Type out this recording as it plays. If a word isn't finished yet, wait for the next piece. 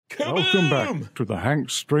Welcome back to the Hank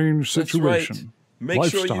Strange Situation. That's right. Make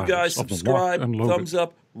sure you guys subscribe, thumbs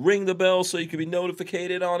up, ring the bell so you can be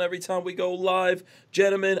notified on every time we go live.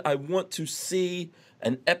 Gentlemen, I want to see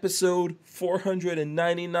an episode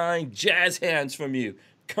 499 jazz hands from you.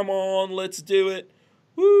 Come on, let's do it.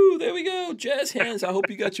 Woo, there we go. Jazz hands. I hope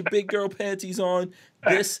you got your big girl panties on.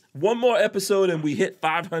 This, one more episode and we hit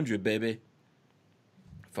 500, baby.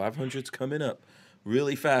 500's coming up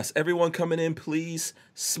really fast. Everyone coming in, please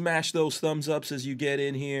smash those thumbs ups as you get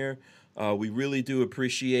in here. We really do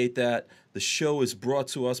appreciate that. The show is brought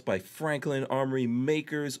to us by Franklin Armory,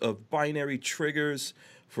 makers of binary triggers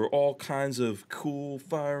for all kinds of cool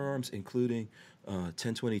firearms, including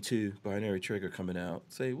 1022 binary trigger coming out.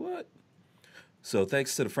 Say what? So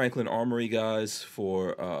thanks to the Franklin Armory guys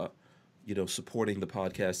for supporting the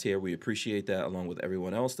podcast here. We appreciate that, along with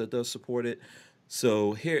everyone else that does support it.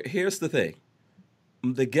 So here's the thing.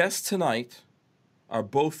 The guests tonight are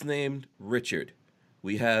both named Richard.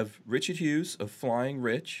 We have Richard Hughes of Flying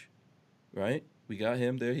Rich, right? We got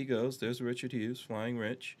him. There he goes. There's Richard Hughes, Flying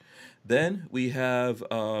Rich. Then we have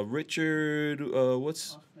Richard,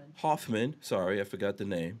 Hoffman. Sorry, I forgot the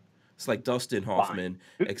name. It's like Dustin Hoffman.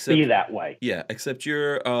 Fine. Except, be that way. Yeah, except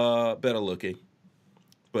you're better looking.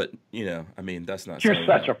 But, that's not You're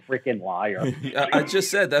such a freaking liar. I just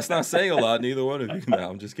said that's not saying a lot, neither one of you. No,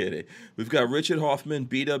 I'm just kidding. We've got Richard Hoffman,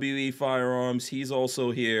 BWE Firearms. He's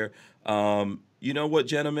also here. You know what,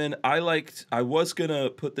 gentlemen? I was going to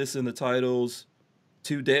put this in the titles,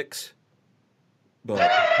 Two Dicks. But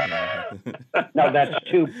no, that's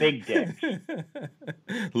two big dicks.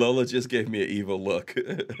 Lola just gave me an evil look.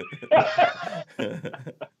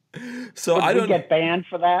 So Would I don't we get banned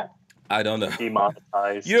for that? I don't know.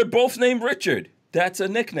 Demonetized. You're both named Richard. That's a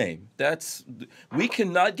nickname. We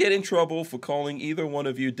cannot get in trouble for calling either one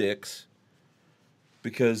of you dicks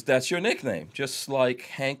because that's your nickname. Just like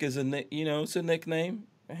Hank is it's a nickname,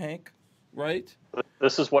 Hank, right?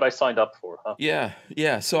 This is what I signed up for, huh?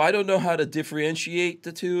 Yeah. So I don't know how to differentiate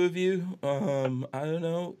the two of you. I don't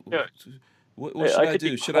know. Yeah. What should I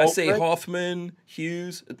do? Should I say Hoffman,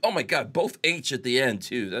 Hughes? Oh my God, both H at the end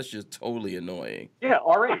too. That's just totally annoying. Yeah,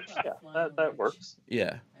 RH. Yeah, that works.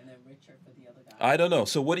 Yeah. And then Richard for the other guy. I don't know.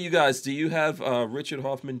 So what do you guys? Do you have Richard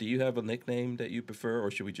Hoffman? Do you have a nickname that you prefer,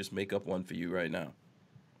 or should we just make up one for you right now?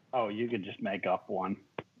 Oh, you could just make up one.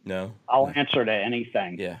 No. I'll answer to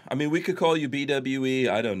anything. Yeah. I mean, we could call you BWE.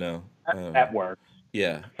 I don't know. That works.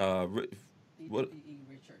 Yeah. What?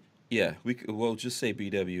 Richard. Yeah, we'll just say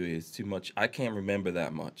BWE. It's too much. I can't remember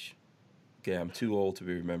that much. Okay, I'm too old to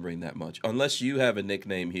be remembering that much. Unless you have a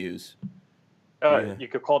nickname, Hughes. You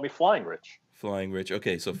could call me Flying Rich. Flying Rich.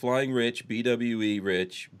 Okay, so Flying Rich, BWE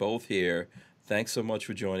Rich, both here. Thanks so much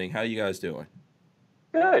for joining. How you guys doing?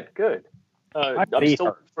 Good. I'm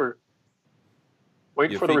still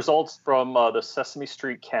waiting for the results from the Sesame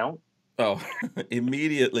Street count. Oh,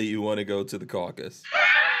 immediately you want to go to the caucus.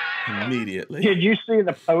 Immediately. Did you see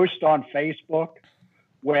the post on Facebook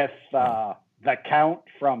with the count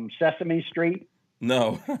from Sesame Street?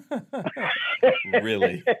 No.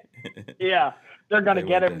 Really? Yeah, they're going to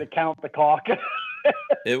get him to count the caucus.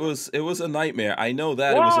 It was a nightmare. I know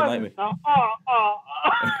that. It was a nightmare.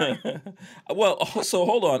 Well, so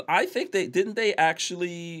hold on. I think they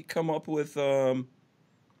actually come up with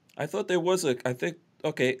I thought there was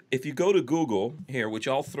okay, if you go to Google here, which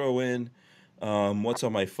I'll throw in what's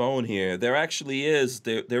on my phone here, there actually is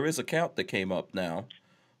there is a count that came up now.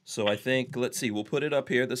 So I think, let's see, we'll put it up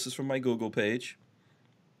here. This is from my Google page.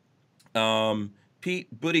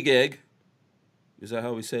 Pete Buttigieg. Is that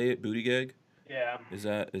how we say it? Buttigieg? Yeah. Is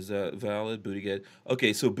that valid? Buttigieg.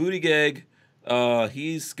 Okay, so Buttigieg,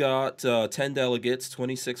 he's got 10 delegates,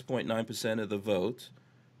 26.9% of the vote,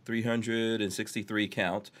 363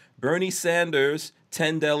 count. Bernie Sanders,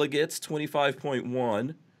 10 delegates,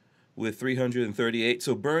 25.1 with 338.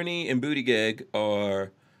 So Bernie and Buttigieg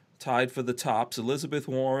are tied for the tops. Elizabeth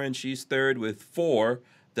Warren, she's third with 4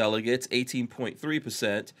 delegates,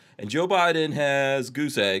 18.3%. And Joe Biden has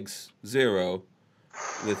goose eggs, 0,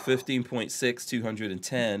 with 15.6,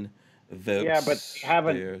 210 votes. Yeah, but they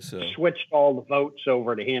haven't switched all the votes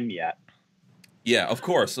over to him yet. Yeah, of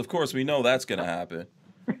course, we know that's going to happen.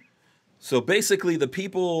 So basically, the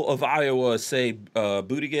people of Iowa say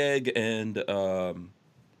Buttigieg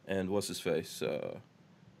and what's his face?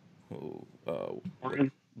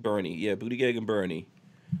 Bernie. Yeah, Buttigieg and Bernie.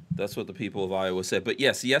 That's what the people of Iowa said. But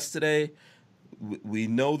yes, yesterday, we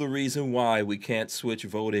know the reason why we can't switch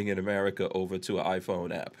voting in America over to an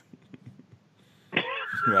iPhone app.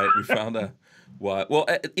 Right? We found out why. Well,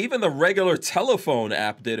 even the regular telephone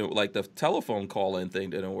app didn't, like the telephone call-in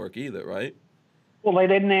thing didn't work either, right? Well, they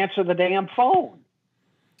didn't answer the damn phone.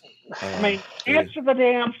 I mean, answer the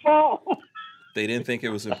damn phone. They didn't think it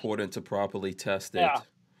was important to properly test it.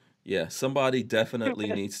 Yeah, somebody definitely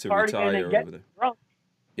needs to retire over there. Drunk.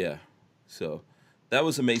 Yeah, so that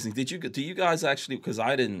was amazing. Do you guys actually? Because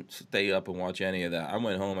I didn't stay up and watch any of that. I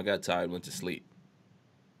went home. I got tired. Went to sleep.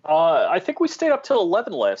 I think we stayed up till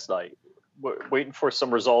 11 last night, waiting for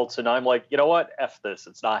some results, and I'm like, you know what? F this.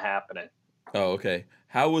 It's not happening. Oh, okay.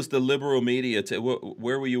 How was the liberal media?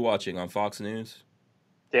 Where were you watching? On Fox News?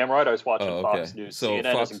 Damn right, I was watching okay. Fox News. So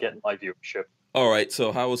CNN isn't getting my viewership. All right,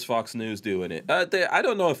 so how was Fox News doing it? I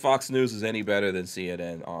don't know if Fox News is any better than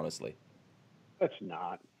CNN, honestly. It's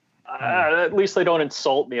not. At least they don't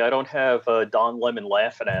insult me. I don't have Don Lemon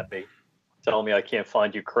laughing at me, telling me I can't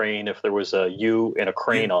find Ukraine if there was a U and a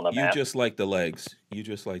crane on the map. You just like the legs.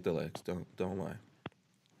 Don't lie.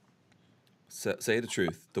 Say the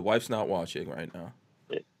truth. The wife's not watching right now.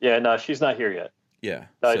 Yeah, no, she's not here yet. Yeah.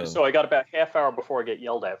 So I got about half hour before I get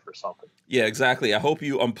yelled at for something. Yeah, exactly. I hope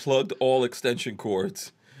you unplugged all extension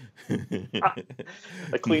cords.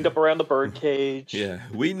 I cleaned up around the bird cage. Yeah,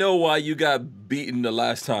 we know why you got beaten the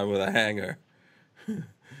last time with a hanger.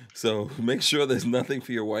 So make sure there's nothing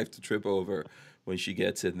for your wife to trip over when she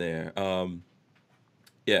gets in there.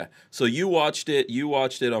 Yeah. So you watched it. You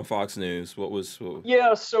watched it on Fox News. What was?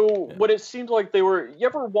 Yeah. So what it seemed like they were. You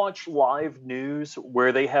ever watch live news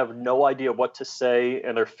where they have no idea what to say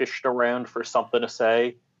and they're fishing around for something to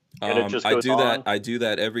say, and it just goes on? I do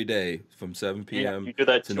that every day from 7 p.m. You do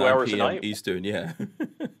that to 2 9 hours p.m. a night. Eastern. Yeah.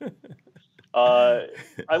 I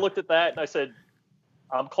looked at that and I said,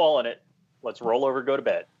 "I'm calling it. Let's roll over, go to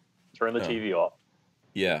bed, turn the TV off."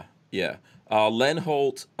 Yeah. Yeah. Len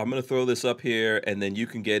Holt, I'm going to throw this up here, and then you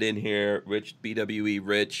can get in here. Rich, BWE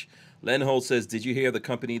Rich. Len Holt says, did you hear the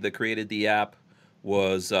company that created the app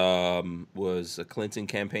was a Clinton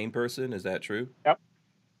campaign person? Is that true? Yep.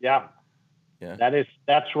 Yeah.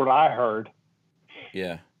 That's what I heard.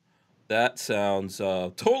 Yeah. That sounds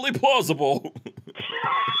totally plausible.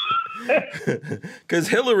 Because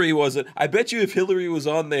Hillary wasn't. I bet you if Hillary was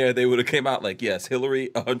on there, they would have came out like, yes, Hillary,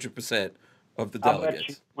 100%. Of the delegates. I bet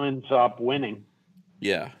she ends up winning.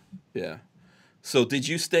 Yeah, yeah. So did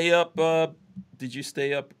you stay up? BWE,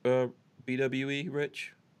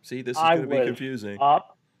 Rich? See, this is going to be confusing.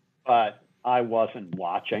 Up, but I wasn't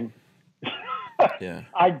watching. Yeah.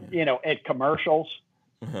 At commercials,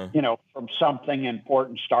 from something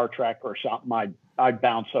important, Star Trek or something, I'd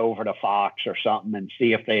bounce over to Fox or something and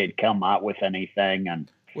see if they had come out with anything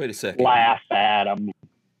and wait a second, laugh at them.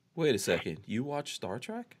 Wait a second. You watch Star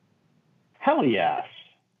Trek? Hell yes.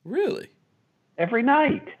 Really? Every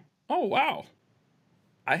night. Oh, wow.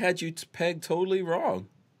 I had you pegged totally wrong.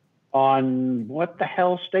 On what the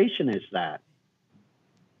hell station is that?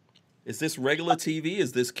 Is this regular TV?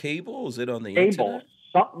 Is this cable? Is it on the internet?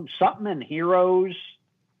 Something in Heroes,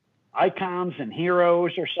 Icons and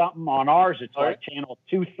Heroes or something. On ours, it's like channel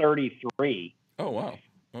 233. Oh, wow.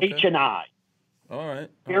 Okay. H&I. All right.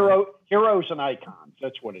 Heroes and Icons.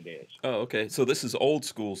 That's what it is. Oh, okay. So this is old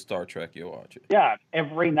school Star Trek you're watching. Yeah.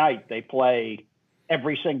 Every night they play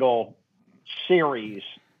every single series,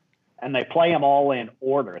 and they play them all in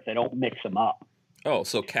order. They don't mix them up. Oh,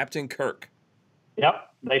 so Captain Kirk. Yep.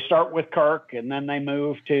 They start with Kirk, and then they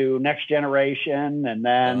move to Next Generation, and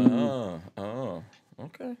then...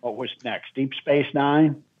 okay. What was next? Deep Space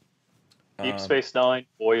Nine? Deep Space Nine,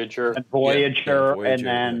 Voyager. And Voyager, and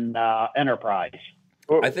then Enterprise.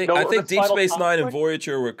 I think Deep Space Nine and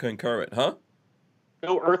Voyager were concurrent, huh?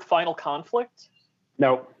 No Earth Final Conflict?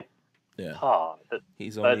 No. Yeah.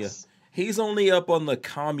 He's only up on the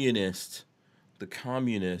communist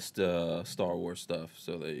Star Wars stuff.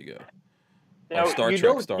 So there you go. Now, Star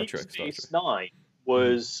Trek. Deep Space Nine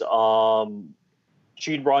was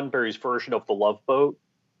Gene Roddenberry's version of The Love Boat.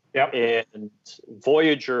 Yep. And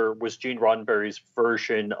Voyager was Gene Roddenberry's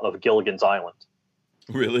version of Gilligan's Island.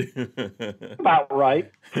 Really? About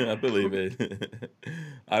right. I believe it.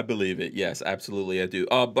 I believe it. Yes, absolutely I do.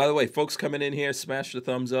 By the way, folks coming in here, smash the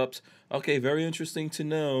thumbs ups. Okay, very interesting to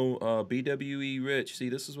know. BWE Rich. See,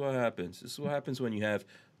 this is what happens. This is what happens when you have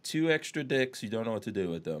 2 extra dicks. You don't know what to do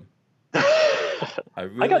with them. I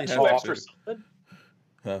got 2 extra something.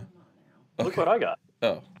 Huh? Okay. Look what I got.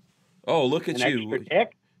 Oh, look at An you. Extra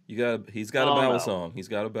dick? He's got a ballad song. He's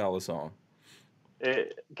got a ballad song.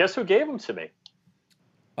 Guess who gave them to me?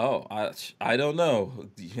 Oh, I don't know.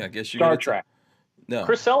 I guess you Star Trek. No.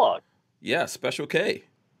 Chris Kellogg. Yeah, Special K.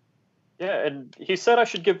 Yeah, and he said I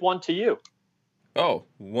should give one to you. Oh,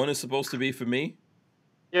 one is supposed to be for me?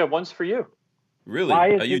 Yeah, one's for you. Really?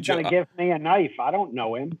 Why is he going to give me a knife? I don't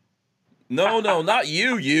know him. No, not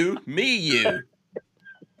you. Me, you.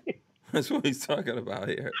 That's what he's talking about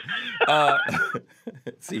here.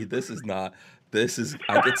 See, this is,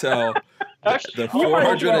 I could tell the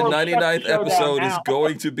 499th episode is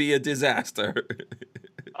going to be a disaster.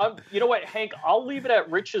 You know what, Hank? I'll leave it at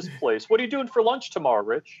Rich's place. What are you doing for lunch tomorrow,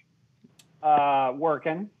 Rich?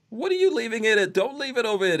 Working. What are you leaving it at? Don't leave it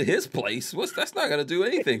over at his place. That's not going to do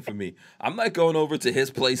anything for me. I'm not going over to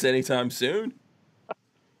his place anytime soon.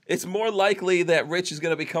 It's more likely that Rich is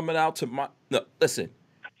going to be coming out to my... No, listen.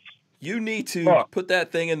 You need to put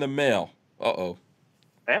that thing in the mail. Uh-oh.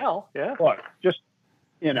 Mail? Yeah. Look, just,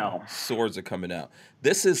 you know. Swords are coming out.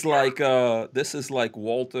 This is like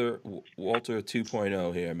Walter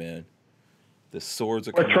 2.0 here, man. The swords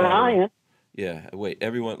are coming out. We're trying. Yeah, wait,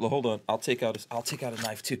 everyone, hold on. I'll take out a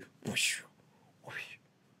knife too.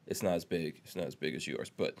 It's not as big. It's not as big as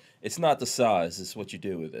yours, but it's not the size. It's what you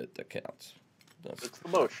do with it that counts. It's the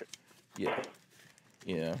motion. Yeah.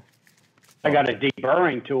 Yeah. I got a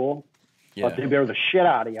deburring tool. Yeah. I'll deburr the shit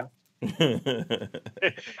out of you.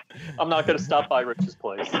 I'm not going to stop by Rich's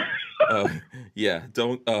place. Yeah,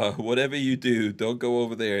 don't. Whatever you do, don't go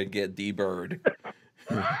over there and get deburred.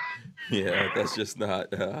 Yeah, that's just not.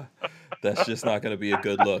 That's just not going to be a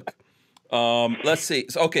good look. Let's see.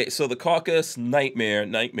 So the caucus,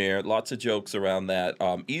 nightmare. Lots of jokes around that.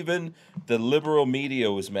 Even the liberal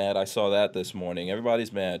media was mad. I saw that this morning.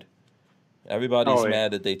 Everybody's mad. Everybody's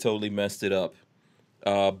mad that they totally messed it up.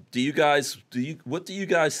 What do you guys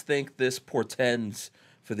think this portends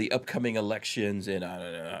for the upcoming elections in, I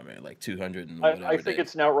don't know, like 200 and whatever I think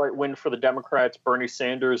it's an outright win for the Democrats. Bernie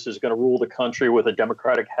Sanders is going to rule the country with a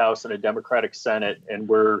Democratic House and a Democratic Senate, and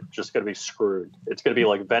we're just going to be screwed. It's going to be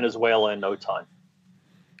like Venezuela in no time.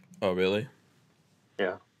 Oh, really?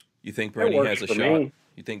 Yeah. You think Bernie has a shot?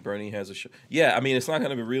 You think Bernie has a shot? Yeah, I mean, it's not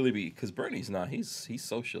going to really be, because Bernie's not. He's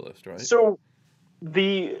socialist, right? So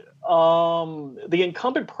the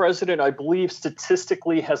incumbent president, I believe,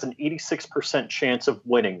 statistically has an 86% chance of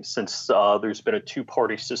winning since there's been a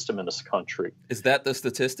two-party system in this country. Is that the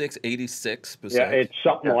statistics? 86%? Yeah, it's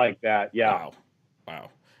something like that. Yeah. Wow.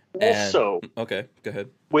 Also, okay, go ahead.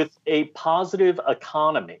 With a positive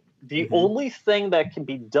economy, the only thing that can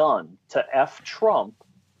be done to F Trump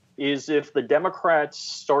is if the Democrats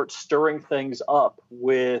start stirring things up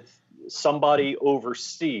with somebody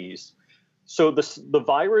overseas. So the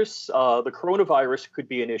virus, the coronavirus could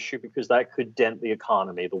be an issue because that could dent the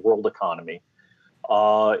economy, the world economy.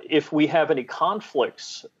 If we have any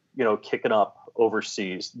conflicts, kicking up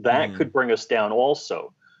overseas, that could bring us down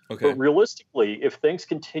also. Okay. But realistically, if things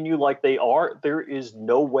continue like they are, there is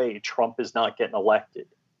no way Trump is not getting elected.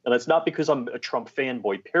 And that's not because I'm a Trump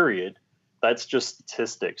fanboy, period. That's just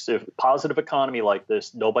statistics. If positive economy like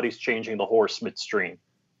this, nobody's changing the horse midstream.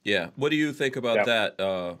 Yeah. What do you think about that?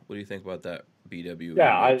 What do you think about that, BW?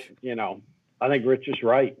 Yeah, I think Rich is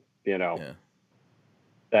right.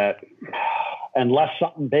 That unless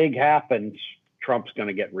something big happens, Trump's going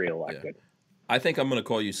to get reelected. Yeah. I think I'm going to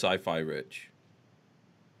call you Sci-Fi Rich.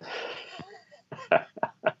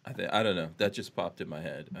 I don't know. That just popped in my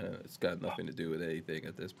head. I don't know. It's got nothing to do with anything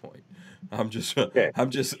at this point. I'm just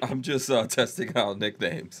testing out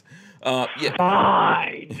nicknames. Yeah.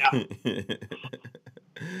 Fine.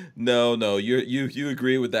 No. You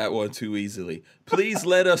agree with that one too easily. Please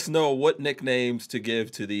let us know what nicknames to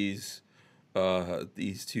give to these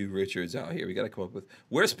two Richards out here. We got to come up with.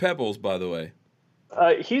 Where's Pebbles, by the way?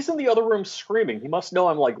 He's in the other room screaming. He must know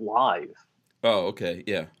I'm live. Oh, okay,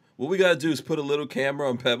 yeah. What we gotta do is put a little camera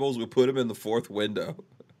on Pebbles. We'll put him in the fourth window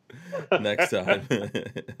next time.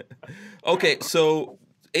 Okay, so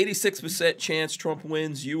 86% chance Trump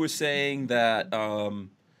wins. You were saying that,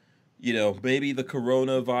 maybe the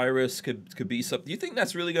coronavirus could be something. Do you think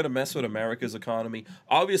that's really going to mess with America's economy?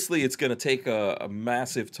 Obviously, it's going to take a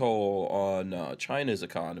massive toll on China's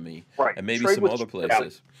economy, right? And maybe some other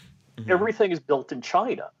places. Everything is built in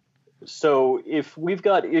China. So if we've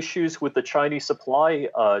got issues with the Chinese supply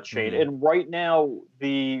chain, and right now,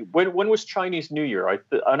 when was Chinese New Year? I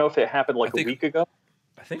don't know if it happened a week ago.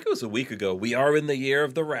 I think it was a week ago. We are in the year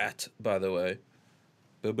of the rat, by the way.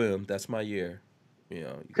 Boom, that's my year.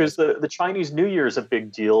 Because the Chinese New Year is a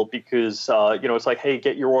big deal because, it's like, hey,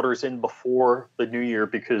 get your orders in before the New Year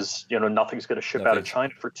because, nothing's going to ship out of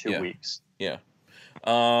China for 2 weeks. Yeah.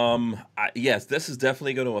 Yes, this is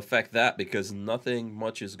definitely going to affect that because nothing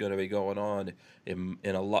much is going to be going on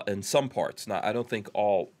in some parts. Now, I don't think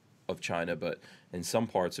all of China, but in some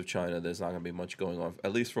parts of China, there's not going to be much going on,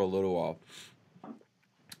 at least for a little while,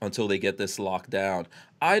 until they get this locked down.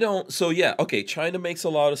 China makes a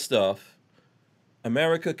lot of stuff.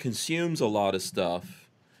 America consumes a lot of stuff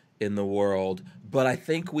in the world, but I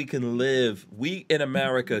think we in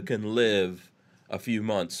America can live a few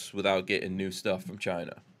months without getting new stuff from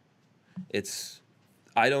China.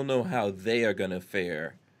 I don't know how they are going to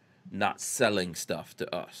fare not selling stuff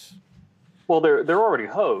to us. Well, they're already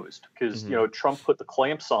hosed because Trump put the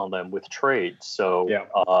clamps on them with trade, so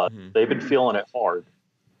they've been feeling it hard.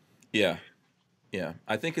 Yeah.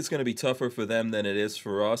 I think it's going to be tougher for them than it is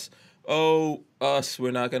for us. Oh, us,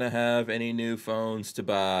 we're not going to have any new phones to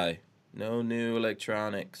buy. No new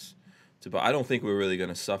electronics to buy. I don't think we're really going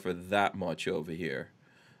to suffer that much over here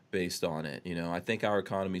based on it. I think our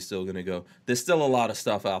economy's still going to go. There's still a lot of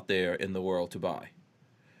stuff out there in the world to buy.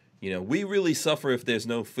 We really suffer if there's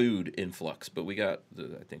no food influx, but I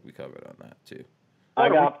think we covered on that too. I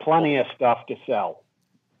got plenty of stuff to sell.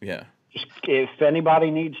 Yeah. Just, if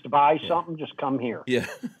anybody needs to buy something, just come here. Yeah.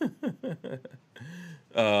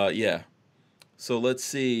 Yeah. So let's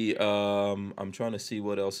see. I'm trying to see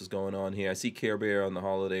what else is going on here. I see Care Bear on the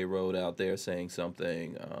Holiday Road out there saying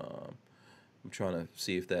something. I'm trying to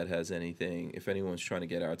see if that has anything, if anyone's trying to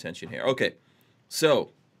get our attention here. Okay.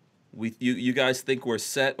 So you guys think we're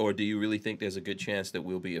set, or do you really think there's a good chance that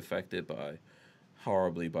we'll be affected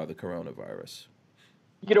horribly by the coronavirus?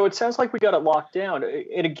 It sounds like we got it locked down.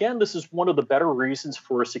 And again, this is one of the better reasons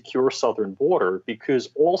for a secure southern border,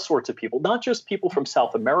 because all sorts of people, not just people from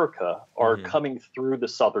South America, are coming through the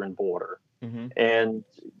southern border. Mm-hmm. And,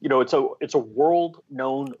 it's a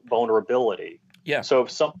world-known vulnerability. Yeah. So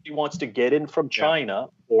if somebody wants to get in from China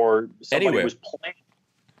or somebody was planning.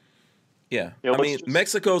 Yeah.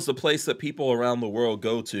 Mexico's the place that people around the world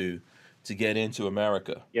go to get into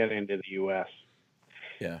America. Get into the U.S.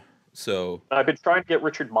 Yeah. So I've been trying to get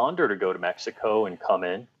Richard Monder to go to Mexico and come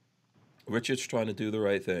in. Richard's trying to do the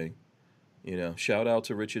right thing. Shout out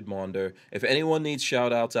to Richard Monder. If anyone needs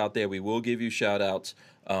shout outs out there, we will give you shout outs.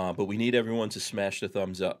 But we need everyone to smash the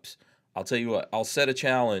thumbs ups. I'll tell you what, I'll set a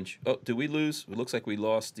challenge. Oh, did we lose? It looks like we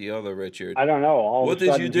lost the other Richard. I don't know. What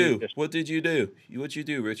did you do? What'd you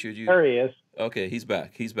do, Richard? There he is. Okay, he's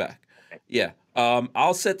back. Yeah.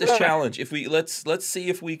 I'll set this challenge. If we let's see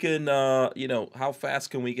if we can how fast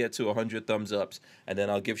can we get to 100 thumbs ups, and then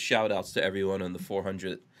I'll give shout outs to everyone on the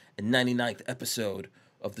 499th episode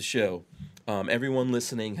of the show. Everyone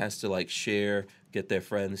listening has to share, get their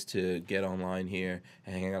friends to get online here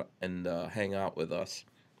and hang out with us.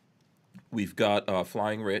 We've got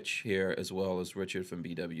Flying Rich here as well as Richard from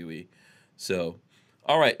BWE. So,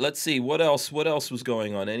 all right, let's see. What else was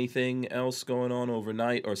going on? Anything else going on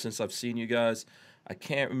overnight or since I've seen you guys? I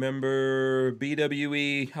can't remember.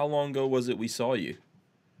 BWE, how long ago was it we saw you?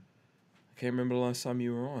 I can't remember the last time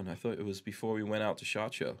you were on. I thought it was before we went out to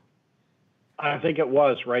SHOT Show. I think it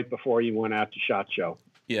was right before you went out to SHOT Show.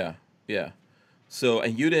 Yeah. So,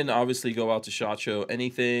 and you didn't obviously go out to SHOT Show.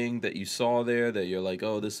 Anything that you saw there that you're like,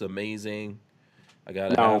 oh, this is amazing, I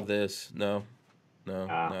gotta have this? No,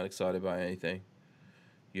 not excited by anything.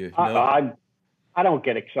 I don't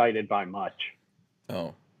get excited by much.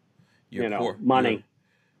 Oh, poor money.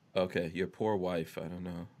 Okay, your poor wife. I don't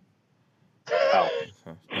know. Oh.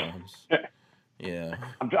 Yeah.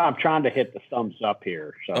 I'm trying to hit the thumbs up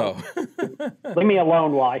here. So leave me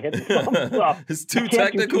alone while I hit the thumbs up. It's too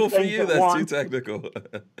technical for you. That's too technical.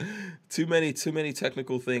 too many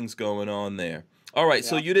technical things going on there. All right. Yeah.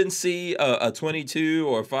 So you didn't see a 22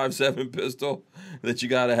 or 5.7 pistol that you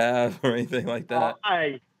got to have or anything like that?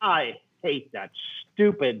 I hate that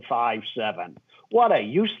stupid 5.7. What a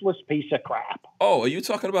useless piece of crap. Oh, are you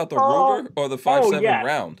talking about the Ruger or the 5.7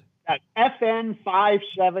 round? That FN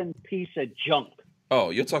 5.7 piece of junk.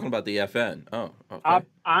 Oh, you're talking about the FN. Oh, okay.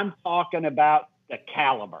 I'm talking about the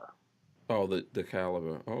caliber. Oh, the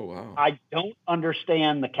caliber. Oh, wow. I don't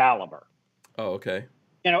understand the caliber. Oh, okay.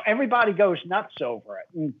 Everybody goes nuts over it.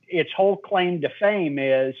 And its whole claim to fame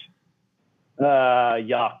is,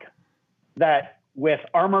 yuck, that with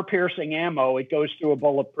armor-piercing ammo, it goes through a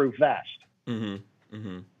bulletproof vest. Mm-hmm.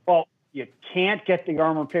 Mm-hmm. Well, you can't get the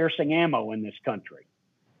armor-piercing ammo in this country.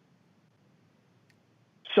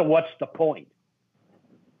 So what's the point?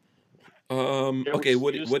 Okay,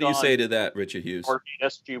 what do you say to that, Richard Hughes? Stargate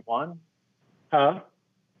SG-1? Huh?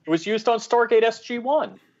 It was used on Stargate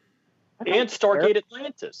SG-1 and Stargate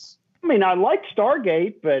Atlantis. I mean, I like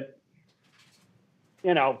Stargate, but,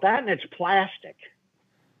 that and it's plastic.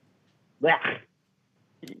 Blech.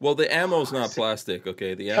 Well, the ammo's not plastic,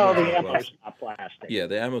 okay? The ammo's not plastic. Yeah,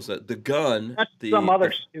 the ammo's not. The gun. That's some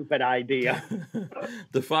other stupid idea.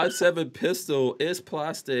 The 5.7 pistol is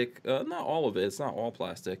plastic. Not all of it. It's not all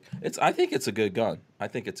plastic. I think it's a good gun.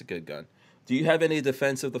 Do you have any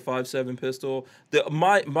defense of the 5.7 pistol?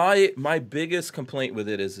 My biggest complaint with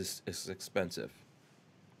it is it's expensive.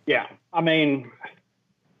 Yeah, I mean,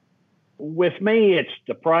 with me, it's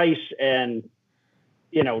the price and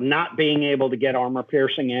not being able to get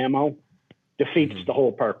armor-piercing ammo defeats the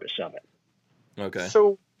whole purpose of it. Okay.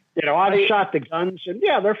 So, I've shot the guns, and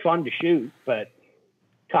yeah, they're fun to shoot, but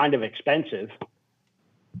kind of expensive.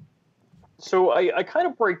 So I kind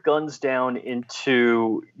of break guns down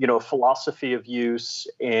into, philosophy of use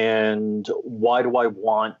and why do I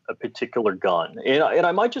want a particular gun? And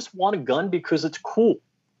I might just want a gun because it's cool.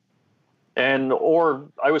 Or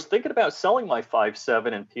I was thinking about selling my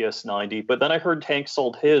 5.7 and PS90, but then I heard Hank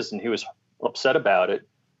sold his and he was upset about it.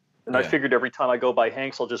 And I figured every time I go by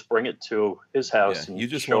Hank's, I'll just bring it to his house. Yeah, and you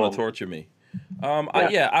just show want to him. torture me.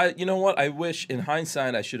 You know what? I wish, in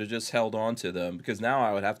hindsight, I should have just held on to them because now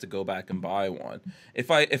I would have to go back and buy one.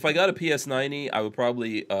 If I got a PS90, I would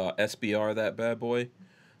probably SBR that bad boy.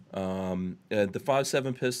 The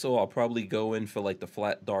 5.7 pistol, I'll probably go in for like the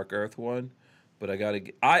flat Dark Earth one. But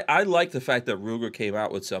I like the fact that Ruger came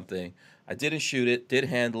out with something. I didn't shoot it, did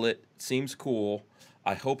handle it. Seems cool.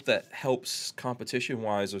 I hope that helps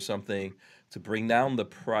competition-wise or something to bring down the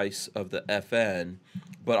price of the FN.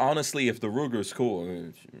 But honestly, if the Ruger's cool,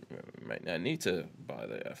 I might not need to buy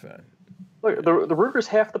the FN. Look, the Ruger's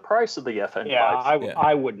half the price of the FN. Yeah,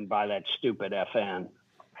 I wouldn't buy that stupid FN.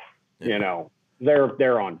 Yeah.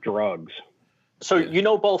 They're on drugs. So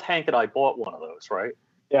both Hank and I bought one of those, right?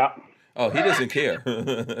 Yeah. Oh, he doesn't care.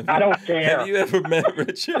 I don't care. Have you ever met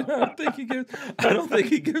Richard? I don't think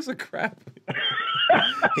he gives a crap.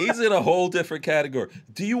 He's in a whole different category.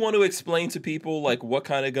 Do you want to explain to people like what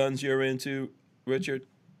kind of guns you're into, Richard?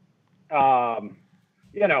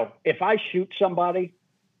 If I shoot somebody,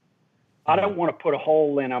 I don't want to put a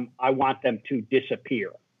hole in them. I want them to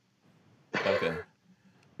disappear. Okay.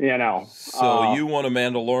 So you want a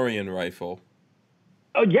Mandalorian rifle?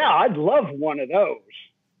 Oh yeah, I'd love one of those.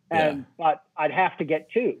 But I'd have to get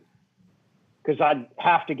two because I'd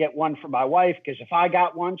have to get one for my wife because if I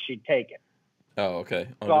got one, she'd take it. Oh, okay.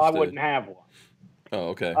 Understood. So I wouldn't have one. Oh,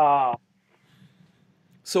 okay.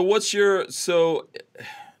 So what's your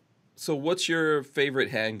favorite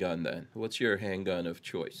handgun then? What's your handgun of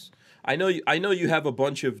choice? I know you have a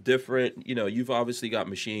bunch of different. You've obviously got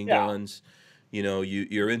machine guns.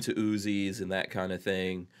 You're into Uzis and that kind of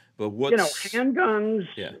thing. But what's handguns?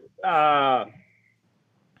 Yeah.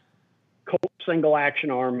 Colt Single Action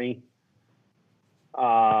Army,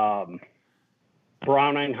 Browning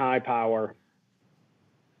High Power,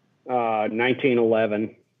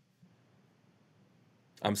 1911.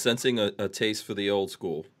 I'm sensing a taste for the old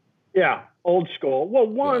school. Yeah, old school.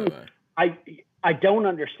 Well, I don't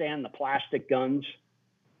understand the plastic guns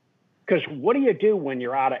because what do you do when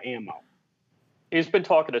you're out of ammo? He's been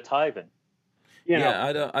talking to Tyven.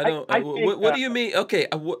 I don't. What do you mean? Okay,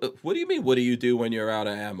 what do you mean? What do you do when you're out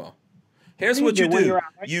of ammo? Here's what you do.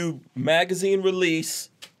 You magazine release,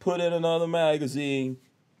 put in another magazine,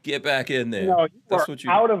 get back in there. No, that's what you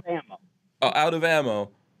out of ammo. Oh, out of ammo.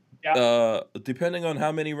 Yeah. Depending on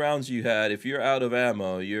how many rounds you had, if you're out of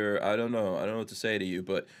ammo, I don't know what to say to you,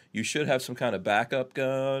 but you should have some kind of backup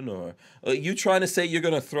gun or you trying to say you're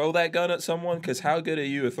going to throw that gun at someone? Because how good are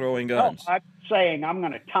you at throwing guns? No, I'm saying I'm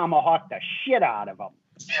going to tomahawk the shit out of them.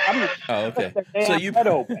 I'm going to okay. So you head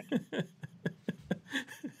open.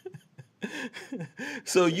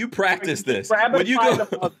 So you practice this when you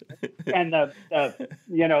go, and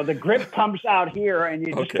the grip comes out here, and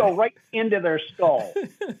you just go right into their skull.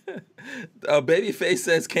 Babyface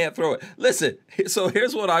says can't throw it. Listen, so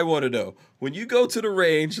here's what I want to know: when you go to the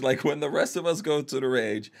range, like when the rest of us go to the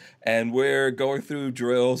range, and we're going through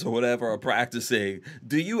drills or whatever, or practicing,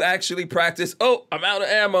 do you actually practice? Oh, I'm out of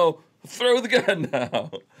ammo. Throw the gun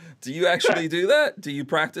now. Do you actually do that? Do you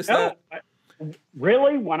practice that?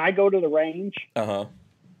 Really, when I go to the range,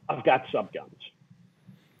 I've got subguns.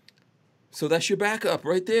 So that's your backup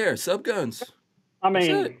right there, subguns. I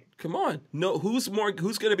mean, come on. No, who's going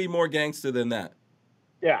to be more gangster than that?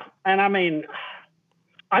 Yeah, and I mean,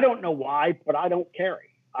 I don't know why, but I don't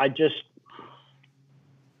carry. I just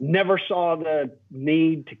never saw the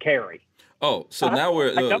need to carry. Oh, so now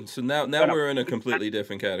we're we're in a completely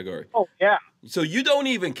different category. Oh yeah. So you don't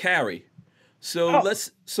even carry. So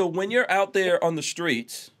So when you're out there on the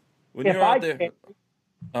streets, it's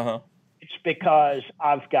because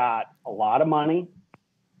I've got a lot of money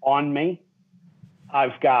on me.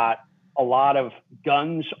 I've got a lot of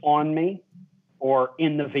guns on me or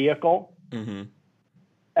in the vehicle. Mm-hmm.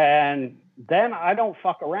 And then I don't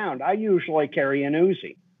fuck around. I usually carry an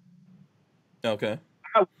Uzi. Okay.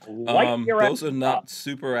 Those are not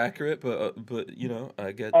super accurate, but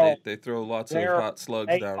I get they throw lots of hot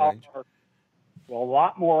slugs downrange. A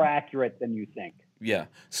lot more accurate than you think. Yeah.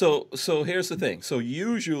 So here's the thing. So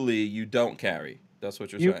usually you don't carry. That's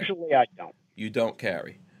what you're saying. Usually I don't. You don't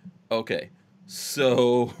carry. Okay.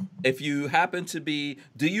 So if you happen to be,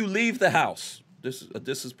 do you leave the house? This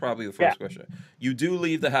is probably the first question. You do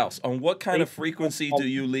leave the house. On what kind of frequency do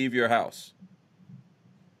you leave your house?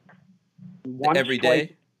 Every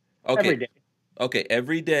day? Okay. Every day. Okay,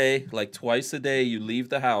 every day, like twice a day, you leave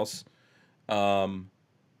the house. You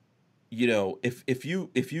know, if you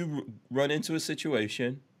run into a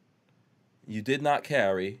situation, you did not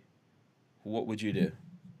carry, what would you do?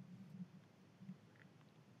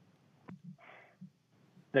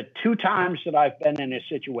 The 2 times that I've been in a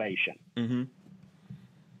situation,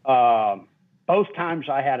 both times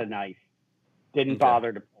I had a knife, didn't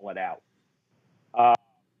bother to pull it out.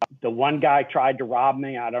 The one guy tried to rob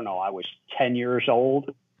me. I don't know. I was 10 years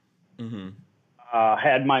old.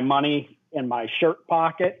 Had my money in my shirt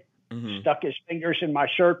pocket, stuck his fingers in my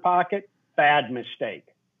shirt pocket. Bad mistake.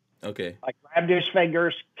 Okay. I grabbed his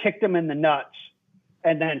fingers, kicked him in the nuts,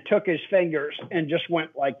 and then took his fingers and just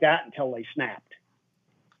went like that until they snapped.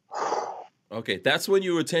 Okay, that's when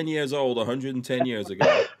you were 10 years old, 110 years ago.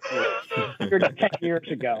 110 years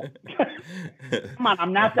ago. Come on,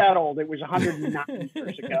 I'm not that old. It was 109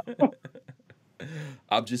 years ago.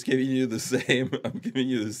 I'm just giving you the same. I'm giving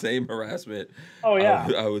you the same harassment. Oh yeah,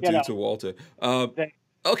 I would do to Walter.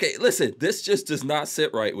 Okay, listen. This just does not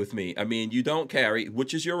sit right with me. I mean, you don't carry,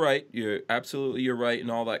 which is your right. You're absolutely your right,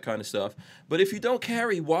 and all that kind of stuff. But if you don't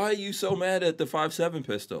carry, why are you so mad at the 5.7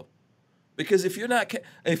 pistol? Because if you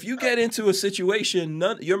get into a situation,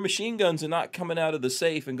 your machine guns are not coming out of the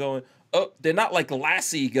safe and going, oh, they're not like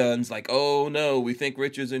Lassie guns, like, oh no, we think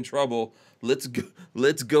Richard's in trouble. Let's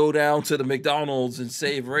go down to the McDonald's and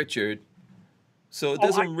save Richard. So it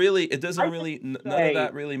doesn't really, none of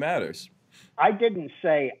that really matters. I didn't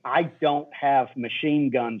say I don't have machine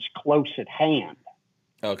guns close at hand.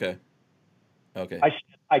 Okay.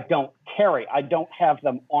 I don't carry. I don't have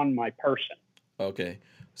them on my person. Okay.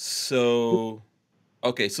 So,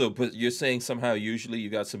 but you're saying somehow usually you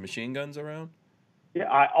got some machine guns around? Yeah,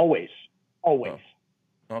 I always. Oh,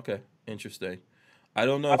 okay, interesting. I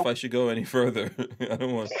don't know if I should go any further. I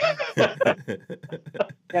don't want.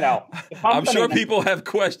 I'm sure people have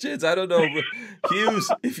questions. I don't know, Hughes.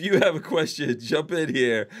 If you have a question, jump in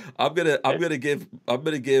here. I'm gonna give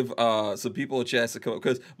some people a chance to come up,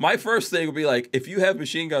 because my first thing would be like, if you have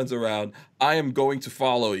machine guns around, I am going to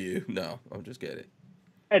follow you. No, I'm just kidding.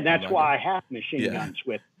 And that's why I have machine guns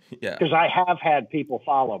with. Yeah. Because I have had people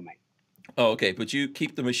follow me. Oh, okay. But you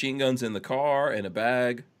keep the machine guns in the car, in a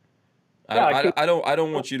bag. Yeah, I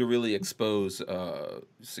don't want you to really expose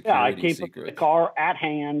security I keep secrets. the car at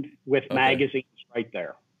hand with magazines right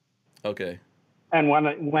there. Okay. And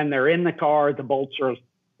when they're in the car, the bolts are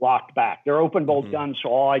locked back. They're open bolt guns, so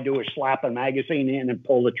all I do is slap a magazine in and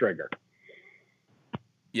pull the trigger.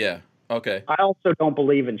 Yeah. Okay. I also don't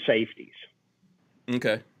believe in safeties.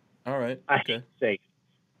 Okay. All right. I okay. hate safeties.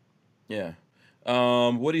 Yeah.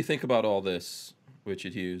 What do you think about all this,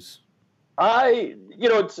 Richard Hughes?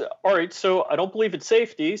 It's all right. So I don't believe in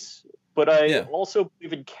safeties, but I also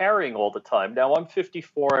believe in carrying all the time. Now I'm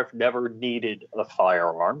 54. I've never needed a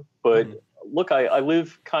firearm, but look, I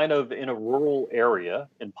live kind of in a rural area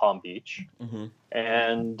in Palm Beach,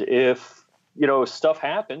 and if stuff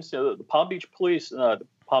happens, the Palm Beach police, the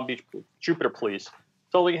Palm Beach Jupiter police,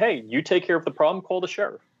 so like, hey, you take care of the problem, call the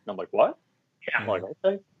sheriff. And I'm like, what? Yeah. I'm like,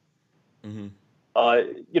 okay.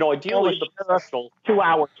 Ideally, the professional. 2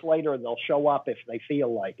 hours later, they'll show up if they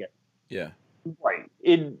feel like it. Yeah. Right.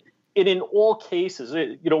 In all cases,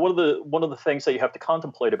 one of the things that you have to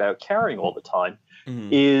contemplate about carrying all the time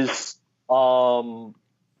is, what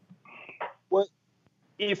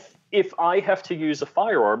if I have to use a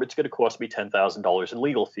firearm, it's going to cost me $10,000 in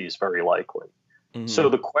legal fees, very likely. So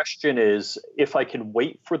the question is, if I can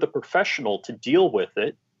wait for the professional to deal with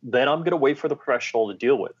it, then I'm going to wait for the professional to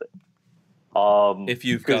deal with it. If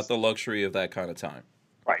you've got the luxury of that kind of time.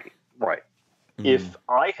 Right. If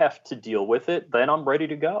I have to deal with it, then I'm ready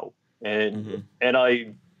to go. And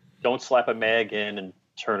I don't slap a mag in and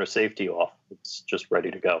turn a safety off. It's just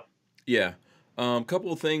ready to go. Yeah.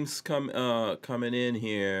 Couple of things coming in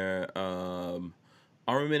here. Armament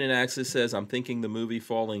and Axis says, I'm thinking the movie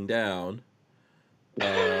Falling Down.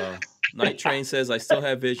 Night Train says, I still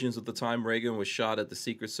have visions of the time Reagan was shot at the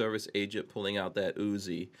Secret Service agent pulling out that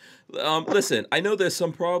Uzi. Listen, I know there's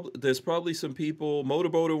probably some people.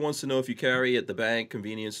 Motorboater wants to know if you carry at the bank,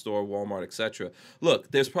 convenience store, Walmart, etc. Look,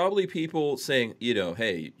 there's probably people saying,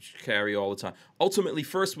 hey, you should carry all the time. Ultimately,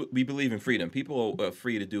 first, we believe in freedom. People are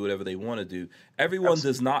free to do whatever they want to do. Everyone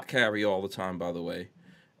does not carry all the time, by the way.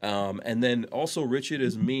 And then also, Richard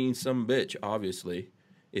is mean some bitch, obviously.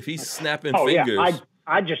 If he's snapping fingers... Yeah,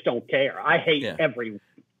 I just don't care. I hate everyone.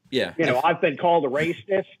 Yeah. I've been called a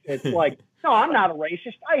racist. It's like, No, I'm not a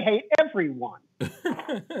racist. I hate everyone.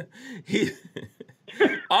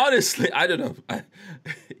 Honestly, I don't know.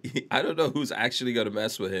 I don't know who's actually going to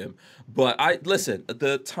mess with him. But listen.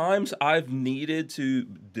 The times I've needed to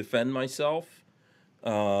defend myself,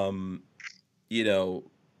 you know,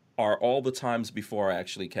 are all the times before I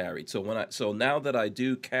actually carried. So now that I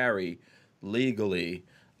do carry legally,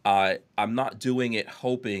 I'm not doing it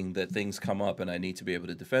hoping that things come up and I need to be able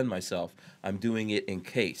to defend myself. I'm doing it in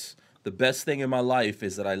case. The best thing in my life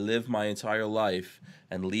is that I live my entire life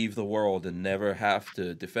and leave the world and never have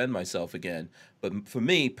to defend myself again. But for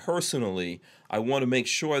me personally, I want to make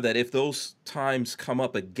sure that if those times come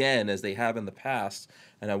up again as they have in the past,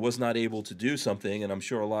 and I was not able to do something, and I'm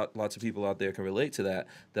sure lots of people out there can relate to that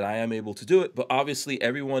I am able to do it. But obviously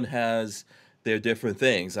everyone has their different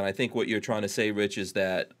things. And I think what you're trying to say, Rich, is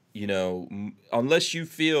that, you know, unless you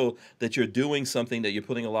feel that you're doing something that you're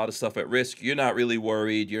putting a lot of stuff at risk, you're not really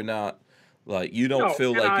worried. You're not like, you don't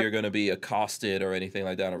feel like you're going to be accosted or anything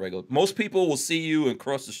like that on a regular. Most people will see you and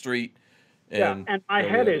cross the street. And my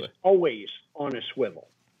head is always on a swivel.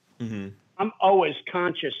 Mm-hmm. I'm always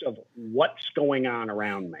conscious of what's going on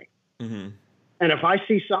around me. Mm-hmm. And if I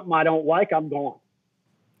see something I don't like, I'm gone.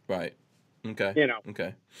 Right. Okay. You know.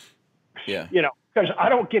 Okay. Yeah. You know, because I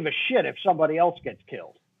don't give a shit if somebody else gets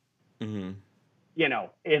killed. Mm-hmm. You know,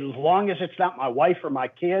 as long as it's not my wife or my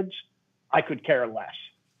kids, I could care less.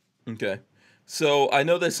 Okay. So I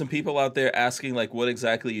know there's some people out there asking, like, what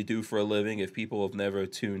exactly you do for a living if people have never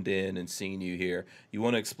tuned in and seen you here. You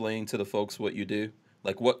want to explain to the folks what you do?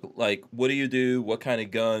 What do you do? What kind of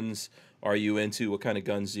guns are you into? What kind of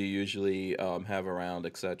guns do you usually have around,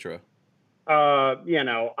 etc.? You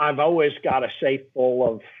know, I've always got a safe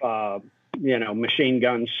full of, you know, machine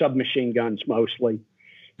guns, submachine guns mostly.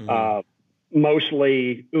 Mm-hmm.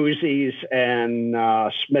 Mostly Uzis and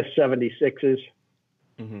Smith 76s.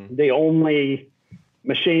 Mm-hmm. The only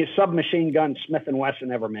submachine gun Smith &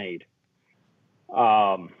 Wesson ever made.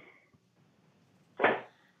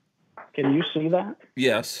 Can you see that?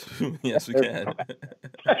 Yes. Yes, we can.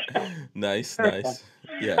 Nice.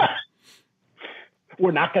 Yeah.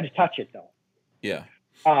 We're not going to touch it, though. Yeah.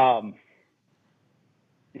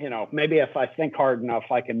 You know, maybe if I think hard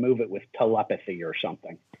enough, I can move it with telepathy or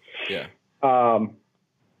something. Yeah.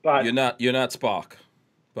 But you're not Spock,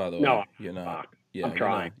 by the way. No, you're not. Spock. Yeah, I'm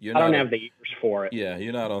trying. I don't have the ears for it. Yeah,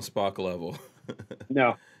 you're not on Spock level.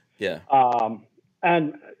 No. Yeah.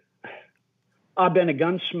 And I've been a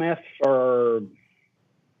gunsmith for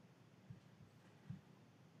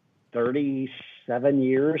 37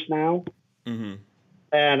 years now. Mm-hmm.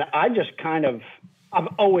 And I just I've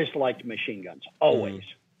always liked machine guns. Always.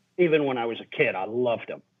 Mm-hmm. Even when I was a kid, I loved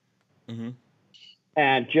them. Mm-hmm.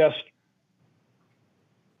 And just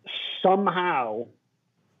somehow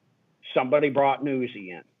somebody brought an Uzi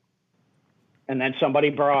in. And then somebody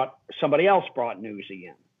else brought an Uzi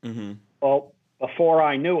in. Mm-hmm. Well, before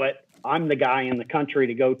I knew it, I'm the guy in the country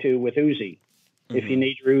to go to with Uzi if you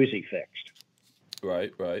need your Uzi fixed.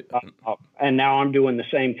 Right. And now I'm doing the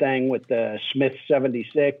same thing with the Smith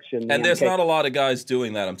 76. And there's not a lot of guys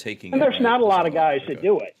doing that, I'm taking and it. There's not a lot of guys that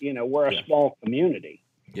do it. You know, we're a small community.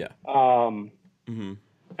 Yeah.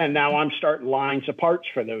 And now I'm starting lines of parts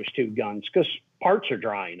for those two guns because parts are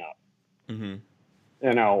drying up. Mm-hmm.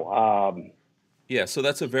 You know. Yeah, so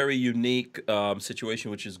that's a very unique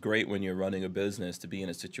situation, which is great when you're running a business, to be in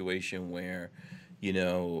a situation where, you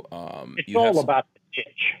know, it's all about the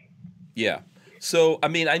ditch. Yeah. So, I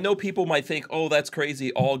mean, I know people might think, oh, that's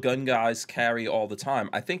crazy. All gun guys carry all the time.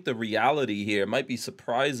 I think the reality here might be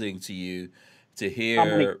surprising to you to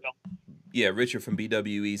hear, Richard from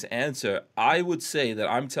BWE's answer. I would say that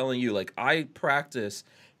I'm telling you, like, I practice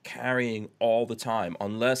carrying all the time,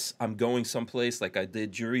 unless I'm going someplace, like I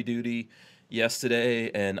did jury duty yesterday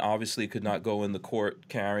and obviously could not go in the court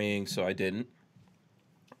carrying, so I didn't.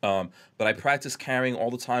 But I practice carrying all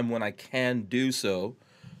the time when I can do so.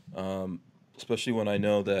 Especially when I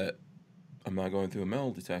know that I'm not going through a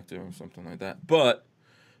metal detector or something like that. But,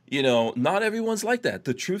 you know, not everyone's like that.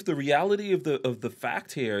 The reality of the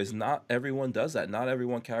fact here is not everyone does that. Not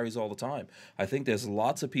everyone carries all the time. I think there's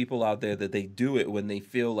lots of people out there that they do it when they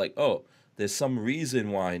feel like, oh, there's some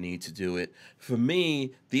reason why I need to do it. For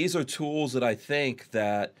me, these are tools that I think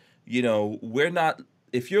that, you know,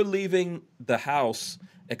 if you're leaving the house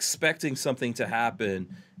expecting something to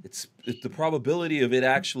happen, the probability of it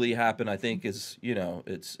actually happen, I think, is, you know,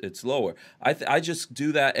 it's lower. I just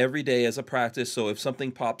do that every day as a practice. So if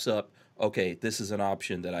something pops up, okay, this is an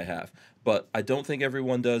option that I have. But I don't think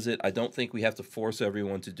everyone does it. I don't think we have to force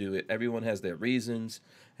everyone to do it. Everyone has their reasons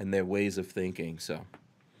and their ways of thinking. So,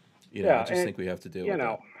 you know, I just think we have to deal with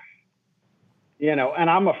that. You know, and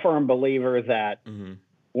I'm a firm believer that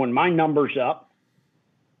when my number's up,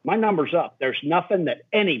 there's nothing that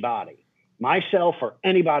anybody, myself or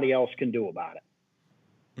anybody else, can do about it.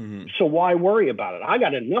 So why worry about it? I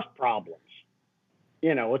got enough problems.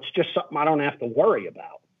 You know, it's just something I don't have to worry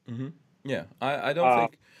about. Yeah, I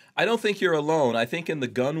don't think you're alone. I think in the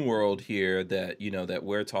gun world here that, you know, that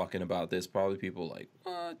we're talking about, there's probably people like,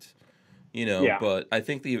 what? You know, but I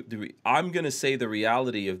think I'm going to say the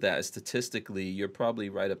reality of that is statistically, you're probably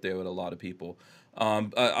right up there with a lot of people. I'm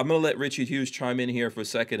going to let Richard Hughes chime in here for a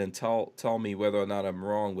second and tell me whether or not I'm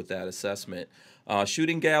wrong with that assessment.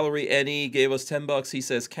 Shooting Gallery Eddie gave us $10. He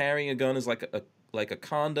says carrying a gun is like a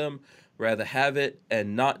condom. Rather have it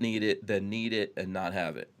and not need it than need it and not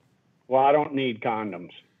have it. Well, I don't need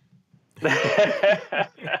condoms.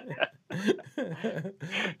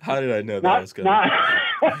 How did I know that was going to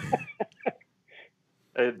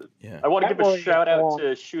I want to give a shout out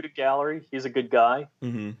to Shooting Gallery. He's a good guy.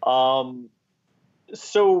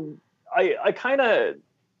 So I kind of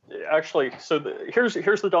actually, here's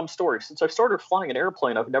the dumb story. Since I've started flying an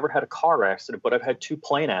airplane, I've never had a car accident, but I've had 2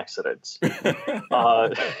 plane accidents.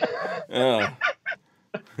 I've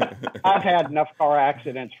had enough car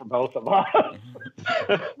accidents for both of us.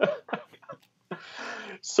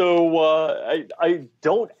 So I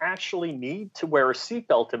don't actually need to wear a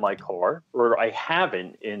seatbelt in my car, or I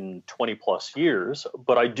haven't in 20 plus years,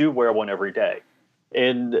 but I do wear one every day.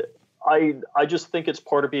 And I just think it's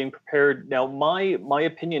part of being prepared. Now, my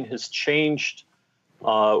opinion has changed,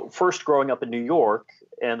 first growing up in New York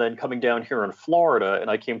and then coming down here in Florida, and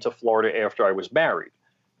I came to Florida after I was married.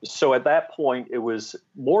 So at that point, it was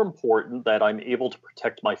more important that I'm able to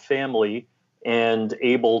protect my family and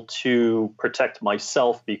able to protect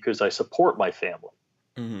myself because I support my family.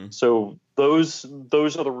 So those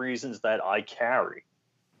are the reasons that I carry.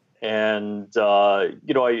 And,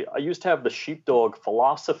 you know, I used to have the sheepdog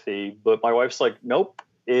philosophy, but my wife's like, nope,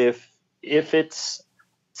 if it's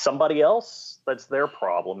somebody else, that's their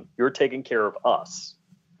problem. You're taking care of us.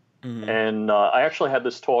 And I actually had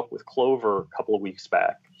this talk with Clover a couple of weeks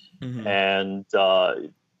back. And,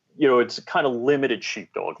 you know, it's kind of limited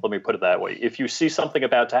sheepdog. Let me put it that way. If you see something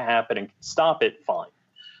about to happen and can stop it, fine.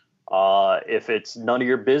 If it's none of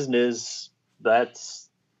your business, that's,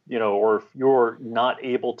 you know, or if you're not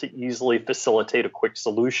able to easily facilitate a quick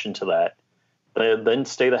solution to that, then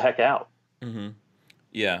stay the heck out.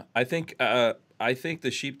 Yeah, I think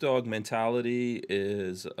the sheepdog mentality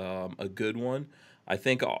is a good one. I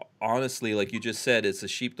think, honestly, like you just said, it's a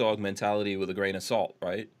sheepdog mentality with a grain of salt,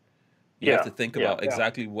 right? You have to think about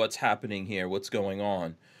exactly what's happening here, what's going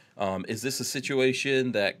on. Is this a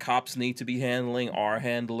situation that cops need to be are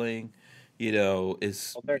handling? You know,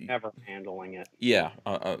 they're never handling it. Yeah,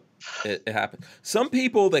 it happens. Some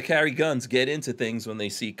people that carry guns get into things when they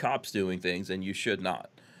see cops doing things, and you should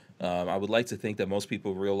not. I would like to think that most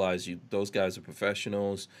people realize those guys are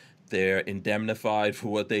professionals. They're indemnified for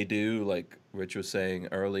what they do. Like Rich was saying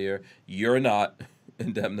earlier, you're not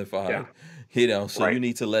indemnified. You know, so you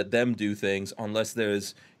need to let them do things unless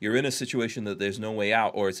you're in a situation that there's no way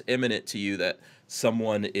out, or it's imminent to you that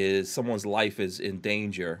someone's life is in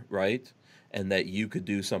danger, right? And that you could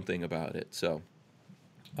do something about it. So,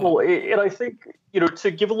 well, and I think, you know,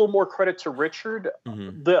 to give a little more credit to Richard,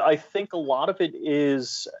 I think a lot of it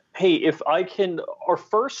is, hey, if I can, our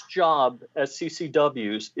first job as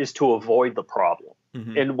CCWs is to avoid the problem.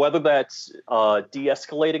 And whether that's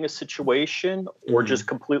de-escalating a situation or just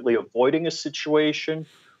completely avoiding a situation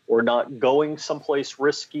or not going someplace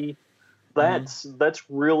risky, that's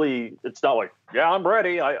really, it's not like, yeah, I'm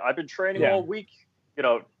ready. I've been training all week, you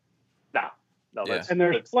know. No, and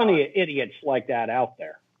there's plenty of idiots like that out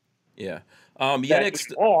there. Yeah. You're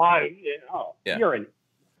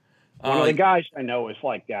one of the guys I know is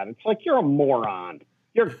like that. It's like, you're a moron.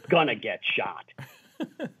 You're gonna get shot.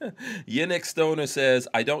 Yannick Stoner says,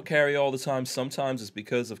 I don't carry all the time. Sometimes it's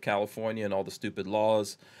because of California and all the stupid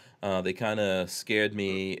laws. They kind of scared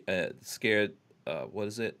me. What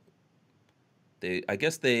is it? I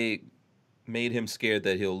guess they made him scared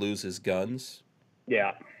that he'll lose his guns.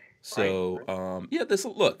 Yeah. So, there's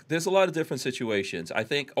a lot of different situations. I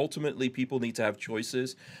think ultimately people need to have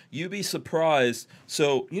choices. You'd be surprised.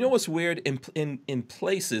 So, you know what's weird? In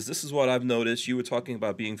places, this is what I've noticed. You were talking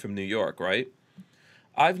about being from New York, right?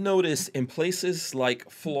 I've noticed in places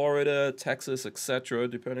like Florida, Texas, etc.,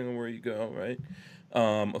 depending on where you go, right?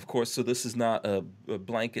 Of course, so this is not a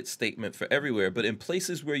blanket statement for everywhere, but in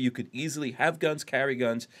places where you could easily have guns, carry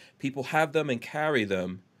guns, people have them and carry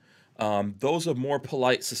them, those are more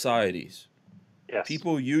polite societies. Yes.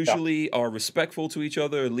 People usually are respectful to each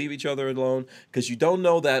other and leave each other alone because you don't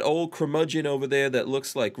know that old curmudgeon over there that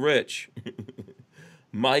looks like Rich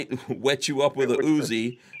might wet you up with a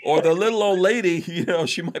Uzi, or the little old lady,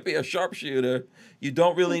 she might be a sharpshooter. You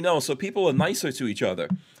don't really know. So people are nicer to each other.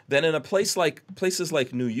 Then in places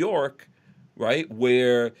like New York, right,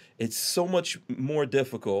 where it's so much more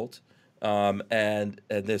difficult, and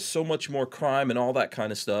there's so much more crime and all that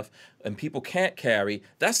kind of stuff, and people can't carry,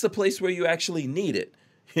 that's the place where you actually need it.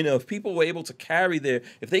 If people were able to carry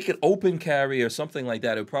if they could open carry or something like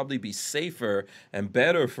that, it would probably be safer and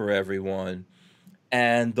better for everyone.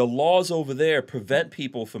 And the laws over there prevent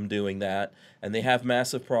people from doing that, and they have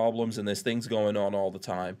massive problems, and there's things going on all the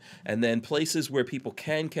time. And then places where people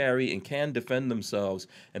can carry and can defend themselves,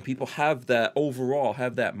 and people have that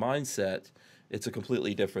mindset, it's a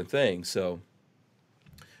completely different thing. So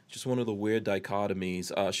just one of the weird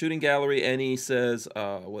dichotomies. Shooting Gallery, Annie says,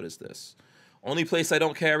 what is this? Only place I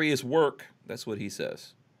don't carry is work. That's what he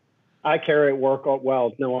says. I carry at work.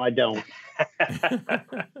 Well, no, I don't.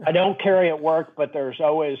 I don't carry at work, but there's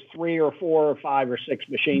always 3 or 4 or 5 or 6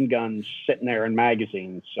 machine guns sitting there in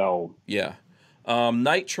magazines. So yeah.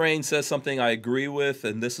 Night Train says something I agree with,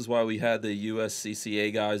 and this is why we had the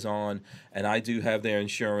USCCA guys on, and I do have their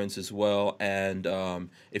insurance as well. And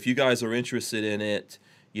if you guys are interested in it,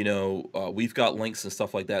 we've got links and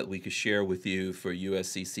stuff like that we could share with you for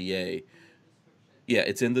USCCA. Yeah,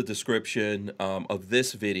 it's in the description of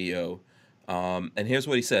this video. And here's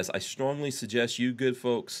what he says. I strongly suggest you good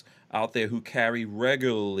folks out there who carry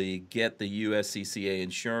regularly get the USCCA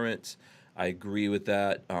insurance. I agree with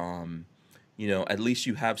that. At least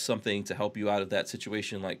you have something to help you out of that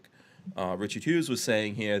situation, like Richard Hughes was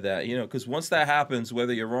saying here, that, because once that happens,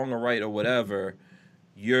 whether you're wrong or right or whatever,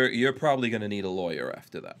 you're probably going to need a lawyer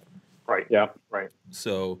after that. Right. Yeah. Right.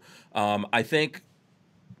 So I think,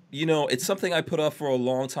 it's something I put off for a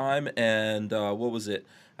long time, and what was it?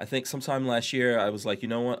 I think sometime last year I was like, you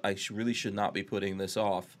know what? I really should not be putting this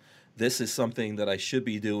off. This is something that I should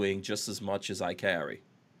be doing just as much as I carry,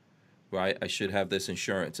 right? I should have this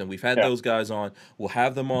insurance. And we've had those guys on. We'll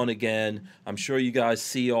have them on again. I'm sure you guys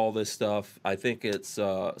see all this stuff. I think it's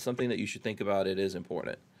something that you should think about. It is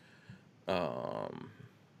important.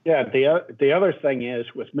 Yeah, the other thing is,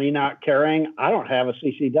 with me not carrying, I don't have a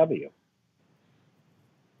CCW.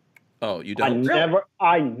 Oh, you don't?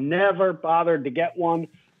 I never bothered to get one.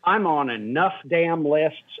 I'm on enough damn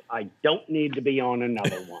lists. I don't need to be on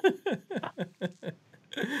another one.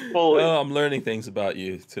 Well, I'm learning things about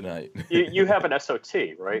you tonight. you have an SOT,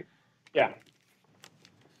 right? Yeah.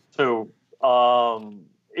 So,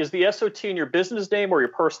 is the SOT in your business name or your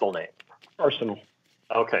personal name? Personal.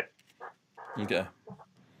 Okay. Okay.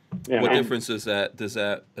 Yeah, what difference does that?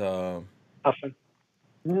 Nothing.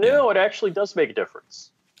 No, it actually does make a difference.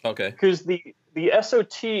 Okay. Because the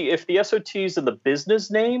SOT, if the SOT is in the business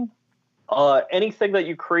name, anything that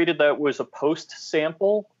you created that was a post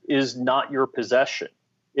sample is not your possession.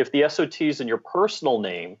 If the SOT is in your personal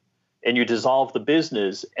name and you dissolve the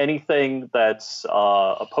business, anything that's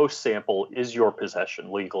a post sample is your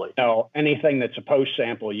possession legally. No, anything that's a post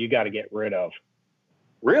sample, you got to get rid of.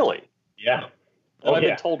 Really? Yeah. Well, I've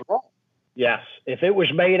been told wrong. Yes. If it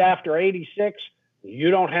was made after 86, you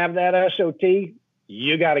don't have that SOT,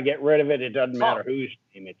 you got to get rid of it. It doesn't matter whose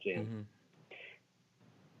name it's in. Mm-hmm.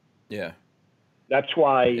 Yeah. That's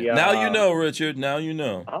why. Now you know, Richard. Now you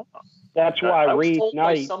know. That's why I was Reed told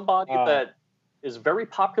Knight, by somebody that is very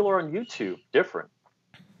popular on YouTube. Different.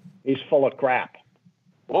 He's full of crap.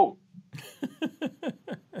 Whoa.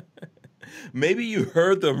 Maybe you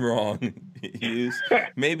heard them wrong, Hughes.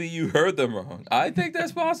 Maybe you heard them wrong. I think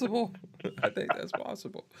that's possible. Look,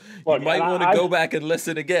 you might want to go back and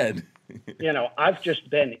listen again. I've just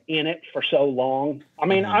been in it for so long. I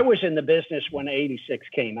mean, I was in the business when 86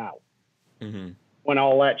 came out, when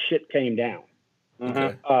all that shit came down.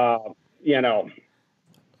 Okay.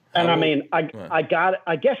 And I mean, I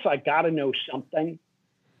guess I got to know something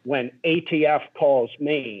when ATF calls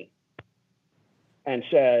me and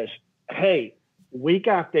says, hey, we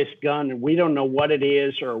got this gun and we don't know what it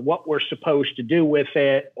is or what we're supposed to do with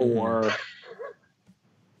it or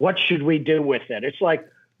what should we do with it. It's like,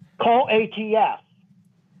 call ATF.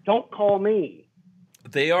 Don't call me.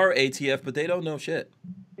 They are ATF, but they don't know shit.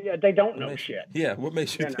 Yeah, they don't know shit. Yeah, what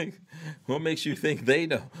makes you think? What makes you think they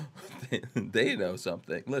know? They know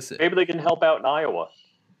something. Listen, maybe they can help out in Iowa.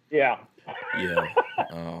 Yeah. Yeah.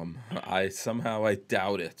 I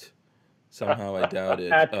doubt it.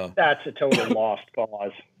 That's a total lost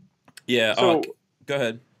cause. Yeah. So, go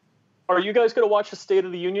ahead. Are you guys going to watch the State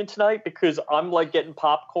of the Union tonight? Because I'm like getting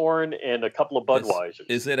popcorn and a couple of Budweisers.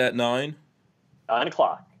 Is it at 9? 9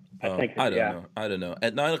 o'clock. I don't know.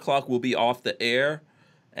 At 9 o'clock, we'll be off the air.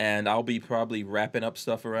 and I'll be probably wrapping up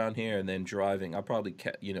stuff around here and then driving. I'll probably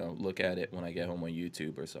look at it when I get home on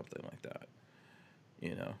YouTube or something like that.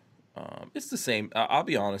 It's the same. I'll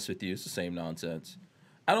be honest with you. It's the same nonsense.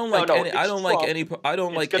 I don't like any. I don't like any. I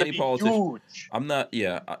don't like any politician. I'm not.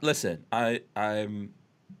 Yeah. Listen, I'm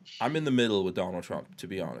in the middle with Donald Trump. To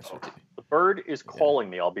be honest with you. The bird is calling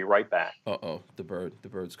me. I'll be right back. The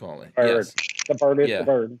bird's calling. Bird. Yes. The bird is the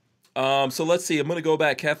bird. So let's see. I'm gonna go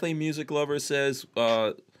back. Kathleen Music Lover says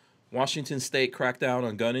Washington State crackdown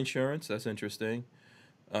on gun insurance. That's interesting.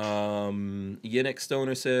 Yannick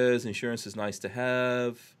Stoner says insurance is nice to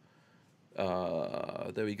have.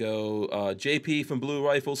 There we go. JP from Blue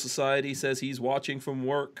Rifle Society says he's watching from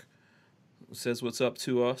work. Says what's up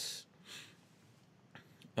to us.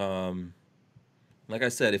 Like I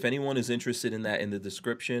said, if anyone is interested in that, in the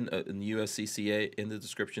description, in the USCCA, in the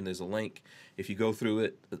description, there's a link. If you go through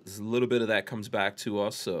it, there's a little bit of that comes back to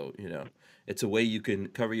us. So, it's a way you can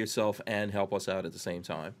cover yourself and help us out at the same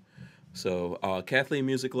time. So, Kathleen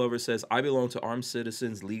Music Lover says, I belong to Armed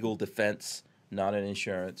Citizens Legal Defense, not an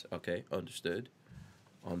insurance. Okay, understood.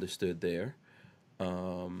 Understood there.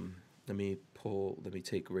 Let me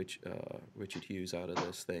take Richard Hughes out of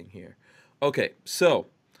this thing here. Okay, so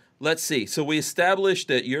let's see. So we established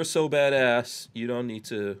that you're so badass, you don't need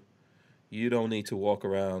to walk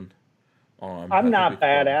around armed. I'm not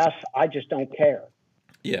badass. I just don't care.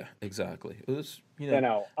 Yeah, exactly. It was,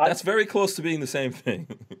 that's very close to being the same thing.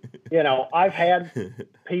 I've had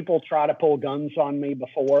people try to pull guns on me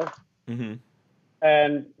before. Mm-hmm.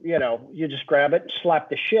 And, you just grab it and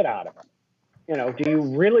slap the shit out of them. Do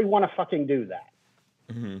you really want to fucking do that?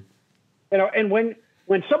 Mm-hmm. And when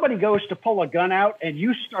somebody goes to pull a gun out and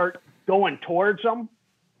you start going towards them,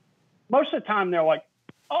 most of the time they're like,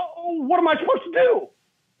 oh, what am I supposed to do?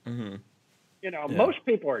 Mm-hmm. Most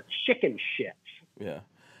people are chicken shits. Yeah.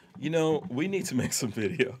 We need to make some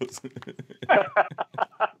videos.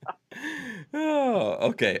 Oh,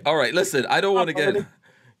 okay. All right. Listen, I don't want to get...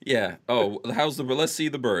 Yeah. Oh, let's see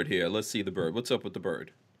the bird here. Let's see the bird. What's up with the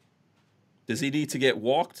bird? Does he need to get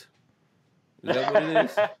walked? Is that what it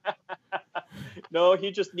is? No,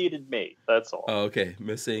 he just needed me. That's all. Oh, okay.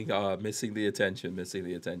 Missing the attention.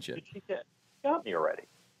 Did he got me already?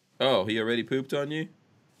 Oh, he already pooped on you?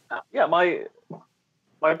 Yeah, my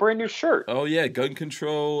brand new shirt. Oh yeah, gun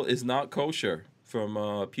control is not kosher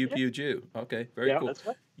from Pew Pew Jew. Okay, very cool. That's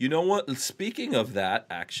right. You know what? Speaking of that,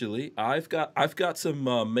 actually, I've got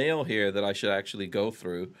some mail here that I should actually go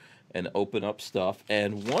through and open up stuff,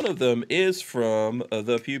 and one of them is from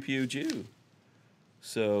the Pew Pew Jew.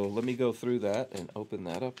 So let me go through that and open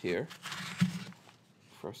that up here.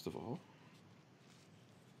 First of all.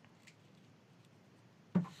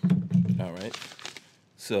 All right.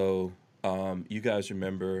 So you guys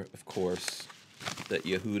remember, of course, that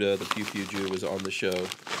Yehuda, the Pew Pew Jew, was on the show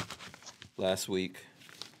last week.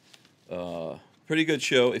 Pretty good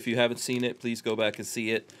show. If you haven't seen it, please go back and see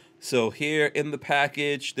it. So here in the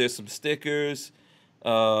package, there's some stickers.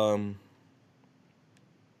 What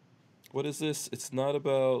is this? It's not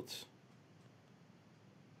about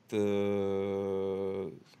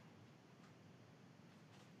the...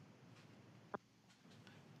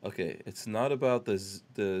 Okay, it's not about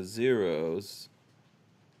the zeros.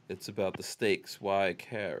 It's about the stakes. Why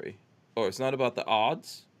carry? Or it's not about the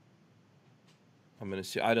odds. I'm gonna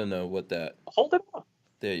see. I don't know what that. Hold it up.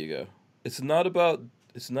 There you go. It's not about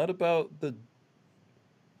the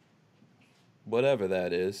whatever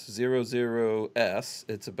that is. 00S.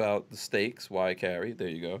 It's about the stakes. Why carry? There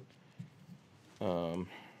you go.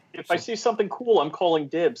 If I see something cool, I'm calling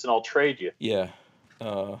dibs and I'll trade you. Yeah.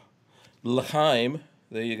 L'chaim.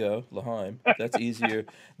 There you go, L'chaim. That's easier.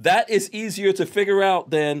 That is easier to figure out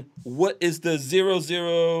than what is the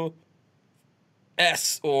 00S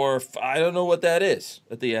or I don't know what that is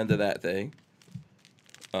at the end of that thing.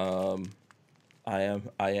 I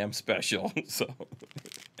am special. So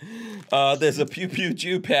there's a Pew Pew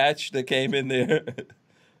Jew patch that came in there.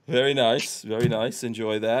 Very nice, very nice.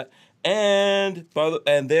 Enjoy that. And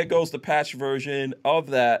there goes the patch version of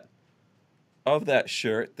that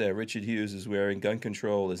shirt that Richard Hughes is wearing. Gun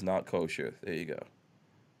control is not kosher. There you go.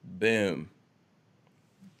 Boom.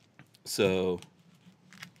 So,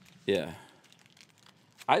 yeah.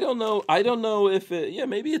 I don't know if it... Yeah,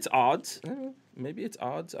 maybe it's odds. Maybe it's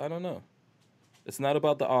odds. I don't know. It's not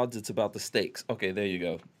about the odds. It's about the stakes. Okay, there you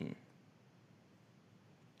go.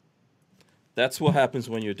 That's what happens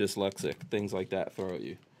when you're dyslexic. Things like that throw at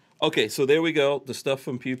you. Okay, so there we go. The stuff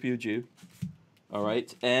from Pew Pew Jew. All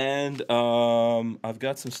right, and I've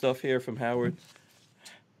got some stuff here from Howard.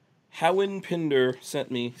 Howen Pinder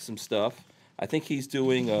sent me some stuff. I think he's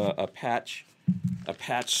doing a patch a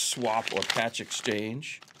patch swap or patch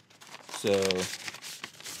exchange. So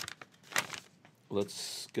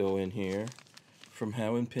let's go in here from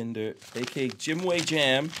Howard Pinder, aka Jimway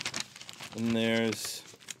Jam, and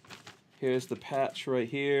here's the patch right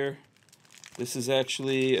here. This is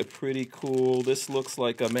actually a pretty cool. This looks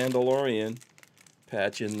like a Mandalorian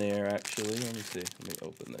patch in there. Actually, let me see. Let me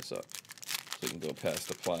open this up so we can go past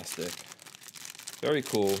the plastic. Very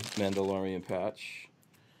cool Mandalorian patch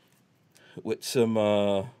with some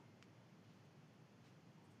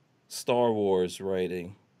Star Wars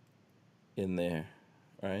writing in there,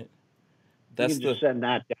 right? That's you can just send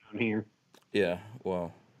that down here. Yeah,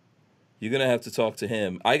 well, you're gonna have to talk to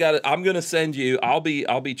him. I'm gonna send you. I'll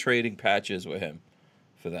be trading patches with him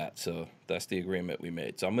for that. So that's the agreement we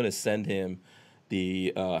made. So I'm gonna send him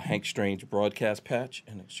the Hank Strange broadcast patch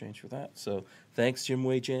in exchange for that. So thanks, Jim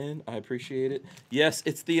Wei Jan. I appreciate it. Yes,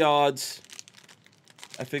 it's the odds.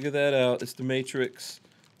 I figured that out. It's the Matrix,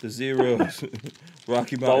 the zeros,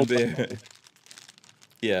 Rocky Mountain Bear.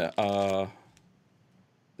 Yeah.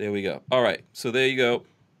 There we go. All right. So there you go.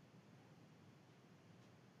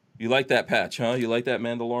 You like that patch, huh? You like that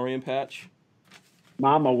Mandalorian patch?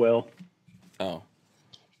 Mama will. Oh.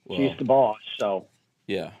 Well, she's the boss, so.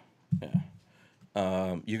 Yeah.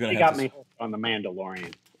 Yeah. You're gonna. She got me hooked on the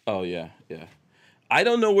Mandalorian. Oh yeah, yeah. I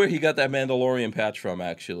don't know where he got that Mandalorian patch from,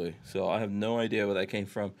 actually. So I have no idea where that came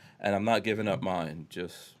from, and I'm not giving up mine,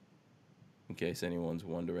 just in case anyone's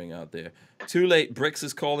wondering out there. Too late. Bricks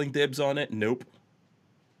is calling dibs on it. Nope.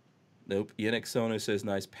 Nope. Yannick Soner says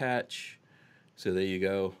nice patch. So there you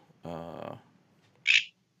go.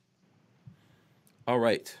 All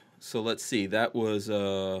right. So let's see. That was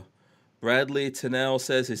Bradley Tennell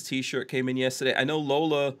says his T-shirt came in yesterday. I know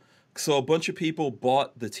Lola. So a bunch of people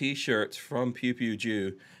bought the T-shirts from Pew Pew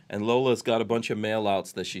Jew, and Lola's got a bunch of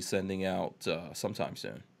mail-outs that she's sending out sometime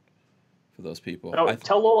soon for those people. No,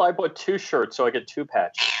 tell Lola I bought 2 shirts, so I get 2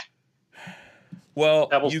 patches. Well,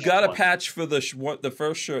 you got a patch for the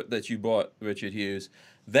first shirt that you bought, Richard Hughes.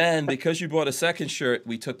 Then, because you bought a second shirt,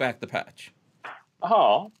 we took back the patch.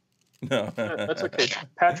 Oh. No. That's okay.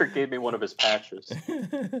 Patrick gave me one of his patches.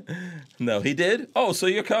 No, he did? Oh, so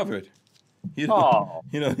you're covered. You don't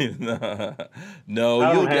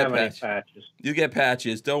No, you'll get patches. You get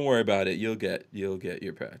patches. Don't worry about it. You'll get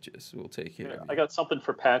your patches. We'll take care of you. I got something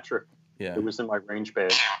for Patrick. Yeah. It was in my range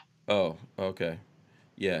bag. Oh, okay.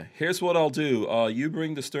 Yeah. Here's what I'll do. You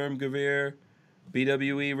bring the Sturmgewehr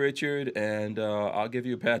BWE, Richard, and I'll give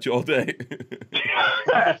you a patch all day.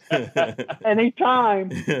 Anytime.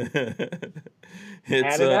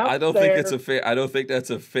 It's I don't think it's a fair. I don't think that's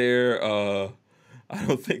a fair. I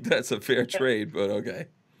don't think that's a fair trade, but okay.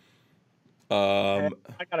 I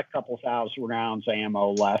got a couple thousand rounds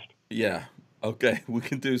ammo left. Yeah. Okay. We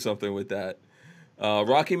can do something with that.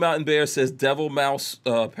 Rocky Mountain Bear says Devil Mouse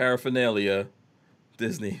paraphernalia,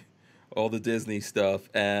 Disney. All the Disney stuff.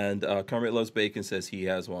 And Kermit Loves Bacon says he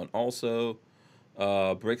has one also.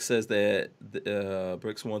 Brick says that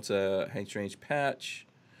Bricks wants a Hank Strange patch.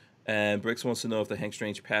 And Bricks wants to know if the Hank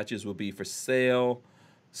Strange patches will be for sale.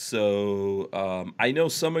 So I know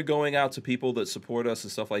some are going out to people that support us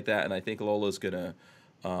and stuff like that. And I think Lola's going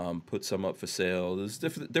to put some up for sale. There's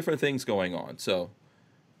different things going on. So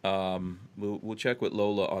we'll check with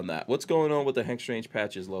Lola on that. What's going on with the Hank Strange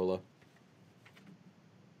patches, Lola?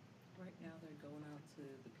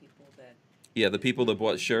 Yeah, the people that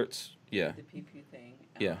bought shirts. Yeah. The PP thing.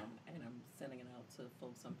 Yeah. And I'm sending it out to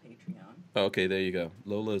folks on Patreon. Okay, there you go.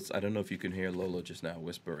 Lola's. I don't know if you can hear Lola just now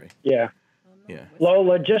whispering. Yeah. No, yeah.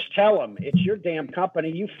 Lola, just tell them it's your damn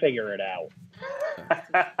company. You figure it out.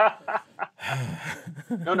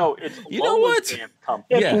 No, it's Lola's damn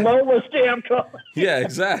company. It's Lola's damn company. Yeah,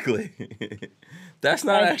 exactly. That's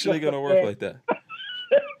not actually going to work like that.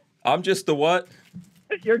 I'm just the what?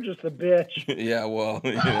 You're just a bitch. Yeah, well,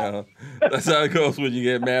 that's how it goes when you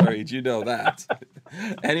get married. You know that.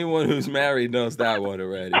 Anyone who's married knows that one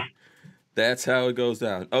already. That's how it goes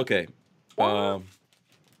down. Okay. Start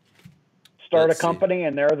a company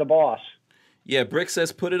and they're the boss. Yeah, Brick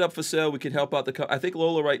says put it up for sale. We can help out the I think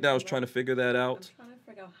Lola right now is trying to figure that out. I'm trying to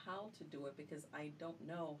figure out how to do it because I don't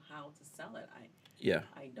know how to sell it.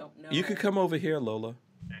 I don't know. You could come over here, Lola.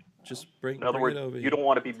 Just bring it over here. In other words, you don't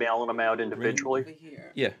want to be mailing them out individually?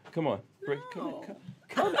 Yeah, come on.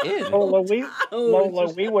 Come in. Lola,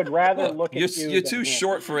 we would rather look at you. You're too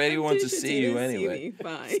short for anyone to see you anyway.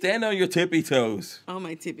 Stand on your tippy toes. On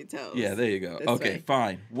my tippy toes. Yeah, there you go. That's okay, right.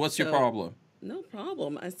 Fine. What's your problem? No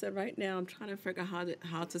problem. I said right now I'm trying to figure out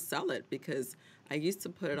how to sell it because I used to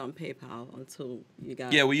put it on PayPal until you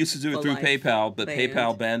got. Yeah, we used to do it through PayPal, but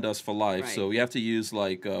PayPal banned us for life. Right. So we have to use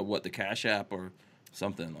the Cash App or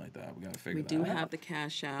Something like that. We got to figure that out. We do have the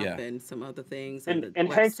Cash App and some other things. And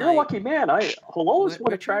Hank, you're a lucky man. Lola's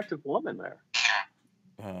one attractive woman there.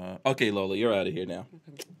 Okay, Lola, you're out of here now.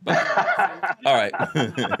 All right.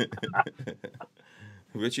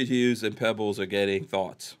 Richard Hughes and Pebbles are getting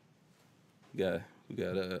thoughts. We got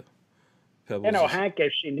Pebbles. Hank,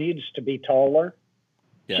 if she needs to be taller,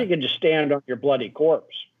 she can just stand on your bloody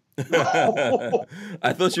corpse.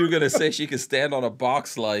 I thought you were gonna say she could stand on a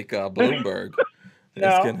box like Bloomberg.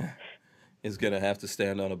 No. Is gonna have to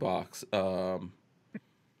stand on a box.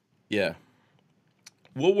 Yeah.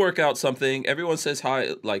 We'll work out something. Everyone says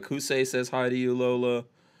hi. Like Hussein says hi to you, Lola.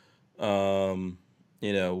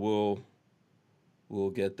 We'll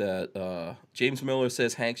get that. James Miller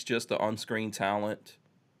says Hank's just the on-screen talent.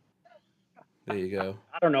 There you go.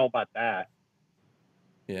 I don't know about that.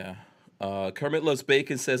 Yeah. Kermit Loves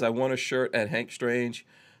Bacon says, I want a shirt at Hank Strange.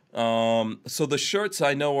 So the shirts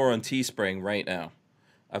I know are on Teespring right now.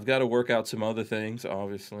 I've got to work out some other things,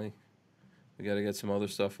 obviously. We got to get some other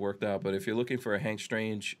stuff worked out. But if you're looking for a Hank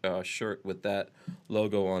Strange shirt with that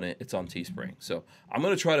logo on it, it's on Teespring. So I'm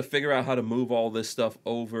going to try to figure out how to move all this stuff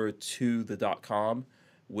over to the .com,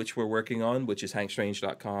 which we're working on, which is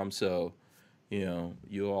hankstrange.com. So,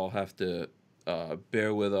 you all have to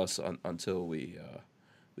bear with us until we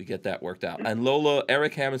get that worked out. And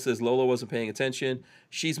Eric Hammond says Lola wasn't paying attention.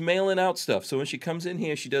 She's mailing out stuff. So when she comes in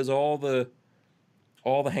here, she does all the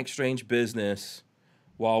Hank Strange business.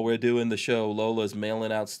 While we're doing the show, Lola's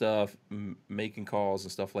mailing out stuff, making calls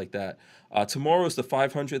and stuff like that. Tomorrow's the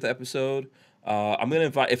 500th episode. I'm going to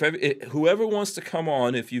invite whoever wants to come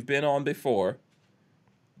on, if you've been on before,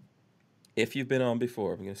 I'm going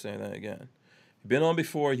to say that again. If you've been on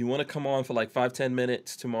before, you want to come on for like 5-10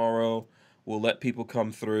 minutes tomorrow, we'll let people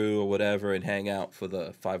come through or whatever and hang out for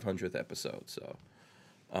the 500th episode. So,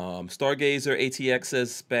 Stargazer ATX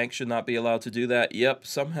says banks should not be allowed to do that. Yep,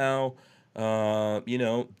 somehow...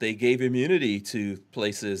 they gave immunity to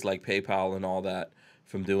places like PayPal and all that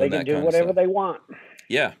from doing that kind of stuff. They can do whatever they want.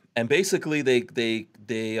 Yeah, and basically they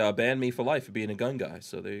banned me for life for being a gun guy.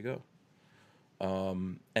 So there you go.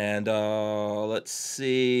 Let's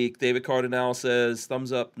see. David Cardinal says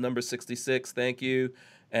thumbs up number 66. Thank you.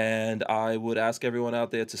 And I would ask everyone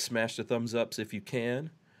out there to smash the thumbs ups if you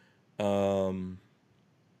can. So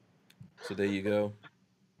there you go.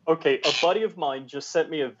 Okay, a buddy of mine just sent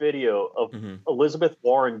me a video of Elizabeth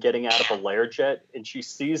Warren getting out of a Learjet, and she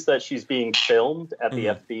sees that she's being filmed at the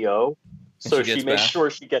FBO. So she makes sure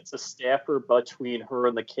she gets a staffer between her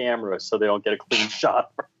and the camera so they don't get a clean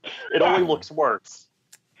shot. It only looks worse.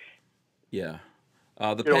 Yeah.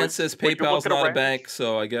 The Pants says PayPal's not a bank,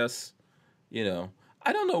 so I guess,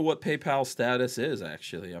 I don't know what PayPal's status is,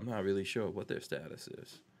 actually. I'm not really sure what their status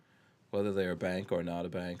is. Whether they're a bank or not a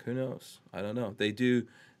bank, who knows? I don't know.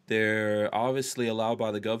 They're obviously allowed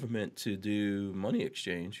by the government to do money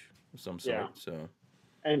exchange of some sort. Yeah. So,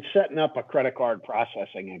 and setting up a credit card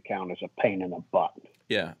processing account is a pain in the butt.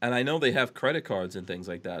 Yeah, and I know they have credit cards and things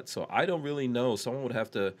like that. So I don't really know. Someone would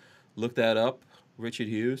have to look that up, Richard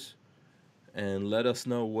Hughes, and let us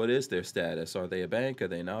know what is their status. Are they a bank? Are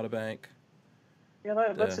they not a bank?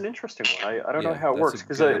 Yeah, that's an interesting one. I don't know how it works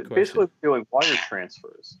because basically doing wire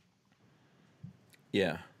transfers.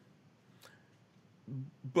 Yeah.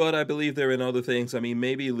 But I believe they're in other things. I mean,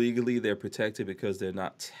 maybe legally they're protected because they're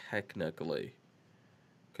not technically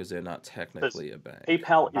a bank.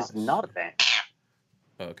 PayPal is not a bank.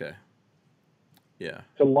 Okay. Yeah.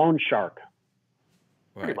 It's a loan shark.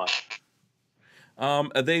 Pretty much.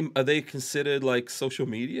 Are they considered like social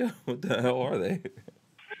media? What the hell are they?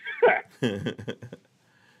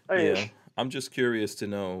 Yeah. I'm just curious to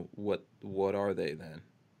know what are they then?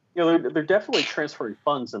 They're definitely transferring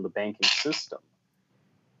funds in the banking system.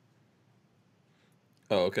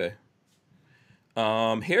 Oh, okay.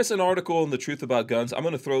 Here's an article in The Truth About Guns. I'm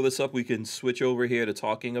going to throw this up. We can switch over here to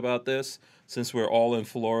talking about this. Since we're all in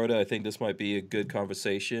Florida, I think this might be a good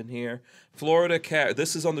conversation here.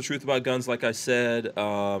 This is on The Truth About Guns, like I said.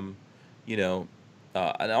 And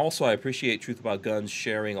also I appreciate Truth About Guns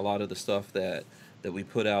sharing a lot of the stuff that we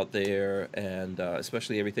put out there, and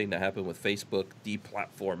especially everything that happened with Facebook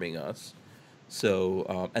deplatforming us.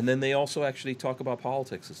 So, and then they also actually talk about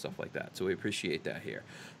politics and stuff like that. So we appreciate that here.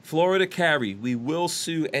 Florida Carry, we will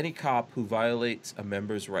sue any cop who violates a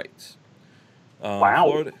member's rights.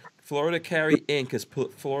 Wow. Florida Carry Inc. has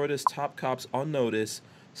put Florida's top cops on notice.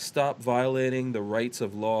 Stop violating the rights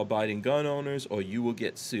of law-abiding gun owners or you will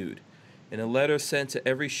get sued. In a letter sent to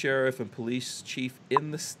every sheriff and police chief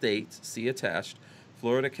in the state, see attached,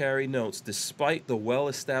 Florida Carry notes, despite the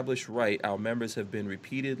well-established right, our members have been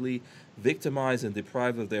repeatedly victimized and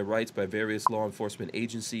deprived of their rights by various law enforcement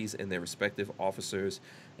agencies and their respective officers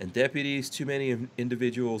and deputies. Too many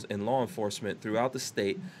individuals in law enforcement throughout the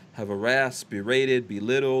state have harassed, berated,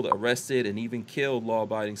 belittled, arrested, and even killed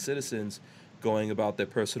law-abiding citizens going about their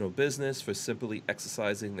personal business for simply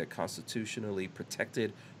exercising their constitutionally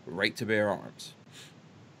protected right to bear arms.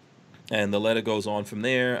 And the letter goes on from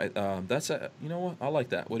there. You know what? I like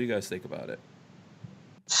that. What do you guys think about it?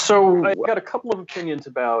 So I got a couple of opinions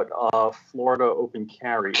about Florida open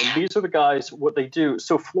carry. And these are the guys, what they do.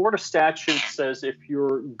 So Florida statute says if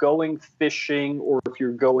you're going fishing or if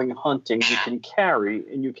you're going hunting, you can carry,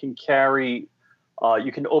 and you can carry,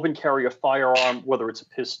 you can open carry a firearm, whether it's a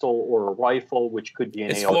pistol or a rifle, which could be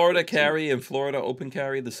an AR-15. Is Florida carry and Florida open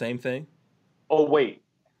carry the same thing? Oh, wait.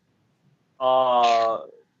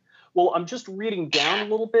 Well, I'm just reading down a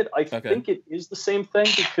little bit. I think it is the same thing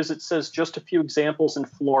because it says just a few examples in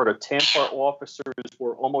Florida. Tampa officers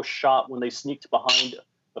were almost shot when they sneaked behind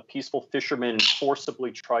a peaceful fisherman and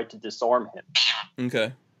forcibly tried to disarm him.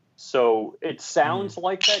 Okay. So it sounds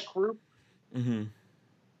like that group. Mm-hmm.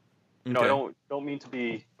 Okay. No, I don't mean to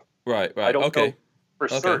be. Right. I don't know for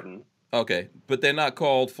certain. Okay, but they're not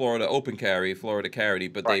called Florida open carry, Florida carry,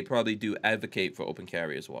 but they probably do advocate for open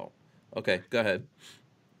carry as well. Okay, go ahead.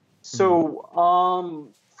 So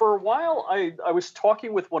for a while, I was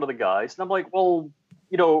talking with one of the guys, and I'm like, well,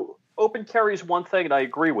 open carry is one thing, and I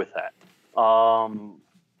agree with that.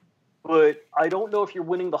 But I don't know if you're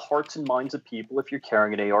winning the hearts and minds of people if you're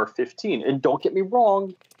carrying an AR-15. And don't get me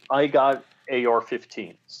wrong, I got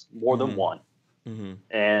AR-15s, more than one. Mm-hmm.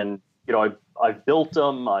 And, I've built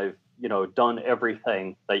them. I've, done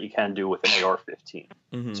everything that you can do with an AR-15.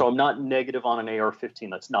 Mm-hmm. So I'm not negative on an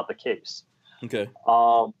AR-15. That's not the case. Okay.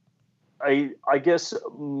 I guess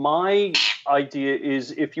my idea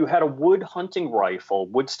is if you had a wood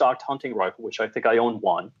stocked hunting rifle, which I think I own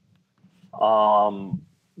one,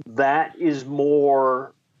 that is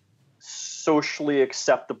more socially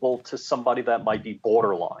acceptable to somebody that might be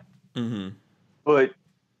borderline. Mm-hmm. But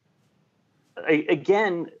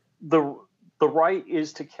again, the right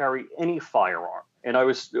is to carry any firearm. And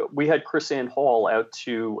we had Chris Ann Hall out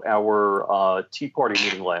to our Tea Party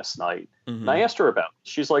meeting last night. Mm-hmm. And I asked her about it.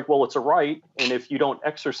 She's like, well, it's a right. And if you don't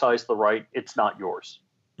exercise the right, it's not yours.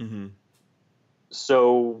 Mm-hmm.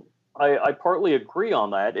 So I partly agree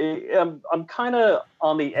on that. I'm kind of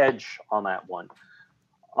on the edge on that one.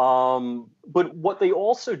 But what they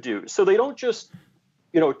also do, so they don't just,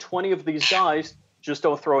 20 of these guys just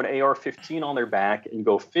don't throw an AR-15 on their back and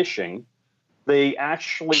go fishing. They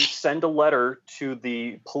actually send a letter to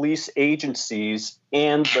the police agencies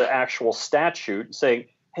and the actual statute saying,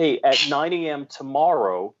 hey, at 9 a.m.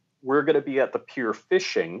 tomorrow, we're going to be at the pier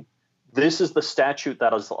fishing. This is the statute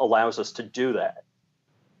that allows us to do that.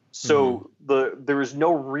 So there is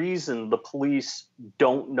no reason the police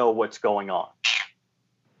don't know what's going on.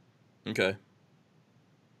 Okay.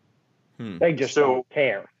 They just don't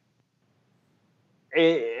care.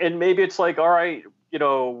 And maybe it's like, all right,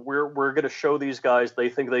 we're going to show these guys they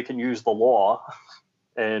think they can use the law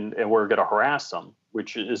and we're going to harass them,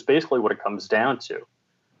 which is basically what it comes down to.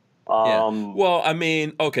 Yeah. Well, I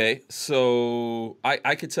mean, okay, so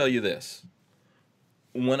I could tell you this.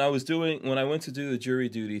 When I went to do the jury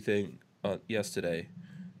duty thing yesterday,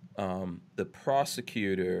 the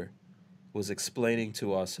prosecutor was explaining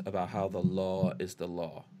to us about how the law is the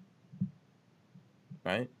law,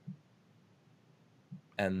 right?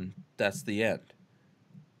 And that's the end.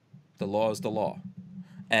 The law is the law.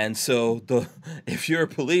 And so if you're a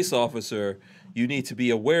police officer, you need to be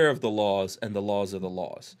aware of the laws, and the laws are the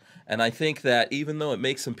laws. And I think that even though it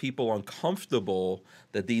makes some people uncomfortable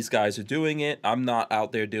that these guys are doing it, I'm not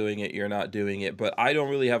out there doing it, you're not doing it, but I don't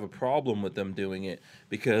really have a problem with them doing it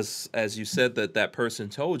because, as you said, that person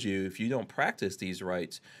told you, if you don't practice these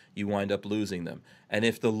rights, you wind up losing them. And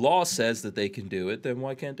if the law says that they can do it, then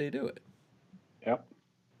why can't they do it? Yep.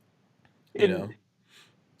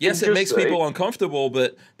 Yes, it makes people uncomfortable,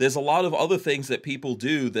 but there's a lot of other things that people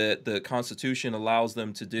do that the Constitution allows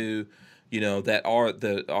them to do, that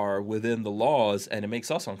are within the laws, and it makes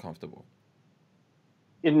us uncomfortable.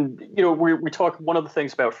 And we talk. One of the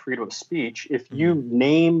things about freedom of speech, if you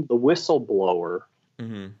name the whistleblower,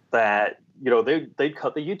 that they'd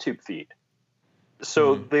cut the YouTube feed.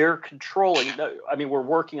 So they're controlling. I mean, we're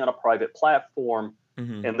working on a private platform.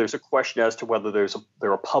 And there's a question as to whether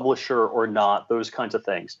they're a publisher or not, those kinds of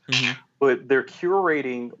things. But they're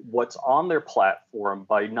curating what's on their platform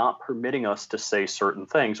by not permitting us to say certain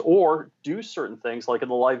things or do certain things, like in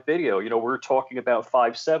the live video. We're talking about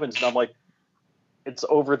 5.7s, and I'm like, it's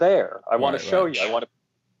over there. I want to show you. I want to.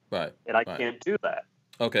 Right. And I can't do that.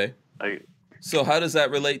 Okay. So how does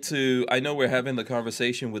that relate to? I know we're having the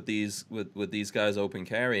conversation with these guys open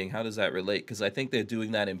carrying. How does that relate? Because I think they're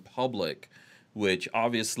doing that in public, which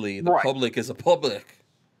obviously the public is a public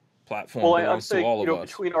platform. Well, I'm saying,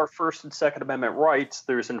 between our First and Second Amendment rights,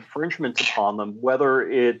 there's infringements upon them. Whether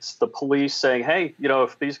it's the police saying, "Hey,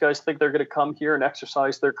 if these guys think they're going to come here and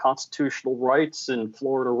exercise their constitutional rights and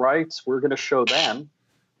Florida rights, we're going to show them,"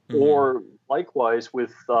 or likewise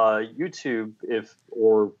with YouTube,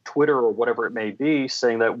 or Twitter or whatever it may be,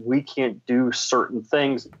 saying that we can't do certain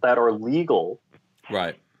things that are legal.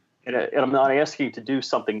 Right. And I'm not asking you to do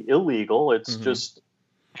something illegal. It's just,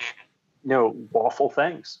 lawful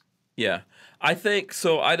things. Yeah. I think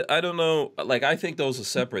so. I don't know. Like, I think those are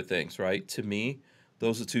separate things, right? To me,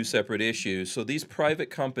 those are two separate issues. So these private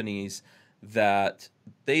companies that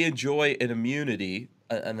they enjoy an immunity,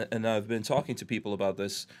 and I've been talking to people about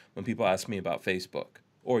this when people ask me about Facebook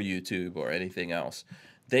or YouTube or anything else.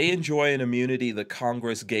 They enjoy an immunity that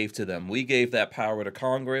Congress gave to them. We gave that power to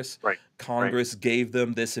Congress. Right. Congress gave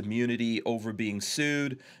them this immunity over being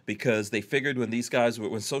sued because they figured when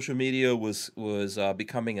social media was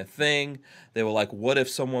becoming a thing, they were like, what if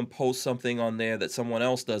someone posts something on there that someone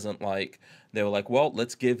else doesn't like? They were like, well,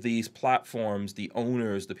 let's give these platforms, the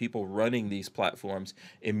owners, the people running these platforms,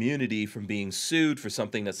 immunity from being sued for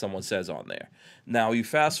something that someone says on there. Now, you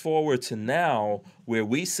fast forward to now where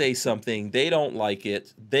we say something, they don't like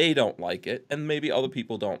it, and maybe other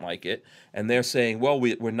people don't like it, and they're saying, well,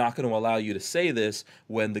 we're not going to allow you to say this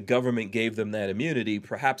when the government gave them that immunity.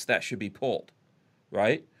 Perhaps that should be pulled,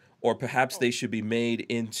 right? Or perhaps they should be made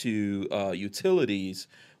into utilities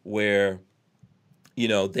where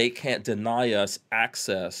they can't deny us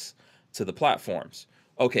access to the platforms.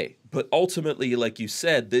 Okay, but ultimately, like you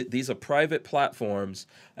said, these are private platforms,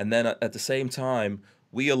 and then at the same time,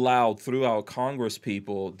 we allowed through our Congress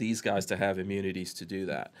people these guys to have immunities to do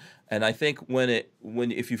that. And I think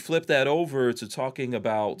if you flip that over to talking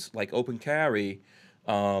about like open carry,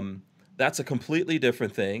 that's a completely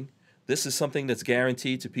different thing. This is something that's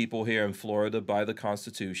guaranteed to people here in Florida by the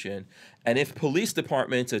Constitution. And if police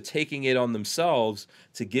departments are taking it on themselves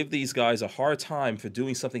to give these guys a hard time for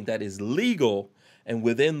doing something that is legal and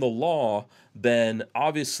within the law, then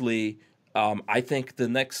obviously I think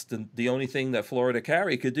the only thing that Florida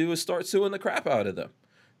Carry could do is start suing the crap out of them.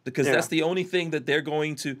 Because that's the only thing that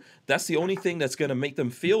that's the only thing that's going to make them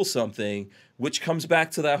feel something, which comes back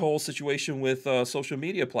to that whole situation with social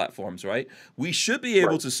media platforms, right? We should be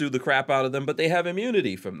able to sue the crap out of them, but they have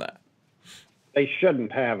immunity from that. They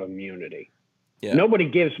shouldn't have immunity. Yeah. Nobody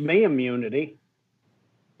gives me immunity.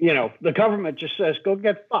 The government just says, go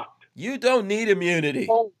get fucked. You don't need immunity.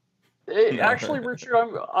 Well, actually, Richard,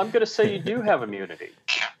 I'm going to say you do have immunity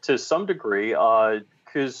to some degree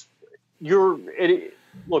because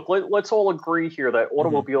Look, let's all agree here that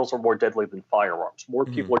automobiles are more deadly than firearms. More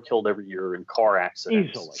people are killed every year in car accidents.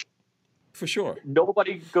 Easily. For sure.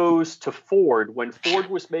 Nobody goes to Ford. When Ford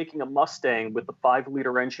was making a Mustang with the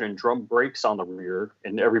 5-liter engine and drum brakes on the rear,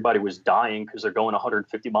 and everybody was dying because they're going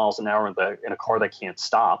 150 miles an hour in a car that can't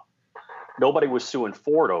stop, nobody was suing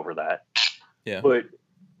Ford over that. Yeah. But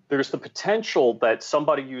there's the potential that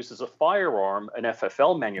somebody uses a firearm, an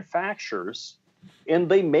FFL manufactures, and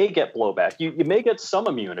they may get blowback. You may get some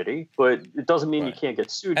immunity, but it doesn't mean you can't get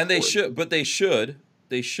sued. And they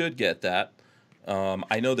should get that.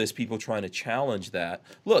 I know there's people trying to challenge that.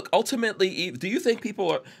 Look, ultimately, do you think people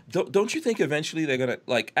are? Don't you think eventually they're gonna,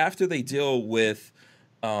 like, after they deal with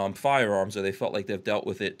firearms, or they felt like they've dealt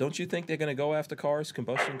with it? Don't you think they're gonna go after cars,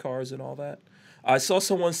 combustion cars, and all that? I saw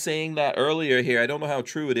someone saying that earlier here. I don't know how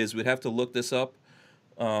true it is. We'd have to look this up.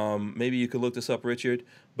 Maybe you could look this up, Richard.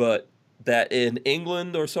 But that in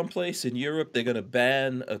England or someplace in Europe, they're going to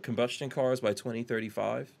ban combustion cars by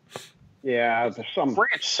 2035. Yeah, there's some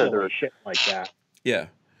silly shit like that. Yeah.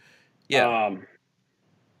 Yeah.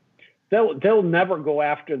 They'll never go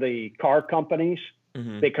after the car companies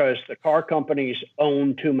because the car companies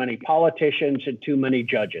own too many politicians and too many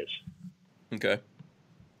judges. Okay.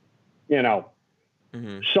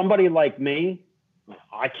 Somebody like me,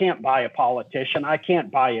 I can't buy a politician. I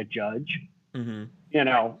can't buy a judge.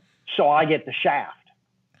 So I get the shaft.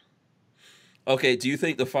 Okay, do you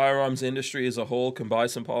think the firearms industry as a whole can buy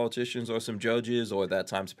some politicians or some judges, or that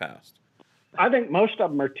time's passed? I think most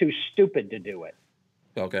of them are too stupid to do it.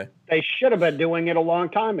 Okay. They should have been doing it a long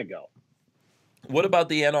time ago. What about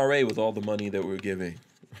the NRA with all the money that we're giving?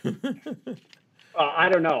 I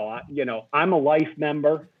don't know. I'm a life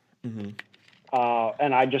member, and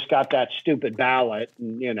I just got that stupid ballot.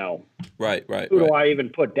 And, Right. Who do I even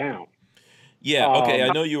put down? Yeah, okay,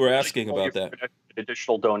 I know you were asking about that.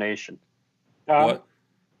 additional donation. What?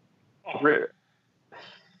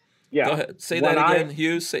 Yeah. Go ahead. Say that again,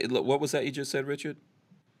 Hughes. What was that you just said, Richard?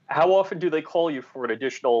 How often do they call you for an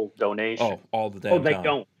additional donation? Oh, all the damn time. They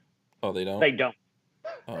don't. Oh, they don't? They don't.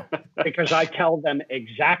 Oh. Because I tell them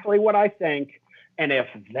exactly what I think, and if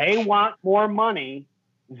they want more money,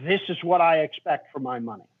 this is what I expect for my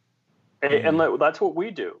money. And that's what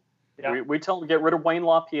we do. Yeah. We tell them, get rid of Wayne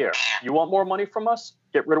LaPierre. You want more money from us?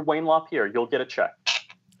 Get rid of Wayne LaPierre. You'll get a check.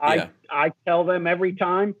 I tell them every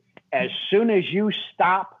time, as soon as you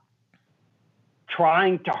stop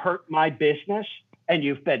trying to hurt my business, and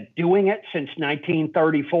you've been doing it since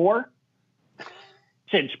 1934,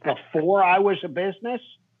 since before I was a business,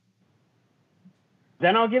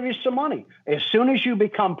 then I'll give you some money. As soon as you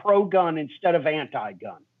become pro-gun instead of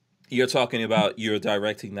anti-gun. You're talking about you're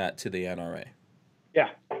directing that to the NRA. Yeah.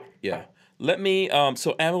 Yeah. Let me,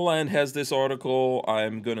 so AmmoLand has this article.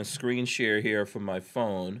 I'm going to screen share here from my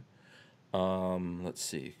phone. Let's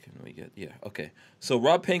see. Can we get, okay. So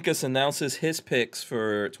Rob Pincus announces his picks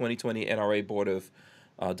for 2020 NRA Board of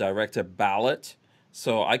Director ballot.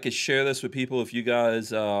 So I could share this with people if you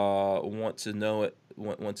guys want to know it,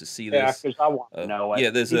 want to see this. Yeah, because I want to know it.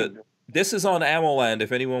 Yeah, this is on AmmoLand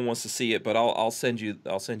if anyone wants to see it, but I'll send you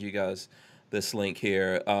guys this link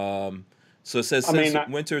here. So it says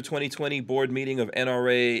winter 2020 board meeting of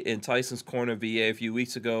NRA in Tyson's Corner, VA a few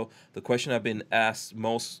weeks ago. The question I've been asked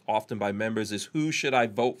most often by members is who should I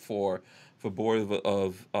vote for board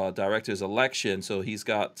of directors election. So he's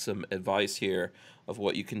got some advice here of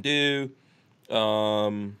what you can do.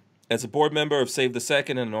 As a board member of Save the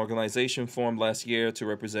Second, an organization formed last year to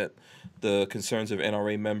represent the concerns of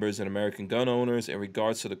NRA members and American gun owners in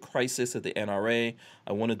regards to the crisis at the NRA,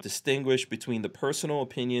 I want to distinguish between the personal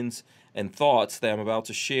opinions and thoughts that I'm about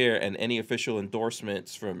to share and any official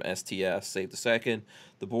endorsements from STS, Save the Second.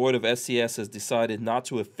 The board of STS has decided not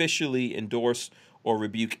to officially endorse or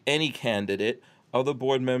rebuke any candidate. Other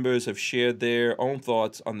board members have shared their own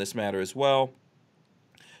thoughts on this matter as well.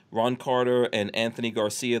 Ron Carter and Anthony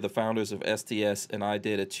Garcia, the founders of STS, and I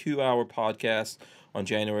did a 2-hour podcast on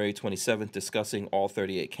January 27th discussing all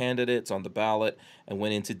 38 candidates on the ballot and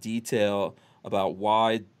went into detail about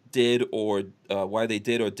why they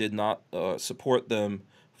did or did not support them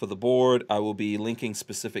for the board. I will be linking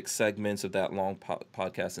specific segments of that long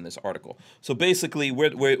podcast in this article. So basically, we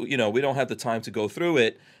don't have the time to go through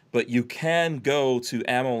it, but you can go to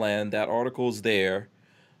AmmoLand. That article's there.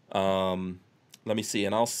 Let me see,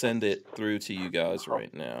 and I'll send it through to you guys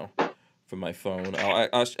right now from my phone.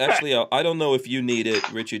 I don't know if you need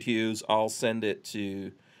it, Richard Hughes. I'll send it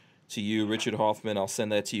to you, Richard Hoffman. I'll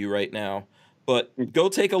send that to you right now. But go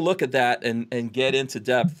take a look at that and get into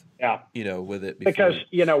depth. Yeah, with it. Because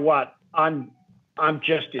you know what, I'm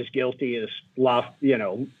just as guilty as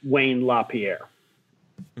Wayne LaPierre.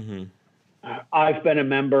 Mm-hmm. I've been a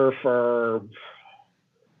member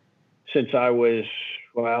since I was.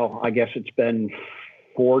 Well, I guess it's been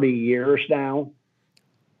 40 years now.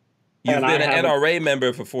 You've been an NRA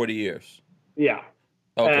member for 40 years? Yeah.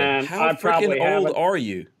 Okay. And how freaking old are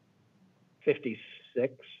you?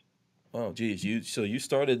 56. Oh, geez. You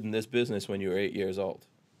started in this business when you were 8 years old?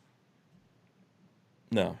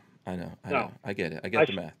 No, I know. I get it. I get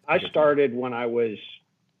the math. I started when I was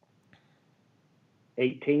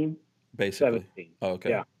 18. Basically. 17. Oh, okay.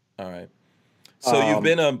 Yeah. All right. So you've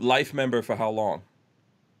been a life member for how long?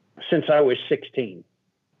 Since I was 16.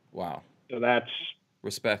 Wow. So that's...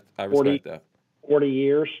 Respect. I respect that. 40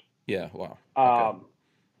 years. Yeah, wow.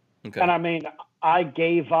 Okay. And I mean, I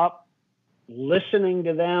gave up listening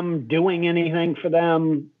to them, doing anything for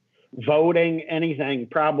them, voting, anything,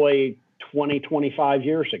 probably 20, 25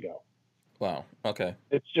 years ago. Wow. Okay.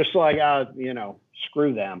 It's just like,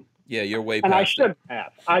 screw them. Yeah, you're way past And I should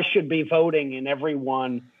have. I should be voting in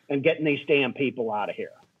everyone and getting these damn people out of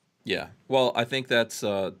here. Yeah. Well, I think that's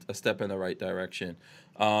a step in the right direction.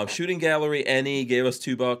 Shooting Gallery Annie gave us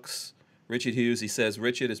 $2. Richard Hughes, he says,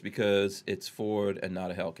 Richard, is because it's Ford and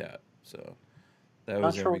not a Hellcat. So that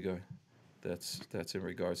was that's in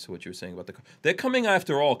regards to what you were saying about the car. They're coming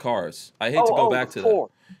after all cars. I hate to go back to that.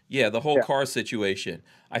 Yeah, the whole car situation.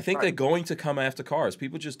 I think they're going to come after cars.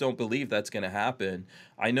 People just don't believe that's going to happen.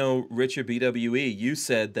 I know, Richard BWE, you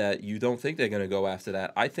said that you don't think they're going to go after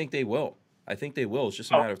that. I think they will. It's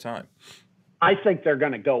just a matter of time. I think they're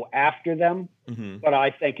going to go after them, but I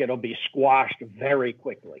think it'll be squashed very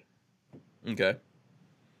quickly. Okay.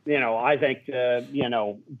 I think the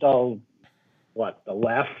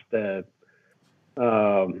left,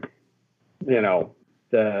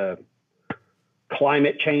 the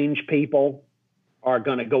climate change people are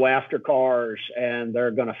going to go after cars, and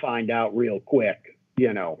they're going to find out real quick,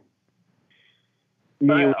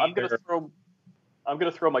 I'm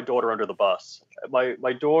gonna throw my daughter under the bus.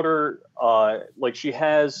 My daughter, like she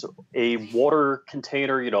has a water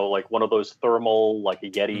container, like one of those thermal, like a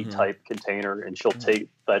Yeti type container, and she'll take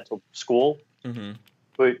that to school.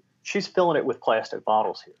 But she's filling it with plastic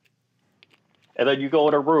bottles here. And then you go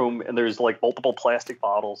in a room and there's like multiple plastic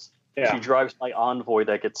bottles. Yeah. She drives my Envoy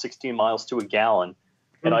that gets 16 miles to a gallon.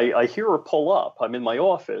 And I hear her pull up. I'm in my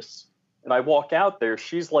office and I walk out there.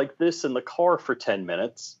 She's like this in the car for 10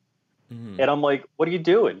 minutes. And I'm like, what are you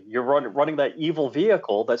doing? You're running that evil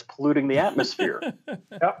vehicle that's polluting the atmosphere.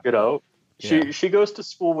 She goes to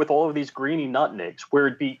school with all of these greenie nutniks where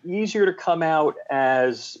it'd be easier to come out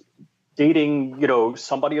as dating,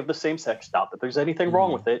 somebody of the same sex, not that there's anything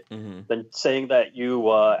wrong with it, than saying that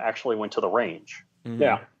you actually went to the range.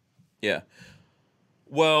 Yeah.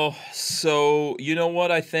 Well, so you know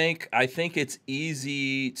what I think? I think it's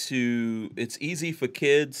easy for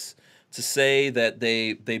kids to say that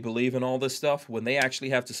they believe in all this stuff when they actually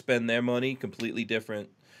have to spend their money, completely different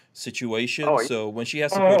situation. Oh, so when she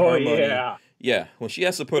has to put her money, when she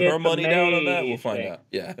has to put her money down on that, we'll find out.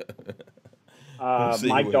 Yeah.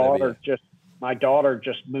 My daughter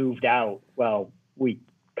just moved out. Well, we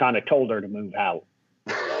kind of told her to move out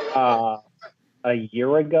a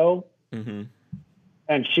year ago. And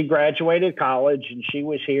she graduated college and she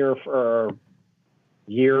was here for a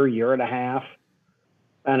year and a half.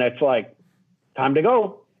 And it's like, time to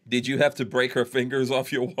go. Did you have to break her fingers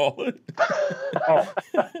off your wallet?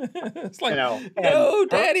 It's like, no,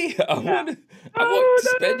 Daddy, I want to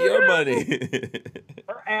spend your money.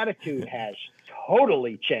 Her attitude has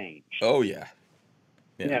totally changed. Oh, yeah.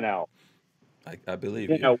 I believe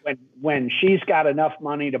you. When she's got enough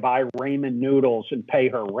money to buy ramen noodles and pay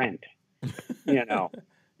her rent,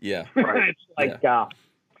 Yeah. Right. It's like,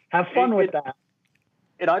 have fun with that.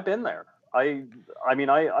 And I've been there. I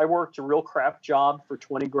worked a real crap job for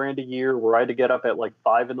 $20,000 a year where I had to get up at like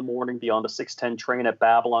 5 a.m, be on the 6:10 train at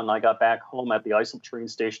Babylon. And I got back home at the Islip train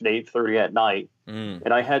station at 8:30 at night.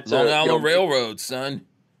 And I had to Long Island Railroad, son.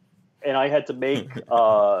 And I had to make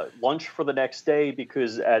lunch for the next day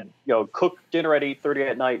because cook dinner at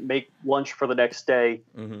 8:30 at night, make lunch for the next day,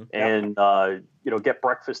 and get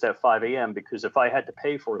breakfast at 5 a.m. because if I had to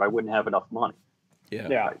pay for it, I wouldn't have enough money.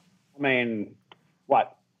 Yeah. I mean,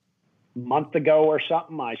 what? A month ago or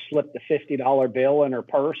something, I slipped a $50 bill in her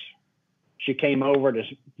purse. She came over to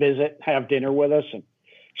visit, have dinner with us, and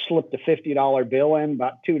slipped a $50 bill in.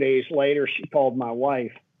 About 2 days later, she called my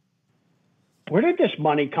wife. Where did this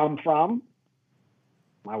money come from?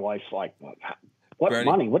 My wife's like, what Bernie,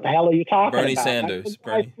 money? What the hell are you talking Bernie about? Sanders.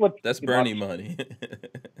 That's Bernie money.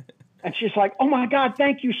 And she's like, oh, my God,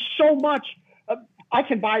 thank you so much. I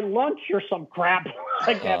can buy lunch or some crap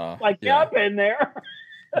like that. Up in there.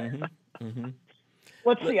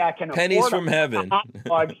 Let's see, I can pennies afford from heaven. Hot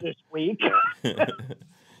dogs this week.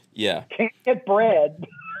 Yeah. Can't get bread.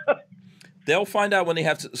 They'll find out when they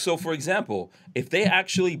have to. So, for example, if they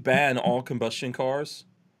actually ban all combustion cars,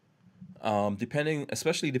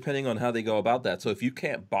 especially depending on how they go about that. So, if you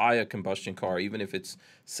can't buy a combustion car, even if it's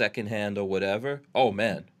secondhand or whatever, oh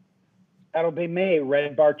man, that'll be me,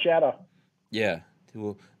 Red Barchetta. Yeah,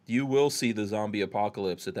 you will see the zombie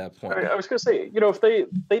apocalypse at that point. I was going to say, if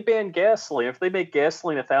they ban gasoline, if they make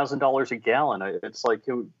gasoline $1,000 a gallon, it's like,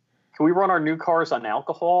 can we run our new cars on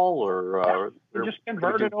alcohol or just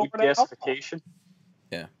convert it over to gasification?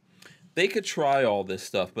 Yeah, they could try all this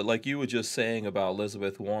stuff, but like you were just saying about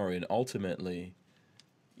Elizabeth Warren, ultimately,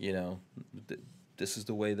 this is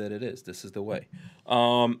the way that it is. This is the way.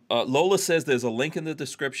 Lola says there's a link in the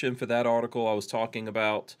description for that article I was talking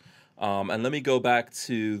about. And let me go back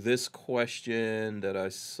to this question that I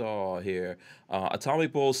saw here.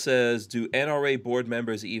 Atomic Bull says, do NRA board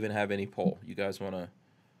members even have any pull? You guys want to...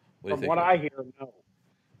 From what I hear, no.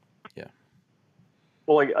 Yeah.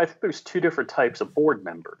 Well, I think there's two different types of board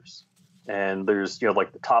members. And there's,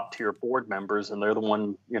 like the top tier board members, and they're the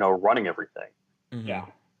one, running everything. Yeah.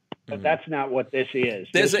 But that's not what this is.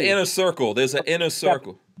 There's an inner circle. There's an inner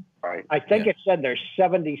circle. Right. I think it said there's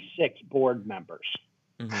 76 board members.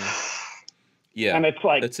 Yeah, and it's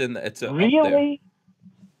like, it's really,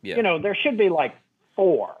 yeah. There should be like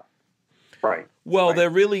 4, right? Well, right. there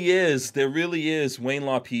really is Wayne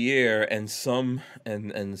LaPierre and some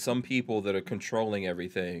people that are controlling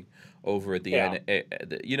everything over at the end.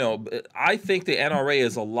 I think the NRA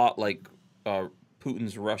is a lot like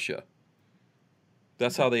Putin's Russia.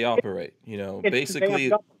 That's how they operate.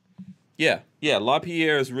 Basically, yeah.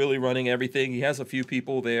 LaPierre is really running everything. He has a few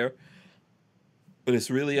people there. But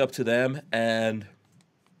it's really up to them, and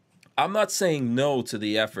I'm not saying no to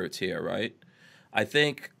the efforts here, right? I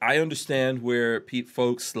think I understand where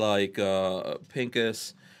folks like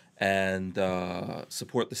Pincus and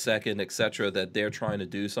Support the Second, etc., that they're trying to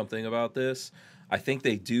do something about this. I think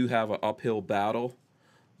they do have an uphill battle.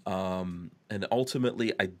 And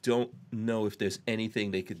ultimately, I don't know if there's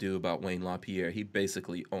anything they could do about Wayne LaPierre. He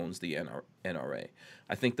basically owns the NRA.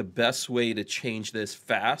 I think the best way to change this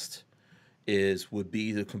fast would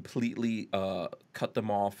be to completely cut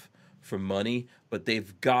them off for money, but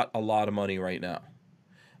they've got a lot of money right now.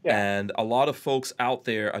 Yeah. And a lot of folks out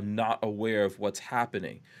there are not aware of what's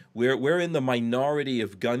happening. We're in the minority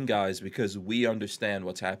of gun guys because we understand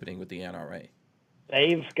what's happening with the NRA.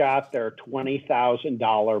 They've got their $20,000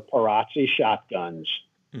 Perazzi shotguns,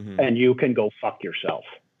 and you can go fuck yourself.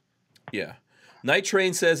 Yeah. Night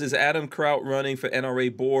Train says, is Adam Kraut running for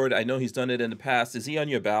NRA board? I know he's done it in the past. Is he on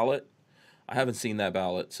your ballot? I haven't seen that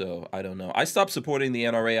ballot, so I don't know. I stopped supporting the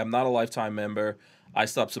NRA. I'm not a lifetime member. I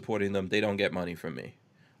stopped supporting them. They don't get money from me.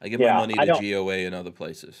 I give my money to GOA and other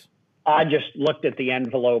places. I just looked at the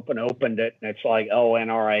envelope and opened it, and it's like, oh,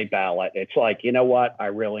 NRA ballot. It's like, you know what? I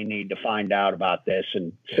really need to find out about this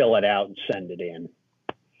and fill it out and send it in.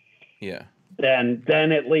 Yeah.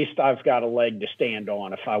 Then at least I've got a leg to stand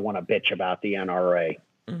on if I want to bitch about the NRA.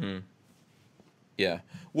 Mm-hmm. Yeah.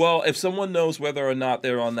 Well, if someone knows whether or not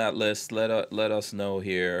they're on that list, let us know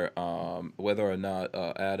here whether or not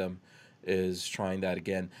Adam is trying that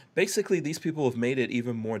again. Basically, these people have made it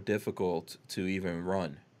even more difficult to even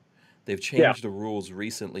run. They've changed the rules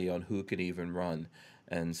recently on who can even run.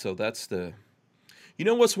 And so that's the... You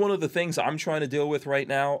know what's one of the things I'm trying to deal with right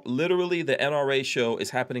now? Literally, the NRA show is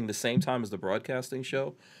happening the same time as the broadcasting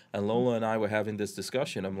show. And Lola and I were having this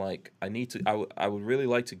discussion. I'm like, I would really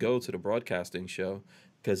like to go to the broadcasting show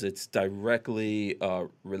because it's directly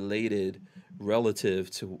related relative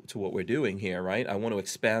to what we're doing here, right? I want to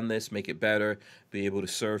expand this, make it better, be able to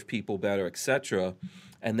serve people better, etc.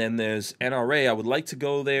 And then there's NRA. I would like to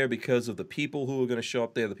go there because of the people who are going to show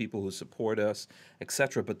up there, the people who support us,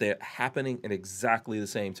 etc. But they're happening at exactly the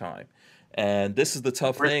same time. And this is the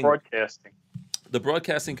tough thing. Broadcasting? The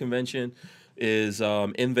broadcasting convention is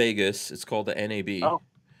in Vegas. It's called the NAB. Oh.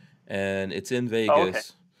 And it's in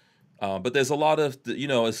Vegas. Oh, okay. But there's a lot of,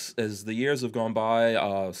 as the years have gone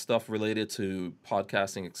by, stuff related to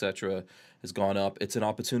podcasting, etc., has gone up. It's an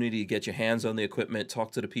opportunity to get your hands on the equipment,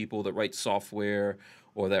 talk to the people that write software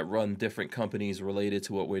or that run different companies related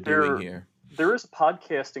to what we're doing here. There is a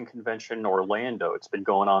podcasting convention in Orlando. It's been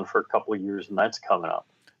going on for a couple of years, and that's coming up.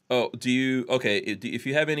 Oh, if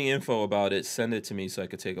you have any info about it, send it to me so I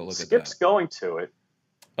could take a look at that. Skip's going to it.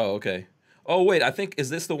 Oh, okay. Oh, wait, is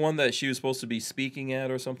this the one that she was supposed to be speaking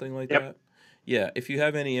at or something like that? Yeah, if you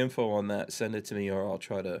have any info on that, send it to me or I'll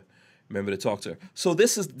try to remember to talk to her. So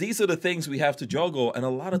these are the things we have to juggle, and a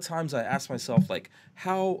lot of times I ask myself, like,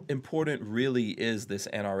 how important really is this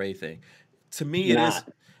NRA thing? To me, it is.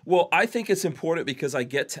 Well, I think it's important because I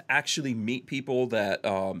get to actually meet people that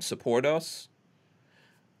support us.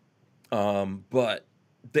 But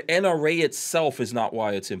the NRA itself is not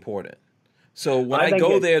why it's important. So when I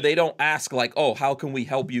go there, they don't ask like, oh, how can we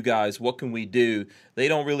help you guys? What can we do? They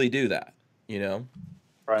don't really do that, you know?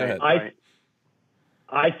 Right. Go ahead.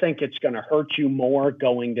 I think it's going to hurt you more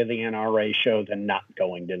going to the NRA show than not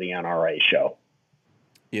going to the NRA show.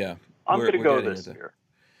 Yeah. I'm going to go this year.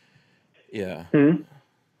 Yeah. I'm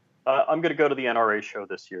going to go to the NRA show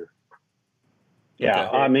this year. Yeah,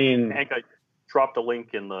 okay. I mean... Hank, I dropped a link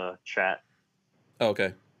in the chat.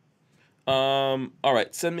 Okay. All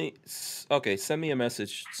right. Send me a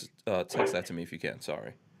message. Text that to me if you can.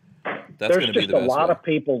 Sorry. That's There's just a lot of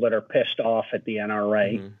people that are pissed off at the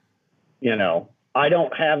NRA. Mm-hmm. You know, I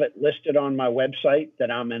don't have it listed on my website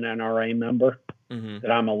that I'm an NRA member,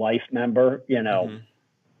 that I'm a life member, you know.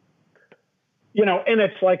 You know, and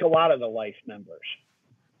it's like a lot of the life members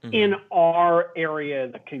in our area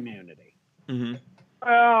of the community.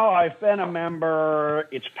 Well, I've been a member.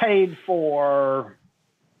 It's paid for.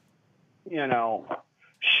 You know,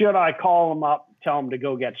 should I call them up, tell them to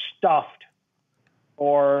go get stuffed,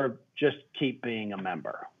 or just keep being a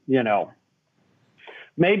member? You know,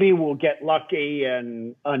 maybe we'll get lucky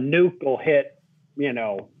and a nuke will hit, you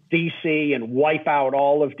know, DC and wipe out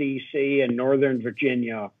all of DC and Northern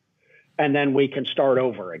Virginia, and then we can start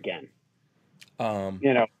over again.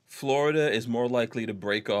 You know, Florida is more likely to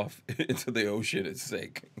break off into the ocean at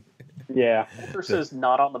sake. Yeah. Walter says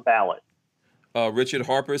not on the ballot. Richard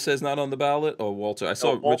Harper says not on the ballot, or Walter? I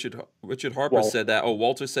saw Richard Harper said that. Oh,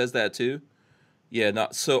 Walter says that too? Yeah,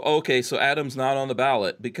 not so. Okay, so Adam's not on the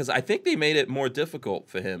ballot because I think they made it more difficult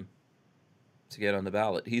for him to get on the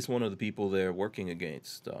ballot. He's one of the people they're working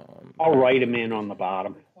against. I'll write him in on the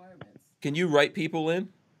bottom. Can you write people in?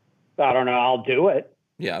 I don't know. I'll do it.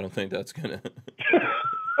 Yeah, I don't think that's gonna.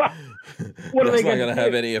 What are they That's not gonna do?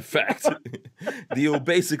 have any effect. You'll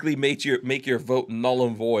basically make your vote null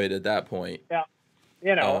and void at that point. Yeah,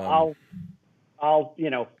 I'll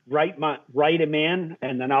write him in,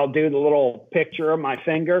 and then I'll do the little picture of my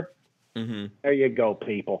finger. Mm-hmm. There you go,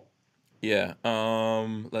 people. Yeah.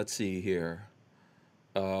 Let's see here.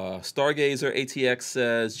 Stargazer ATX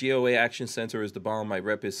says GOA Action Center is the bomb. My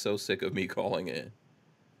rep is so sick of me calling it.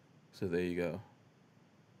 So there you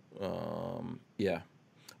go. Yeah.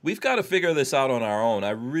 We've got to figure this out on our own. I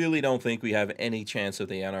really don't think we have any chance of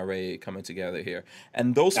the NRA coming together here.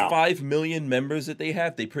 And those 5 million members that they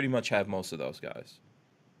have, they pretty much have most of those guys.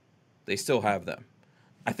 They still have them.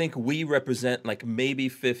 I think we represent like maybe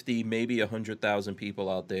 50, maybe 100,000 people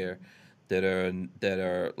out there that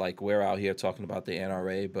are like we're out here talking about the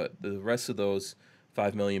NRA, but the rest of those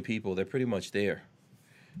 5 million people, they're pretty much there.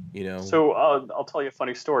 So I'll tell you a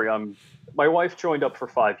funny story. My wife joined up for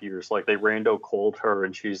 5 years. Like they rando called her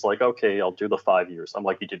and she's like, okay, I'll do the 5 years. I'm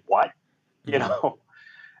like, you did what?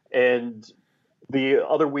 Mm-hmm. And the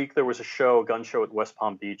other week there was a gun show at West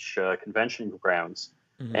Palm Beach Convention Grounds.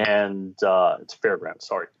 Mm-hmm. And it's Fairgrounds,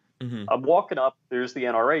 sorry. Mm-hmm. I'm walking up, there's the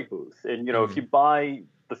NRA booth. And, if you buy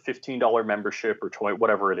the $15 membership or $20,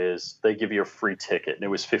 whatever it is, they give you a free ticket. And it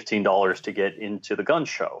was $15 to get into the gun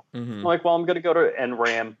show. Mm-hmm. I'm like, well, I'm going to go to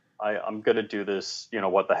NRAM. I'm going to do this,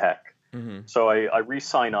 what the heck. Mm-hmm. So I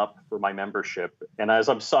re-sign up for my membership. And as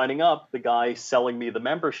I'm signing up, the guy selling me the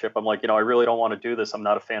membership, I'm like, I really don't want to do this. I'm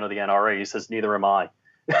not a fan of the NRA. He says, neither am I.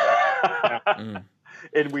 Mm-hmm.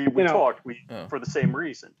 And we talked for the same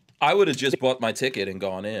reason. I would have just bought my ticket and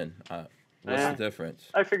gone in. What's the difference?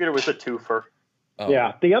 I figured it was a twofer. Oh,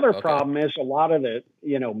 yeah. The other problem is a lot of the,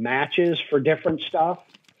 matches for different stuff.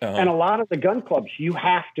 Uh-huh. And a lot of the gun clubs, you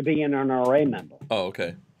have to be an NRA member. Oh,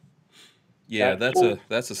 okay. Yeah, that's a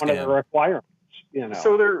scam. One of the requirements,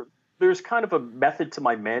 So there's kind of a method to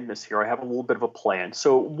my madness here. I have a little bit of a plan.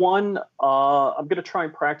 So one, I'm going to try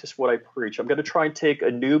and practice what I preach. I'm going to try and take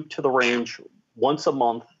a noob to the range once a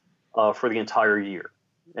month for the entire year.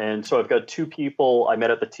 And so I've got 2 people I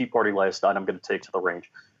met at the Tea Party last night I'm going to take to the range.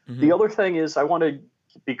 Mm-hmm. The other thing is I want to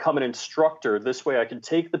become an instructor. This way I can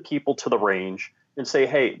take the people to the range and say,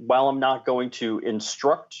 hey, while I'm not going to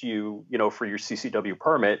instruct you, for your CCW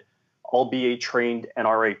permit, I'll be a trained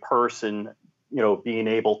NRA person, being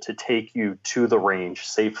able to take you to the range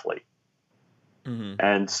safely. Mm-hmm.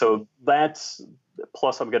 And so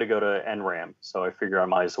plus I'm going to go to NRAM. So I figure I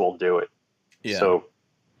might as well do it. Yeah. So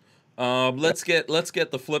let's get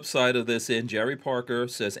the flip side of this in. Jerry Parker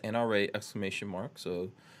says NRA !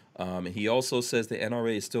 So he also says the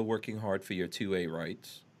NRA is still working hard for your 2A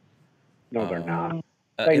rights. No, they're not.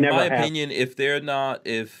 In my opinion, if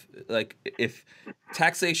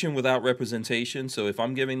taxation without representation, so if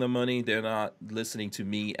I'm giving them money, they're not listening to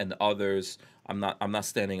me and others. I'm not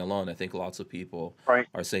standing alone. I think lots of people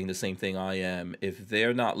are saying the same thing I am. If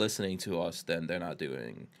they're not listening to us, then they're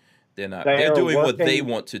doing what they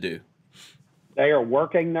want to do. They are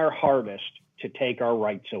working their hardest to take our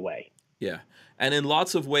rights away. Yeah. And in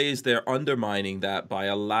lots of ways, they're undermining that by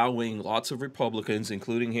allowing lots of Republicans,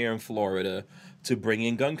 including here in Florida, to bring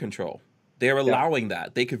in gun control. They're allowing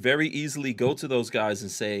that. They could very easily go to those guys and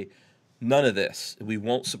say, none of this. We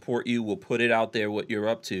won't support you. We'll put it out there what you're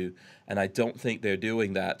up to. And I don't think they're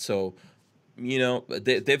doing that. So,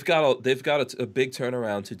 they've got a big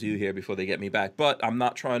turnaround to do here before they get me back. But I'm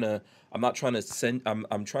trying to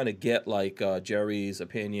get like Jerry's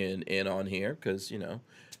opinion in on here because,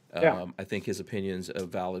 I think his opinion's a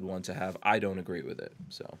valid one to have. I don't agree with it.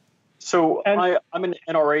 So I'm an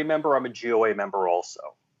NRA member. I'm a GOA member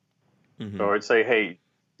also. Mm-hmm. So I'd say, hey,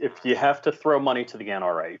 if you have to throw money to the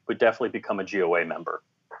NRA, would definitely become a GOA member.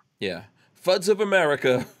 Yeah. Fuds of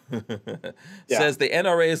America says the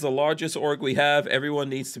NRA is the largest org we have. Everyone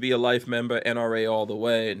needs to be a life member. NRA all the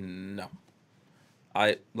way. No.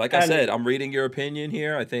 I said, I'm reading your opinion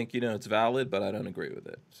here. I think, it's valid, but I don't agree with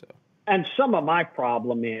it. So. And some of my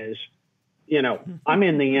problem is, I'm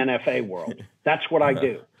in the NFA world. That's what I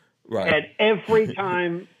do. Right. And every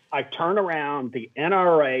time I turn around, the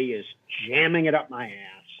NRA is jamming it up my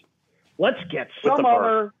ass. Let's get some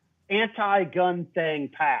other anti-gun thing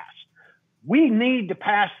passed. We need to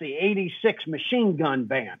pass the 86 machine gun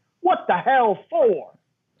ban. What the hell for?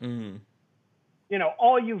 Mm-hmm.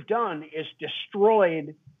 All you've done is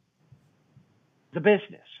destroyed the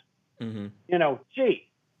business. Mm-hmm.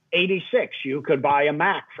 86, you could buy a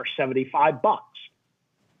Mac for $75.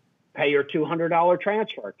 Pay your $200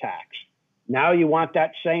 transfer tax. Now you want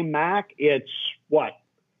that same Mac. It's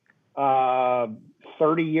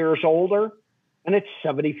 30 years older, and it's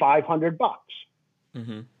 $7,500.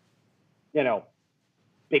 Mm-hmm. you know,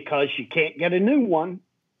 because you can't get a new one,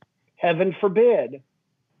 heaven forbid.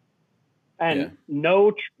 And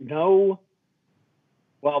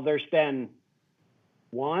well, there's been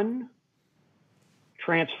one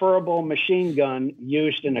transferable machine gun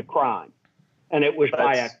used in a crime, and it was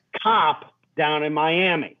by a cop down in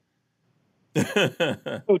Miami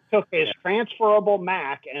who took his transferable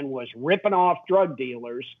Mac and was ripping off drug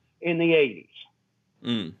dealers in the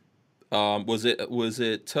 80s. Was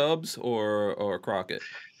it Tubbs or Crockett?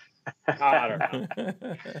 I don't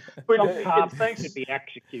know. Some cops should be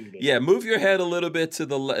executed. Yeah, move your head a little bit to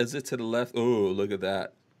the left. Is it to the left? Oh, look at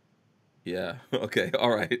that. Yeah. Okay.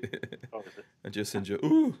 All right. I just enjoy.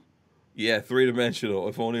 Ooh. Yeah, 3-dimensional.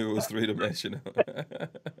 If only it was 3-dimensional.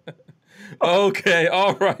 Okay.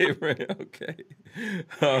 All right. Okay.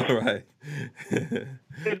 All right.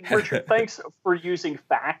 Richard, thanks for using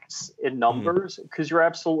facts and numbers, because you're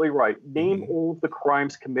absolutely right. Name all of the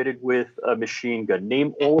crimes committed with a machine gun.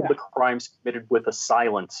 Name all of the crimes committed with a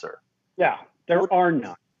silencer. Yeah, there are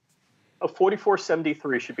none. A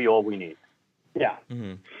 4473 should be all we need. Yeah.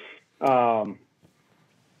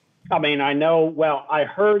 I mean, I know, well, I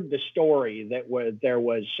heard the story that there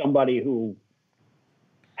was somebody who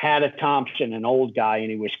had a Thompson, an old guy, and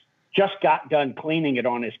he was just got done cleaning it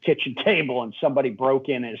on his kitchen table, and somebody broke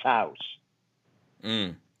in his house.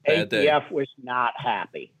 ATF was not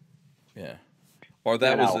happy. Yeah. Or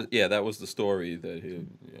that that was the story that he.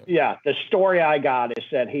 Yeah, the story I got is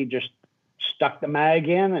that he just stuck the mag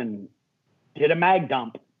in and did a mag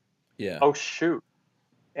dump. Yeah. Oh, shoot.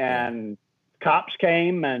 And cops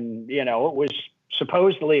came, and it was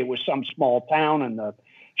supposedly it was some small town, and the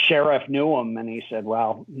sheriff knew him, and he said,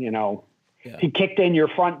 well, he kicked in your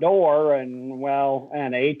front door, and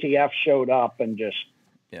ATF showed up and just.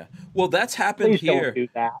 Yeah. Well, that's happened here. Don't do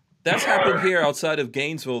that. That's happened here outside of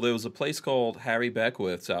Gainesville. There was a place called Harry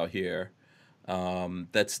Beckwith's out here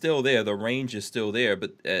that's still there. The range is still there,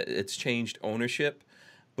 but it's changed ownership.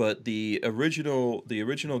 But the original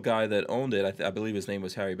guy that owned it, I believe his name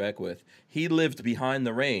was Harry Beckwith. He lived behind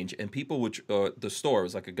the range, and people would the store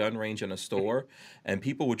was like a gun range and a store, and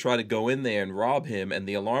people would try to go in there and rob him, and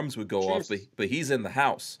the alarms would go off. But he's in the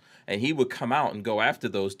house, and he would come out and go after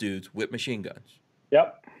those dudes with machine guns.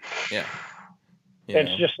 Yep. Yeah.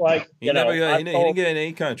 It's just like he didn't get in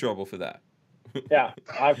any kind of trouble for that. Yeah,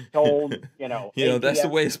 I've told that's the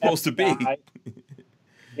way it's supposed to be.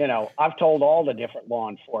 I've told all the different law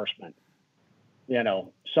enforcement.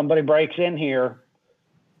 Somebody breaks in here.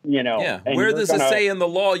 Where does it say in the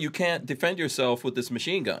law you can't defend yourself with this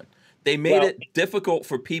machine gun? They made it difficult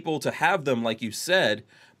for people to have them, like you said,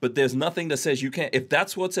 but there's nothing that says you can't. If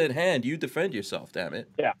that's what's at hand, you defend yourself. Damn it.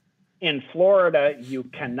 Yeah. In Florida, you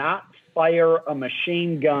cannot fire a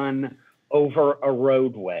machine gun over a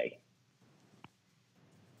roadway.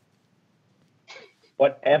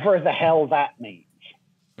 Whatever the hell that means.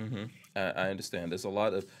 Mm-hmm. I understand. There's a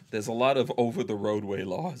lot of over the roadway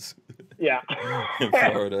laws. Yeah. In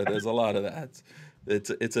Florida, there's a lot of that.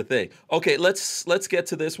 It's a thing. Okay, let's get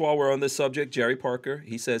to this while we're on this subject. Jerry Parker,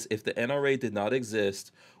 he says, if the NRA did not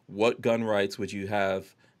exist, what gun rights would you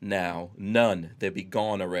have now? None. They'd be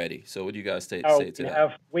gone already. So what do you guys say to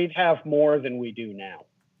that? We'd have more than we do now.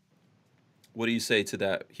 What do you say to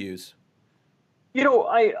that, Hughes?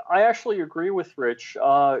 I actually agree with Rich,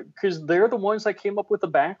 because they're the ones that came up with the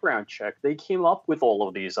background check. They came up with all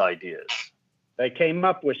of these ideas. They came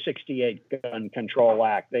up with 68 Gun Control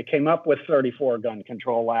Act. They came up with 34 Gun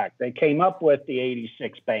Control Act. They came up with the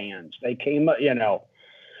 86 bans. They came up,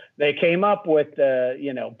 they came up with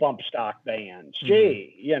the, bump stock bans.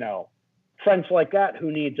 Gee, friends like that,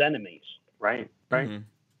 who needs enemies? Right. Mm-hmm.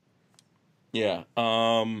 Yeah.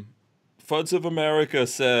 Fuds of America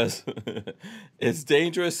says it's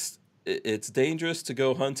dangerous to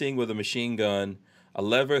go hunting with a machine gun. A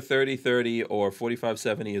lever 30-30 or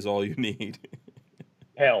 45-70 is all you need.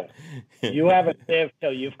 Hell, you haven't lived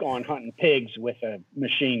till you've gone hunting pigs with a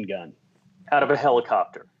machine gun. Out of a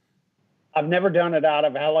helicopter. I've never done it out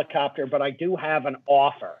of a helicopter, but I do have an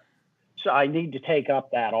offer. So I need to take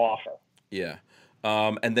up that offer. Yeah.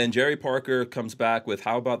 And then Jerry Parker comes back with,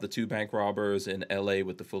 how about the 2 bank robbers in L.A.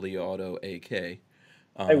 with the fully auto AK?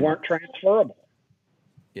 They weren't transferable.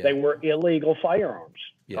 Yeah. They were illegal firearms.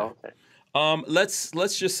 Yeah. Okay. Let's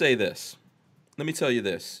just say this. Let me tell you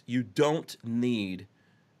this. You don't need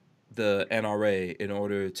the NRA in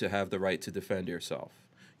order to have the right to defend yourself.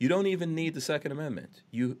 You don't even need the Second Amendment.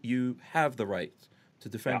 You have the right to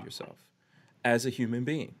defend yourself as a human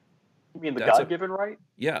being. You mean the God-given right?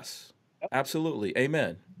 Yes. Absolutely.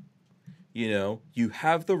 Amen. You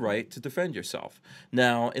have the right to defend yourself.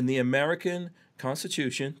 Now, in the American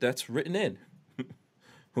Constitution, that's written in.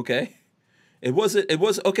 Okay? It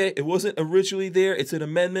wasn't originally there. It's an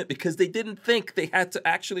amendment because they didn't think they had to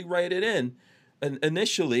actually write it in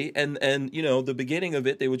initially. And the beginning of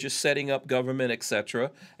it, they were just setting up government,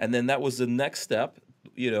 etc. And then that was the next step.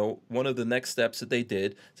 One of the next steps that they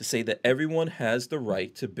did to say that everyone has the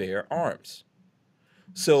right to bear arms.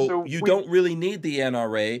 So you don't really need the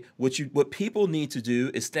NRA. What people need to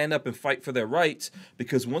do is stand up and fight for their rights,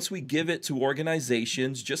 because once we give it to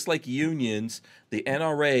organizations, just like unions, the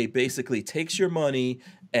NRA basically takes your money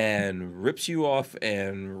and rips you off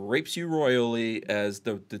and rapes you royally, as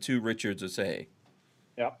the two Richards are saying.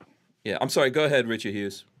 Yep. Yeah, I'm sorry. Go ahead, Richard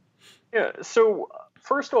Hughes. Yeah, so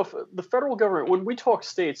first off, the federal government, when we talk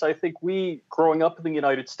states, I think growing up in the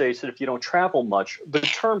United States, and if you don't travel much, the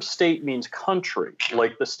term state means country,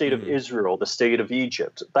 like the state of Israel, the state of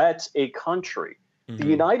Egypt. That's a country. The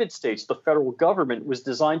United States, the federal government, was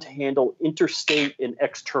designed to handle interstate and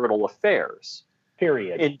external affairs.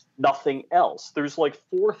 Period. And nothing else. There's like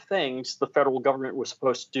 4 things the federal government was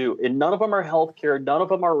supposed to do, and none of them are healthcare, none of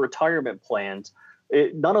them are retirement plans,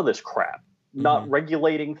 none of this crap. Not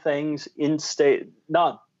regulating things in state,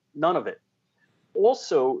 none of it.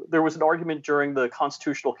 Also, there was an argument during the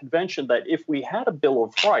Constitutional Convention that if we had a Bill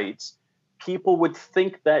of Rights, people would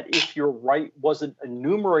think that if your right wasn't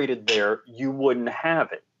enumerated there, you wouldn't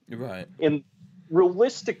have it. Right. And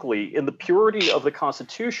realistically, in the purity of the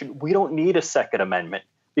Constitution, we don't need a Second Amendment,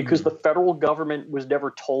 because the federal government was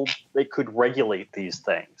never told they could regulate these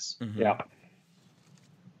things.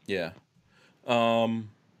 Yeah.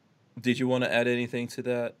 Did you want to add anything to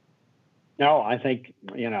that? No, I think,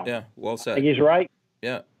 Yeah, well said. I think he's right.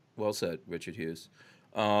 Yeah, well said, Richard Hughes.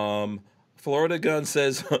 Florida Gun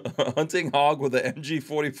says hunting hog with an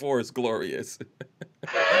MG44 is glorious.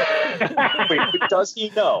 Wait, does he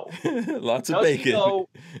know? Lots of bacon.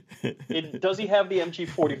 Does he have the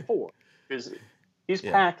MG44? Because he's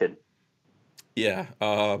packing. Yeah.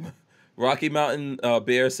 Rocky Mountain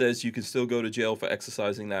Bear says you can still go to jail for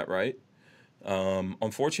exercising that right.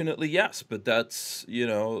 Unfortunately, yes, but that's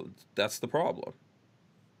the problem.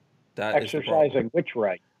 Exercising which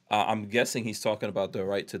right? I'm guessing he's talking about the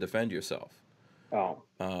right to defend yourself. Oh.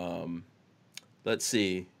 Let's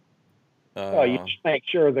see. You just make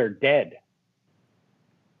sure they're dead.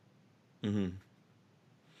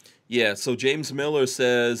 Yeah, so James Miller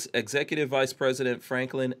says Executive Vice President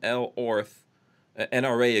Franklin L. Orth,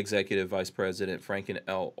 NRA Executive Vice President Franklin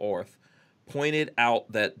L. Orth, pointed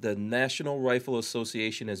out that the National Rifle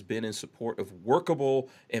Association has been in support of workable,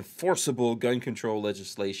 enforceable gun control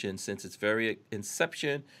legislation since its very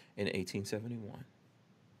inception in 1871.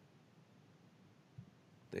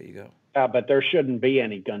 There you go. But there shouldn't be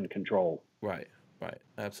any gun control. Right,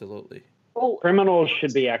 absolutely. Well, criminals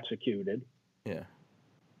should be executed. Yeah.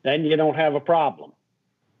 Then you don't have a problem.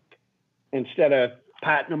 Instead of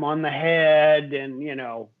patting them on the head and,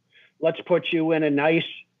 let's put you in a nice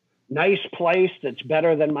place that's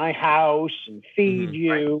better than my house and feed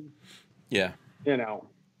you. Yeah. You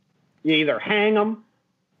either hang them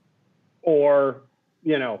or,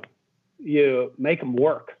 you make them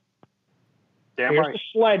work. Damn Here's right. a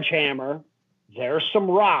sledgehammer. There's some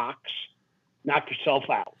rocks. Knock yourself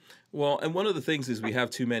out. Well, and one of the things is we have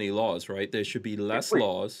too many laws, right? There should be less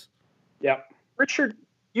laws. Yep. Richard,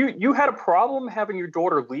 you had a problem having your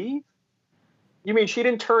daughter leave? You mean she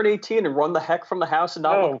didn't turn 18 and run the heck from the house and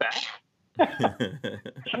not look back?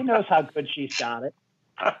 She knows how good she's got it.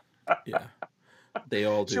 Yeah. They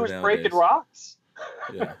all do. She was nowadays. breaking rocks.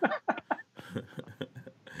 Yeah.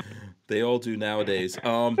 They all do nowadays.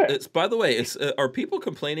 By the way, are people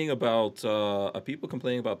complaining about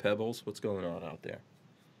Pebbles? What's going on out there?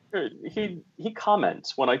 He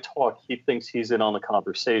comments when I talk. He thinks he's in on the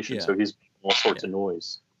conversation, so he's making all sorts of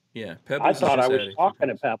noise. Yeah, Pebbles. I thought I was talking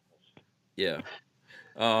to Pebbles. Yeah.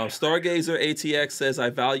 Stargazer ATX says, I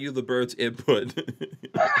value the bird's input.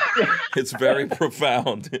 It's very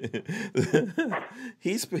profound.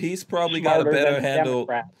 He's probably got a better handle.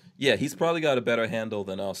 Yeah, he's probably got a better handle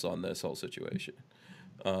than us on this whole situation.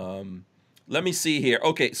 Let me see here.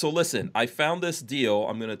 Okay, so listen, I found this deal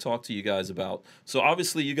I'm going to talk to you guys about. So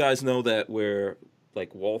obviously you guys know that we're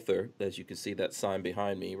like Walther, as you can see that sign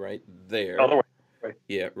behind me right there. Other way. Right.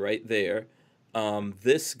 Yeah, right there.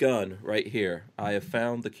 This gun right here, I have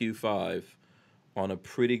found the Q5 on a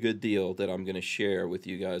pretty good deal that I'm going to share with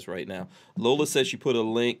you guys right now. Lola says she put a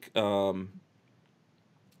link.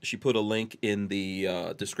 She put a link in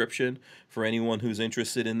the description for anyone who's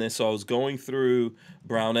interested in this. So I was going through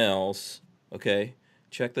Brownells. Okay,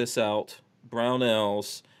 check this out.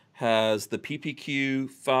 Brownells has the PPQ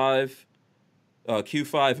 5.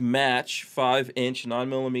 Q5 match 5-inch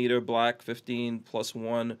 9mm black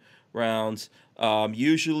 15+1 rounds.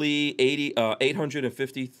 Usually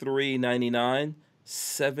 $853.99,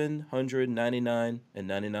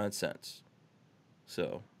 $799.99.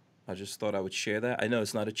 So I just thought I would share that. I know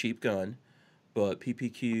it's not a cheap gun, but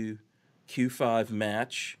PPQ Q5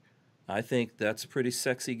 match, I think that's a pretty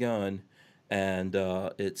sexy gun. And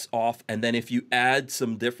it's off. And then if you add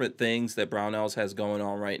some different things that Brownells has going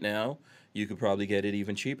on right now, you could probably get it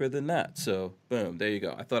even cheaper than that. So, boom, there you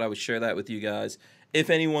go. I thought I would share that with you guys. If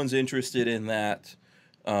anyone's interested in that,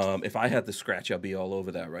 if I had the scratch, I'd be all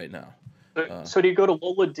over that right now. So do you go to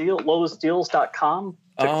lolasdeals.com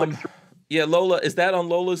to click through? Yeah, Lola, is that on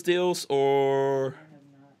Lola's Deals or?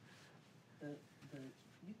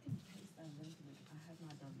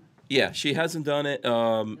 Yeah, she hasn't done it.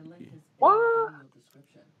 What?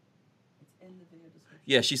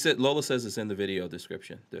 Yeah, she said Lola says it's in the video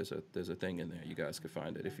description. There's a thing in there. You guys can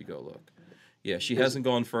find it if you go look. Yeah, she hasn't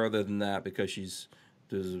gone further than that because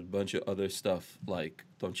there's a bunch of other stuff like,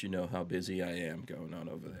 don't you know how busy I am going on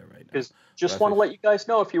over there right now. Just want to let you guys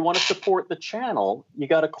know, if you want to support the channel, you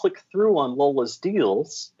got to click through on Lola's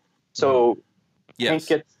Deals, so Hank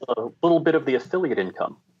gets a little bit of the affiliate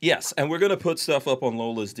income. Yes, and we're going to put stuff up on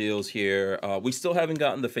Lola's Deals here. We still haven't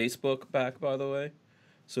gotten the Facebook back, by the way.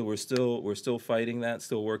 So we're still fighting that,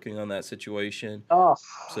 still working on that situation. Oh.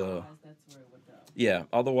 So yeah,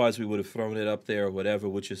 otherwise we would have thrown it up there or whatever,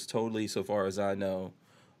 which is totally, so far as I know,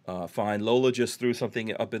 fine. Lola just threw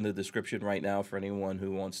something up in the description right now for anyone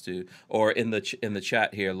who wants to, or in the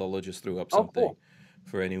chat here, Lola just threw up something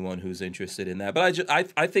for anyone who's interested in that. But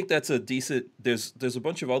I think that's a decent. There's a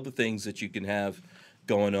bunch of other things that you can have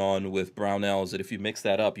going on with Brownells that if you mix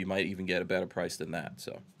that up, you might even get a better price than that.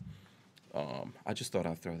 So. I just thought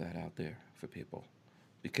I'd throw that out there for people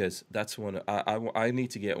because that's one I need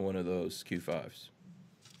to get one of those Q5s.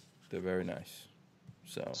 They're very nice.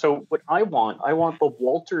 So what I want the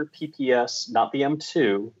Walter PPS, not the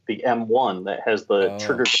M2, the M1 that has the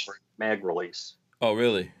trigger mag release. Oh,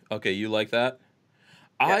 really? Okay, you like that?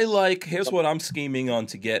 Yes. Here's what I'm scheming on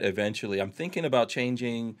to get eventually. I'm thinking about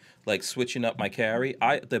changing, like switching up my carry.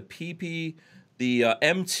 The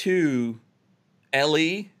M2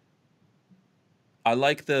 LE. I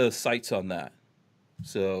like the sights on that.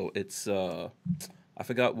 So it's I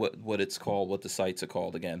forgot what it's called, what the sights are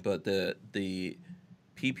called again, but the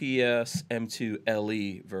PPS M2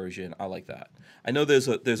 LE version, I like that. I know there's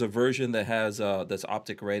a version that has that's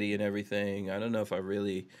optic ready and everything. I don't know if I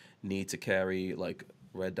really need to carry like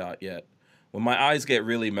red dot yet. When my eyes get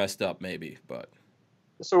really messed up, maybe, but.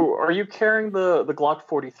 So are you carrying the Glock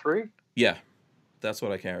 43? Yeah, that's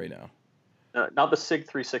what I carry now. Not the SIG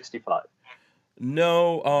 365.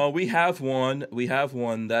 No, we have one.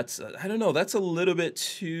 That's I don't know. That's a little bit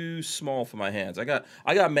too small for my hands. I got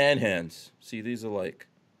man hands. See, these are like.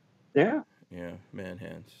 Yeah, man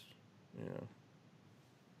hands. Yeah.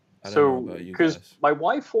 I don't know about you guys. Because my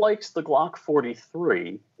wife likes the Glock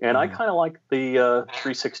 43, and I kind of like the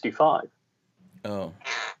 365. Oh,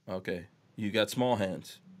 okay. You got small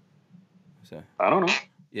hands. So. I don't know.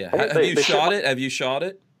 Yeah. Have you shot it? Have you shot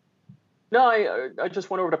it? No, I just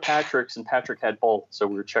went over to Patrick's, and Patrick had both, so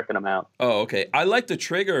we were checking them out. Oh, okay. I like the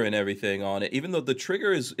trigger and everything on it, even though the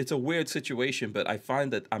trigger it's a weird situation, but I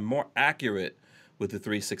find that I'm more accurate with the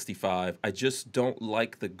 365. I just don't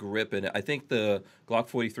like the grip in it. I think the Glock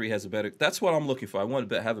 43 has a better. That's what I'm looking for. I want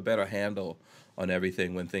to have a better handle on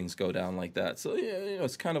everything when things go down like that. So yeah,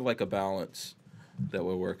 it's kind of like a balance that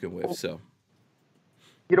we're working with. So.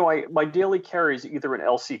 My daily carry is either an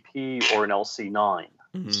LCP or an LC9.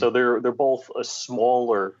 Mm-hmm. So they're both a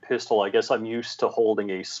smaller pistol. I guess I'm used to holding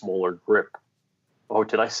a smaller grip. Oh,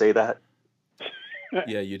 did I say that?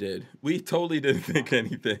 Yeah, you did. We totally didn't think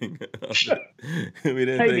anything. We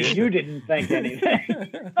didn't. Maybe you didn't think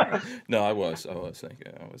anything. No, I was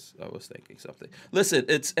thinking. I was thinking something. Listen,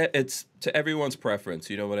 it's to everyone's preference.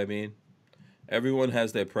 You know what I mean? Everyone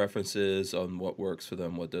has their preferences on what works for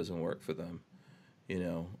them, what doesn't work for them.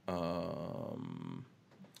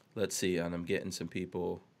 Let's see, and I'm getting some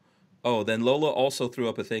people. Oh, then Lola also threw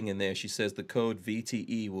up a thing in there. She says the code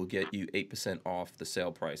VTE will get you 8% off the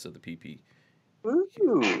sale price of the PP. Ooh.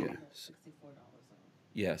 Yeah.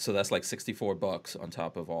 Yeah, so that's like $64 on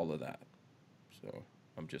top of all of that. So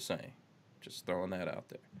I'm just saying, just throwing that out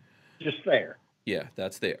there. Just there. Yeah,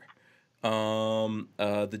 that's there.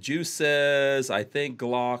 The Jew says, I think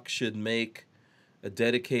Glock should make a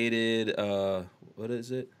dedicated, what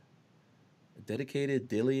is it? A dedicated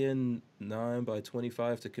Dillian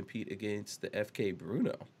 9x25 to compete against the FK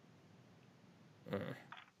Bruno.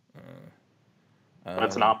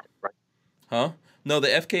 That's an optic, right? Huh? No, the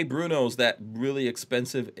FK Bruno's that really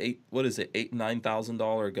expensive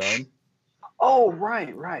 $9,000 gun. Oh,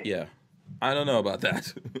 right. Yeah. I don't know about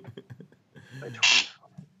that.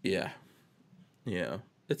 Yeah.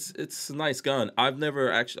 It's a nice gun. I've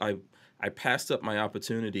never actually I passed up my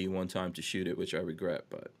opportunity one time to shoot it, which I regret,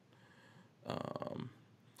 but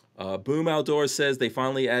Boom Outdoors says they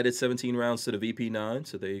finally added 17 rounds to the VP9,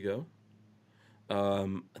 so there you go.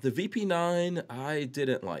 The VP9 I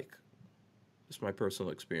didn't like. Just my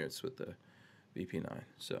personal experience with the VP9.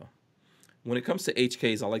 So when it comes to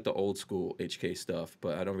HKs, I like the old school HK stuff,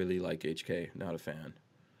 but I don't really like HK. Not a fan.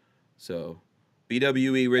 So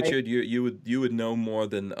BWE, Richard, you would know more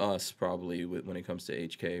than us probably when it comes to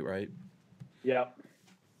HK, right? Yeah.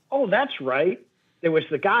 Oh, that's right. There was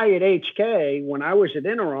the guy at HK when I was at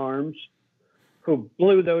Interarms who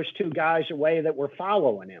blew those two guys away that were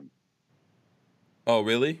following him. Oh,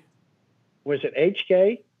 really? Was it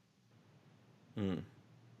HK?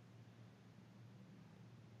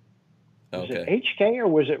 Was it HK or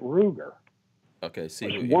was it Ruger? Okay,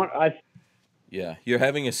 yeah, you're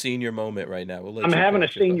having a senior moment right now. I'm having a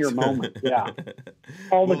senior moment, yeah.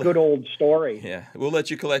 All the good old story. Yeah, we'll let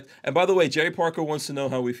you collect. And by the way, Jerry Parker wants to know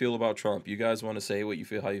how we feel about Trump. You guys want to say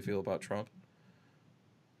how you feel about Trump?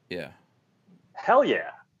 Yeah. Hell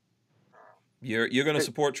yeah. You're going to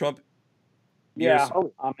support Trump? Yeah,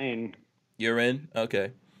 I mean. You're in?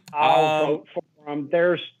 Okay. I'll vote for him.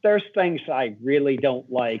 There's things I really don't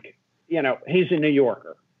like. You know, he's a New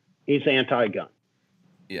Yorker. He's anti-gun.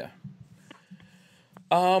 Yeah.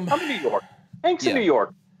 I'm a New York. Hank's a New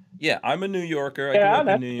York. Yeah, I'm a New Yorker. I grew up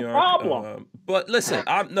in New York. Problem. But listen,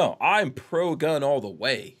 I'm pro-gun all the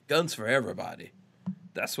way. Guns for everybody.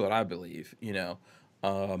 That's what I believe. You know,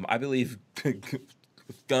 I believe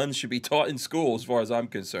guns should be taught in school, as far as I'm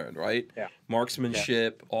concerned. Right? Yeah.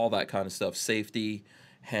 Marksmanship, all that kind of stuff, safety,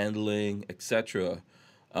 handling, etc.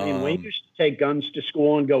 I mean, we used to take guns to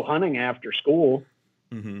school and go hunting after school.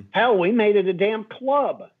 Mm-hmm. Hell, we made it a damn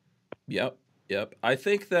club. Yep. I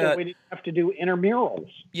think that we didn't have to do intramurals.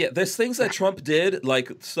 Yeah, there's things that Trump did, like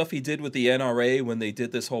stuff he did with the NRA when they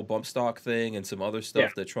did this whole bump stock thing and some other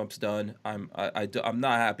stuff that Trump's done. I'm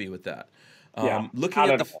not happy with that.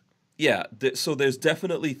 Looking at so there's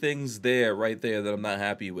definitely things right there that I'm not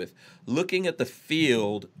happy with. Looking at the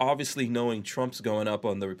field, obviously knowing Trump's going up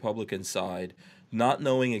on the Republican side, not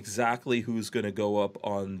knowing exactly who's going to go up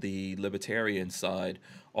on the Libertarian side.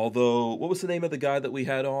 Although, what was the name of the guy that we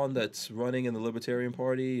had on that's running in the Libertarian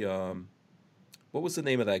Party? What was the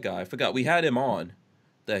name of that guy? I forgot. We had him on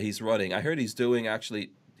that he's running. I heard he's doing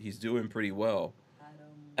pretty well.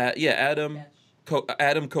 Adam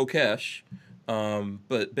Kokesh.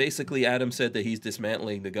 But basically, Adam said that he's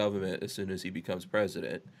dismantling the government as soon as he becomes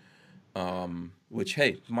president. Which,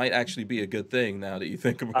 hey, might actually be a good thing now that you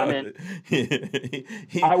think about it.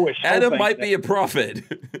 Adam might be a prophet.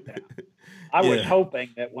 I was hoping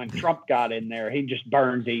that when Trump got in there, he'd just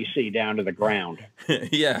burn D.C. down to the ground.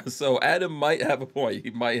 Yeah, so Adam might have a point. He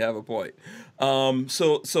might have a point.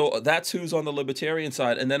 So that's who's on the Libertarian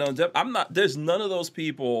side, and then there's none of those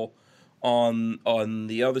people on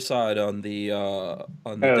the other side, on the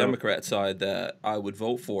Democrat side, that I would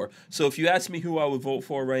vote for. So if you ask me who I would vote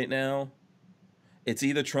for right now, it's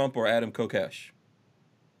either Trump or Adam Kokesh.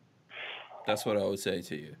 That's what I would say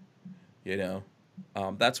to you. You know,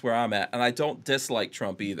 that's where I'm at. And I don't dislike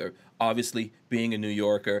Trump either. Obviously, being a New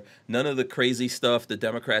Yorker, none of the crazy stuff the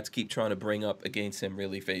Democrats keep trying to bring up against him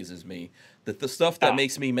really phases me. The stuff that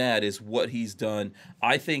makes me mad is what he's done.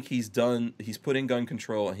 I think he's put in gun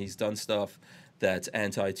control and he's done stuff that's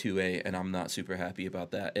anti-2A, and I'm not super happy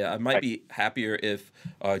about that. I might be happier if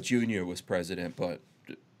Junior was president, but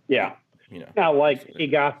yeah. You know. Now, like he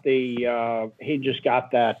just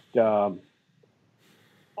got that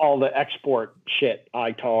all the export shit,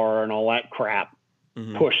 ITAR and all that crap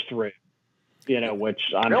pushed through, you know, which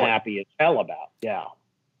I'm happy as hell about. Yeah.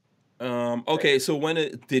 Okay, so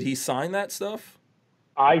did he sign that stuff?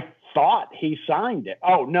 I thought he signed it.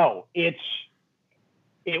 Oh no, it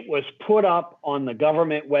was put up on the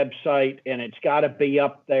government website, and it's got to be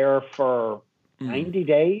up there for 90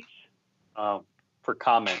 days for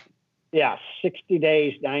comment. Yeah, 60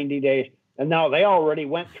 days, 90 days. And no, they already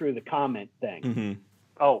went through the comment thing. Mm-hmm.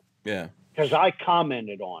 Oh, yeah. Because I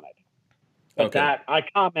commented on it. But I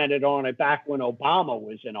commented on it back when Obama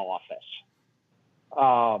was in office.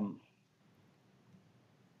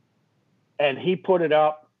 And he put it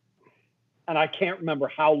up, and I can't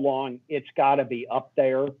remember how long it's got to be up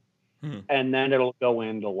there, and then it'll go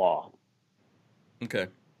into law. Okay.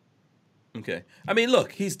 I mean,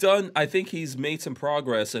 look, I think he's made some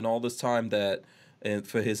progress in all this time that, and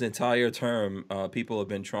for his entire term, people have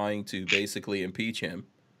been trying to basically impeach him.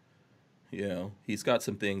 You know, he's got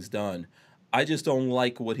some things done. I just don't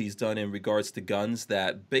like what he's done in regards to guns,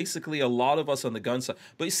 that basically a lot of us on the gun side.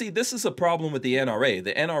 But you see, this is a problem with the NRA.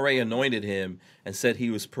 The NRA anointed him and said he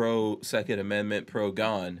was pro-Second Amendment,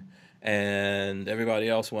 pro-gun, and everybody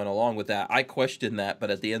else went along with that. I questioned that,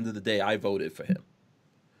 but at the end of the day, I voted for him.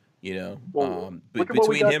 You know,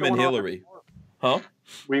 between him and Hillary. Huh?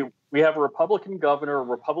 We have a Republican governor, a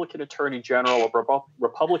Republican attorney general, a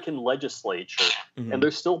Republican legislature, and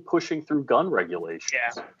they're still pushing through gun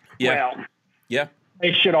regulations. Yeah. Well,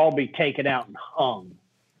 they should all be taken out and hung.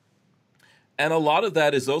 And a lot of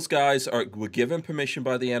that is those guys were given permission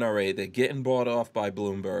by the NRA. They're getting bought off by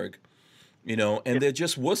Bloomberg, you know, and they're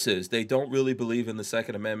just wusses. They don't really believe in the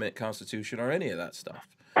Second Amendment, Constitution, or any of that stuff.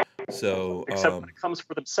 So, except when it comes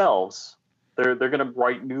for themselves, they're going to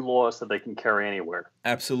write new laws that they can carry anywhere.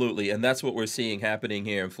 Absolutely, and that's what we're seeing happening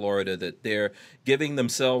here in Florida. That they're giving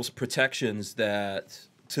themselves protections that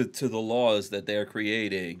to the laws that they're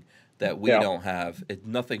creating that we don't have.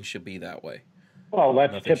 Nothing should be that way. Well,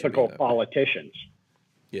 that's typical politicians.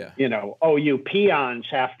 Yeah. You know, you peons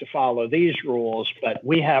have to follow these rules, but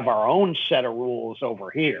we have our own set of rules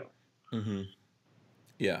over here. Mm-hmm.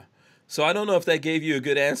 Yeah. So I don't know if that gave you a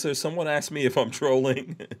good answer. Someone asked me if I'm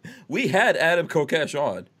trolling. We had Adam Kokesh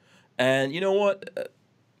on, and you know what?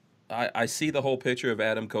 I see the whole picture of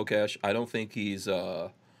Adam Kokesh. I don't think he's. I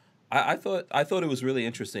thought it was really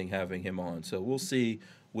interesting having him on. So we'll see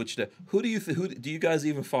who do you guys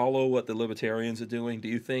even follow what the Libertarians are doing? Who do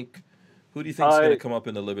you think is going to come up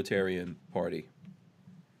in the Libertarian Party?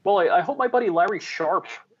 Well, I hope my buddy Larry Sharpe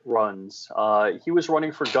runs. He was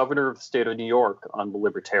running for governor of the state of New York on the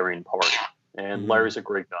Libertarian Party, and Larry's a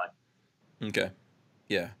great guy. Okay,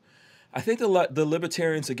 yeah, I think the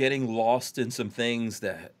Libertarians are getting lost in some things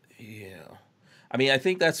that, I mean, I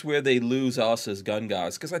think that's where they lose us as gun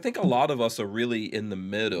guys, because I think a lot of us are really in the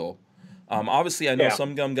middle. Obviously, I know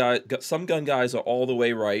some gun guys are all the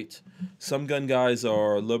way right. Some gun guys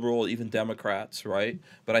are liberal, even Democrats, right?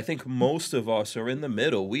 But I think most of us are in the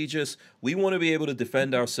middle. We want to be able to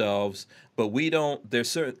defend ourselves, but we don't. There's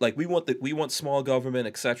certain, like, we want small government,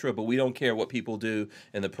 etc. But we don't care what people do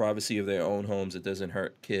in the privacy of their own homes. It doesn't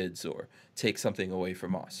hurt kids or take something away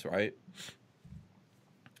from us, right?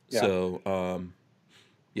 Yeah. So,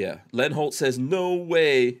 Len Holt says, "No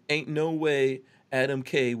way, ain't no way Adam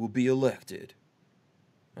K. will be elected."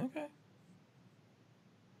 Okay.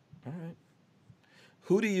 All right.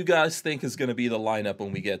 Who do you guys think is going to be the lineup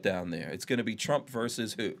when we get down there? It's going to be Trump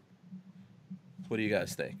versus who? What do you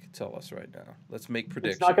guys think? Tell us right now. Let's make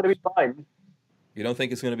predictions. It's not going to be Biden. You don't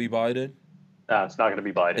think it's going to be Biden? No, it's not going to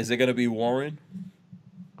be Biden. Is it going to be Warren?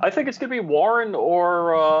 I think it's going to be Warren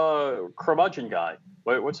or curmudgeon guy.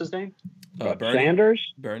 What's his name? Bernie?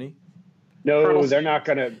 Sanders? Bernie? No, they're not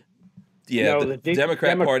going to. Yeah, no, the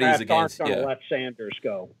Democrat Party is against. Aren't going to let Sanders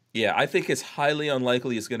go. Yeah, I think it's highly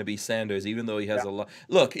unlikely it's going to be Sanders, even though he has a lot.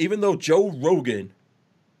 Look, even though Joe Rogan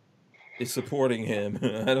is supporting him,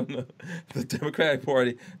 I don't know. The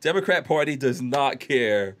Democrat Party does not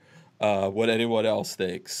care what anyone else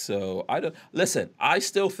thinks. So I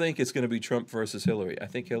still think it's going to be Trump versus Hillary. I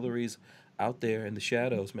think Hillary's out there in the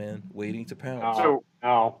shadows, man, waiting to pounce.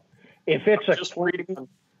 If it's just reading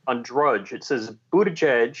on Drudge, it says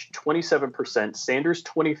Buttigieg 27%, Sanders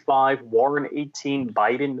 25%, Warren 18%,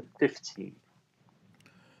 Biden 15%.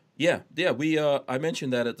 Yeah. We I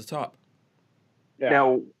mentioned that at the top. Yeah.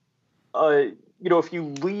 Now, if you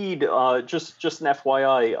lead, just an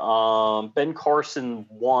FYI, Ben Carson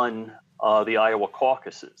won the Iowa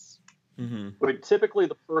caucuses. Mm-hmm. But typically,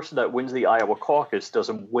 the person that wins the Iowa caucus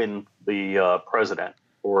doesn't win the president,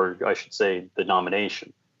 or I should say, the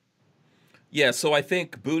nomination. Yeah, so I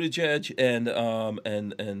think Buttigieg and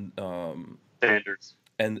Sanders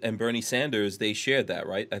and Bernie Sanders, they shared that,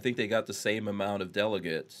 right? I think they got the same amount of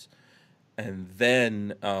delegates, and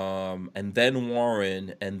then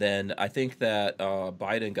Warren, and then I think that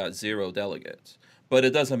Biden got 0 delegates. But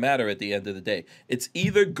it doesn't matter at the end of the day. It's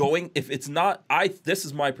either going. If it's not, this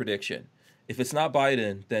is my prediction. If it's not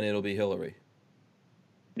Biden, then it'll be Hillary.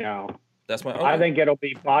 No, that's my. I think it'll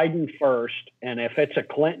be Biden first, and if it's a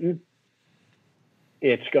Clinton,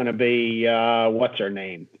 it's going to be what's her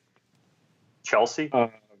name? Chelsea.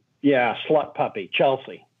 Slut puppy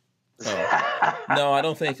Chelsea. No, I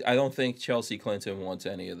don't think Chelsea Clinton wants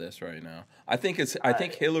any of this right now. I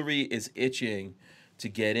think Hillary is itching to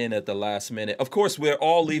get in at the last minute. Of course, we're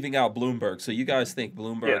all leaving out Bloomberg. So you guys think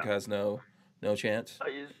Bloomberg has no chance?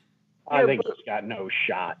 I think he's got no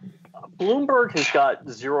shot. Bloomberg has got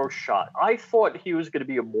 0 shot. I thought he was going to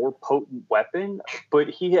be a more potent weapon, but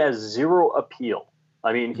he has 0 appeal.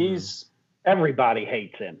 I mean, everybody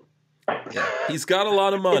hates him. Yeah, he's got a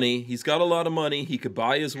lot of money. He's got a lot of money. He could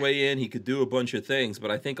buy his way in. He could do a bunch of things,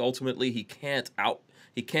 but I think ultimately he can't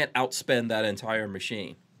outspend that entire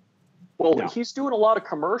machine. Well, he's doing a lot of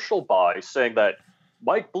commercial buys, saying that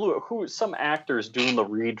Mike some actor's doing the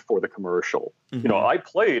read for the commercial. Mm-hmm. You know, I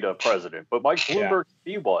played a president, but Mike Bloomberg can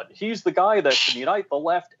be one. He's the guy that can unite the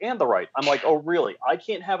left and the right. I'm like, oh, really? I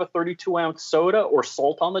can't have a 32-ounce soda or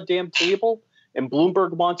salt on the damn table? And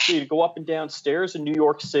Bloomberg wants me to go up and down stairs in New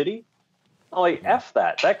York City? I'm like, F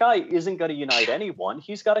that. That guy isn't going to unite anyone.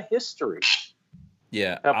 He's got a history.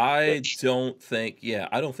 Yeah, I don't think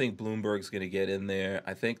Bloomberg's going to get in there.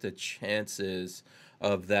 I think the chances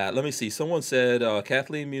of that. Let me see. Someone said,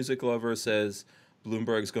 Kathleen Music Lover says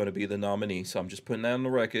Bloomberg's going to be the nominee. So I'm just putting that on the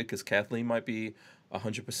record because Kathleen might be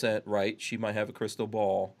 100% right. She might have a crystal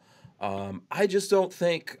ball. I just don't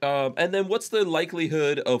think. And then what's the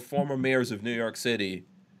likelihood of former mayors of New York City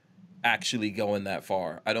actually going that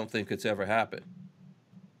far? I don't think it's ever happened.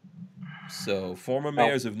 So former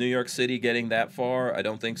mayors of New York City getting that far, I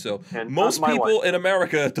don't think so. And most people in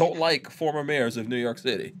America don't like former mayors of New York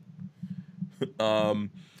City. And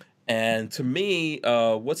to me,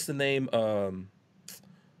 what's the name? Not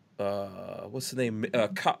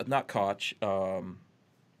Koch.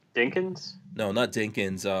 Dinkins? No, not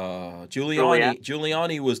Dinkins.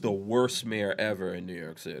 Giuliani was the worst mayor ever in New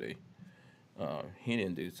York City. He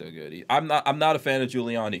didn't do so good. I'm not a fan of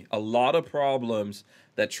Giuliani. A lot of problems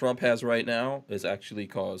that Trump has right now is actually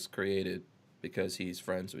created because he's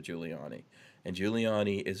friends with Giuliani. And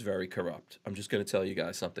Giuliani is very corrupt. I'm just going to tell you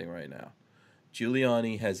guys something right now.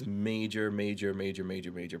 Giuliani has major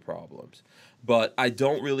problems. But I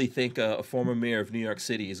don't really think a former mayor of New York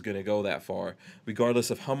City is going to go that far,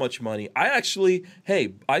 regardless of how much money. I think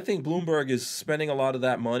Bloomberg is spending a lot of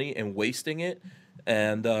that money and wasting it.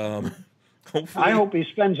 And hopefully, I hope he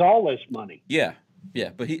spends all this money. Yeah,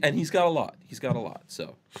 but he's got a lot.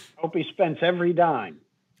 So I hope he spends every dime.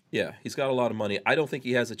 Yeah, he's got a lot of money. I don't think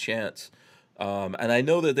he has a chance. And I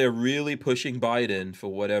know that they're really pushing Biden for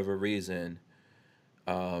whatever reason.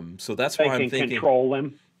 So that's why I'm thinking control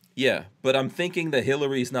him. Yeah, but I'm thinking that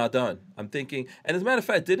Hillary's not done. I'm thinking, and as a matter of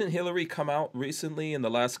fact, didn't Hillary come out recently in the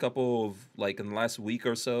last week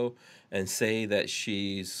or so and say that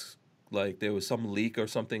she's there was some leak or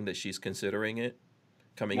something that she's considering it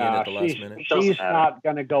coming in at the last minute? She's not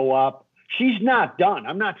going to go up. She's not done.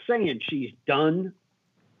 I'm not saying she's done,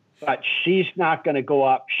 but she's not going to go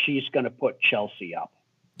up. She's going to put Chelsea up.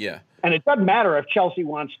 Yeah. And it doesn't matter if Chelsea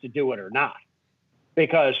wants to do it or not,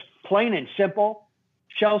 because plain and simple,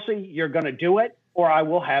 Chelsea, you're going to do it or I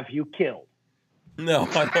will have you killed. No,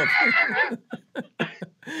 I don't.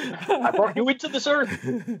 I brought you into this earth.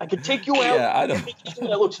 I can take you out. Yeah, I don't.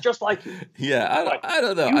 That looks just like you. Yeah, I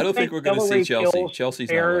don't know. I don't think we're going to see Chelsea.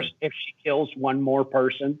 Chelsea's not running. If she kills one more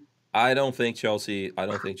person. I don't think Chelsea's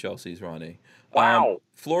running. Wow.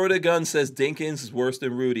 Florida Gun says Dinkins is worse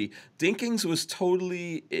than Rudy. Dinkins was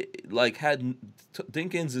totally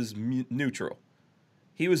Dinkins is neutral.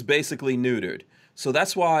 He was basically neutered. So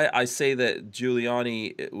that's why I say that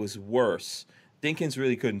Giuliani was worse. Dinkins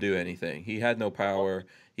really couldn't do anything. He had no power.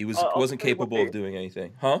 He wasn't capable of doing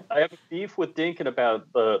anything. Huh? I have a beef with Dinkin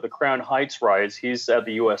about the Crown Heights riots. He's at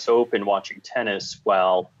the U.S. Open watching tennis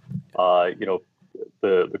while,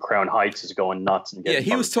 the Crown Heights is going nuts. And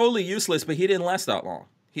he was totally useless, but he didn't last that long.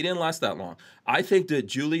 I think that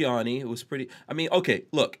Giuliani was pretty. I mean, okay,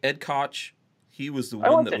 look, Ed Koch, he was the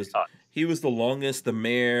one that was. He was the longest, the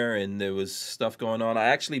mayor, and there was stuff going on. I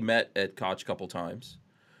actually met Ed Koch a couple times.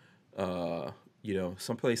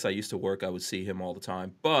 Someplace I used to work, I would see him all the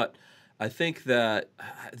time. But I think that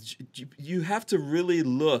you have to really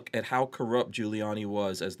look at how corrupt Giuliani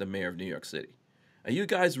was as the mayor of New York City. Are you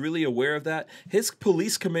guys really aware of that? His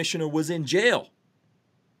police commissioner was in jail.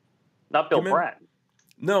 Not Bill Bratton.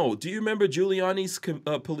 No. Do you remember Giuliani's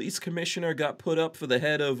police commissioner got put up for the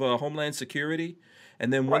head of Homeland Security?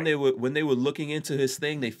 And then when they were looking into his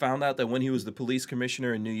thing, they found out that when he was the police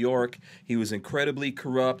commissioner in New York, he was incredibly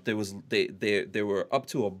corrupt. They were up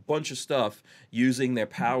to a bunch of stuff using their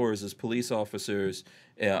powers as police officers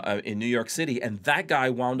in New York City, and that guy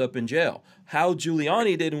wound up in jail. How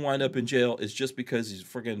Giuliani didn't wind up in jail is just because he's a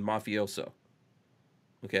friggin' mafioso.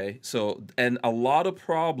 Okay, so, and a lot of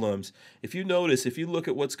problems, if you look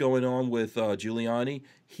at what's going on with Giuliani,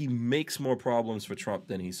 he makes more problems for Trump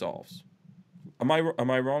than he solves. Am I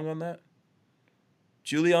wrong on that?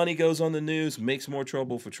 Giuliani goes on the news, makes more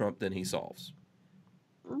trouble for Trump than he solves.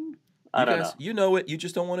 I don't know. You know it. You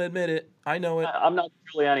just don't want to admit it. I know it. I'm not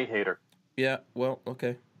a Giuliani hater. Yeah, well,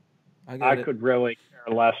 okay. I could really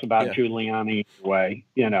care less about Giuliani anyway,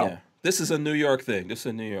 Yeah. This is a New York thing.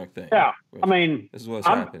 Yeah, I mean, this is what's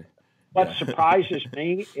happening. What surprises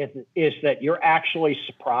me is that you're actually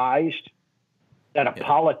surprised that a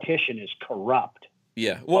politician is corrupt.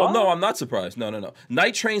 Yeah. Well, no, I'm not surprised. No.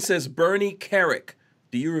 Night Train says Bernie Kerik.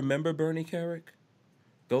 Do you remember Bernie Kerik?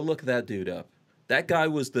 Go look that dude up. That guy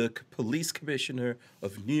was the police commissioner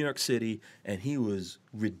of New York City, and he was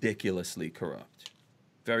ridiculously corrupt.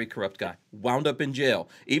 Very corrupt guy. Wound up in jail.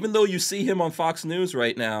 Even though you see him on Fox News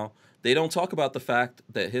right now, they don't talk about the fact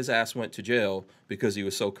that his ass went to jail because he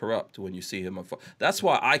was so corrupt when you see him on Fox. That's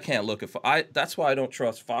why I can't look at that's why I don't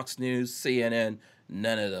trust Fox News, CNN,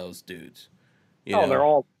 none of those dudes. You know? They're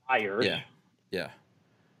all liars. Yeah.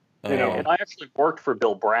 And I actually worked for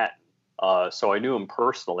Bill Bratton, so I knew him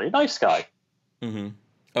personally. Nice guy. Mm-hmm.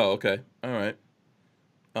 Oh, okay. All right.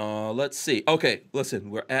 Let's see. Okay, listen,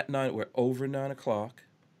 we're over 9 o'clock.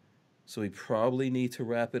 So we probably need to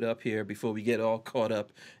wrap it up here before we get all caught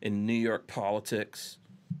up in New York politics.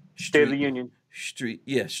 State of the Union.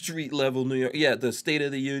 Street level New York. Yeah, the State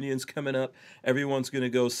of the Union's coming up. Everyone's going to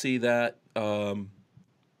go see that. I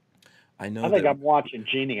think I'm watching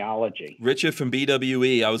Genealogy. Richard from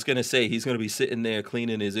BWE, I was going to say, he's going to be sitting there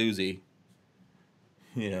cleaning his Uzi.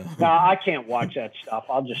 Yeah. No, I can't watch that stuff.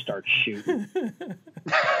 I'll just start shooting.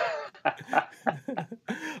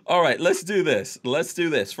 All right, let's do this.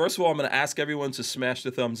 First of all, I'm going to ask everyone to smash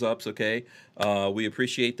the thumbs ups, okay? We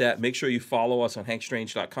appreciate that. Make sure you follow us on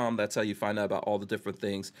hankstrange.com. That's how you find out about all the different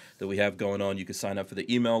things that we have going on. You can sign up for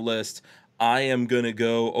the email list. I am going to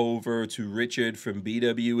go over to Richard from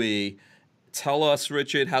BWE. Tell us,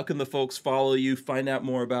 Richard, how can the folks follow you, find out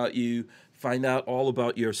more about you, find out all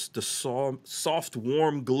about the soft,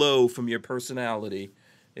 warm glow from your personality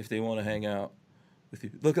if they want to hang out with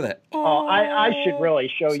you. Look at that. Oh, I should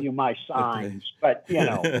really show you my signs, but,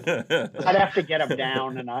 I'd have to get them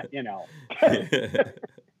down and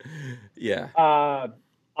Yeah.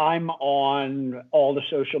 I'm on all the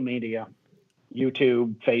social media,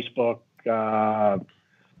 YouTube, Facebook,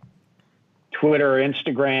 Twitter,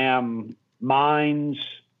 Instagram, Minds,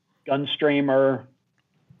 Gunstreamer.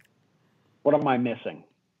 What am I missing?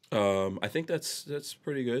 I think that's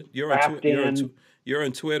pretty good. You're on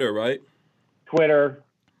Twitter, right? Twitter,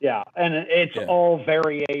 yeah, and it's all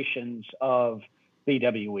variations of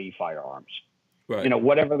BWE firearms. Right.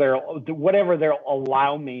 Whatever they'll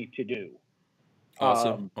allow me to do.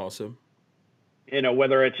 Awesome.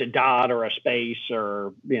 Whether it's a dot or a space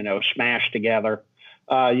or smashed together.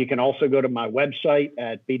 You can also go to my website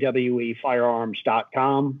at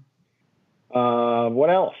bwefirearms.com. What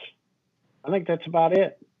else? I think that's about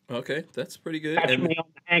it. Okay, that's pretty good. Catch me on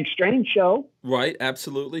the Hank Strange Show. Right,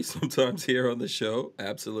 absolutely. Sometimes here on the show.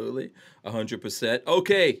 Absolutely. 100%.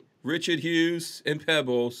 Okay, Richard Hughes and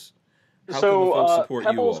Pebbles. How can the folks support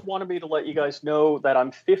Pebbles you all? wanted me to let you guys know that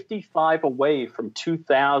I'm 55 away from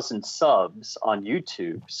 2,000 subs on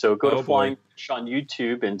YouTube. So go to Flying Rich on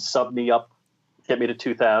YouTube and sub me up, get me to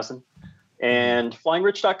 2,000. And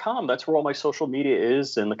flyingrich.com, that's where all my social media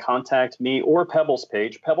is, and the contact me or Pebbles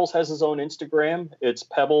page. Pebbles has his own Instagram. It's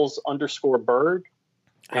Pebbles_bird.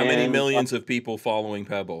 How many millions of people following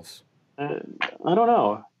Pebbles? I don't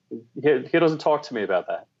know. He doesn't talk to me about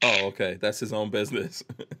that. Oh, okay. That's his own business.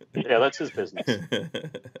 Yeah, that's his business.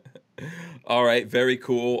 All right. Very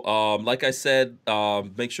cool. Like I said,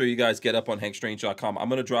 make sure you guys get up on hankstrange.com. I'm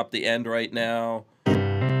going to drop the end right now.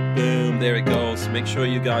 Boom. There it goes. Make sure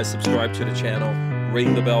you guys subscribe to the channel.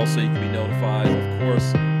 Ring the bell so you can be notified. Of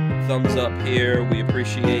course, thumbs up here. We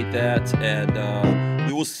appreciate that. And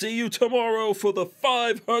we will see you tomorrow for the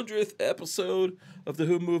 500th episode of the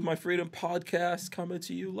Who Moved My Freedom podcast, coming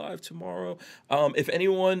to you live tomorrow. If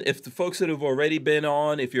the folks that have already been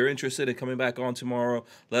on, if you're interested in coming back on tomorrow,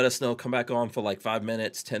 let us know. Come back on for like 5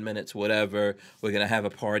 minutes, 10 minutes, whatever. We're going to have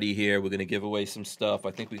a party here. We're going to give away some stuff.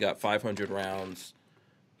 I think we got 500 rounds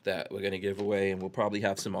that we're going to give away, and we'll probably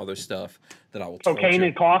have some other stuff that I will tell you. Cocaine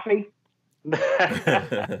and coffee?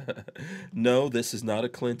 No, this is not a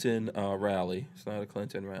Clinton rally. It's not a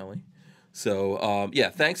Clinton rally. So,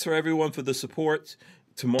 thanks for everyone for the support.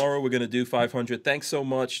 Tomorrow we're going to do 500. Thanks so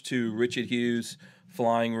much to Richard Hughes,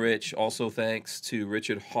 Flying Rich. Also, thanks to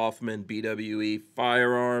Richard Hoffman, BWE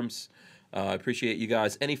Firearms. I appreciate you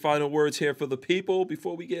guys. Any final words here for the people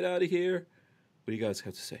before we get out of here? What do you guys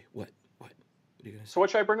have to say? What are you going to say? So what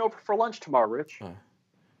should I bring over for lunch tomorrow, Rich?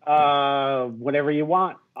 Whatever you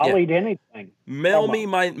want. I'll eat anything. Mail me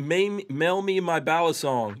my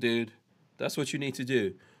balisong, dude. That's what you need to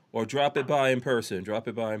do. Or drop it by in person.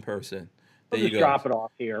 There you go. Drop it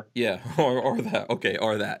off here. Yeah, or that. Okay,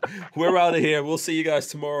 or that. We're out of here. We'll see you guys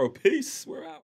tomorrow. Peace. We're out.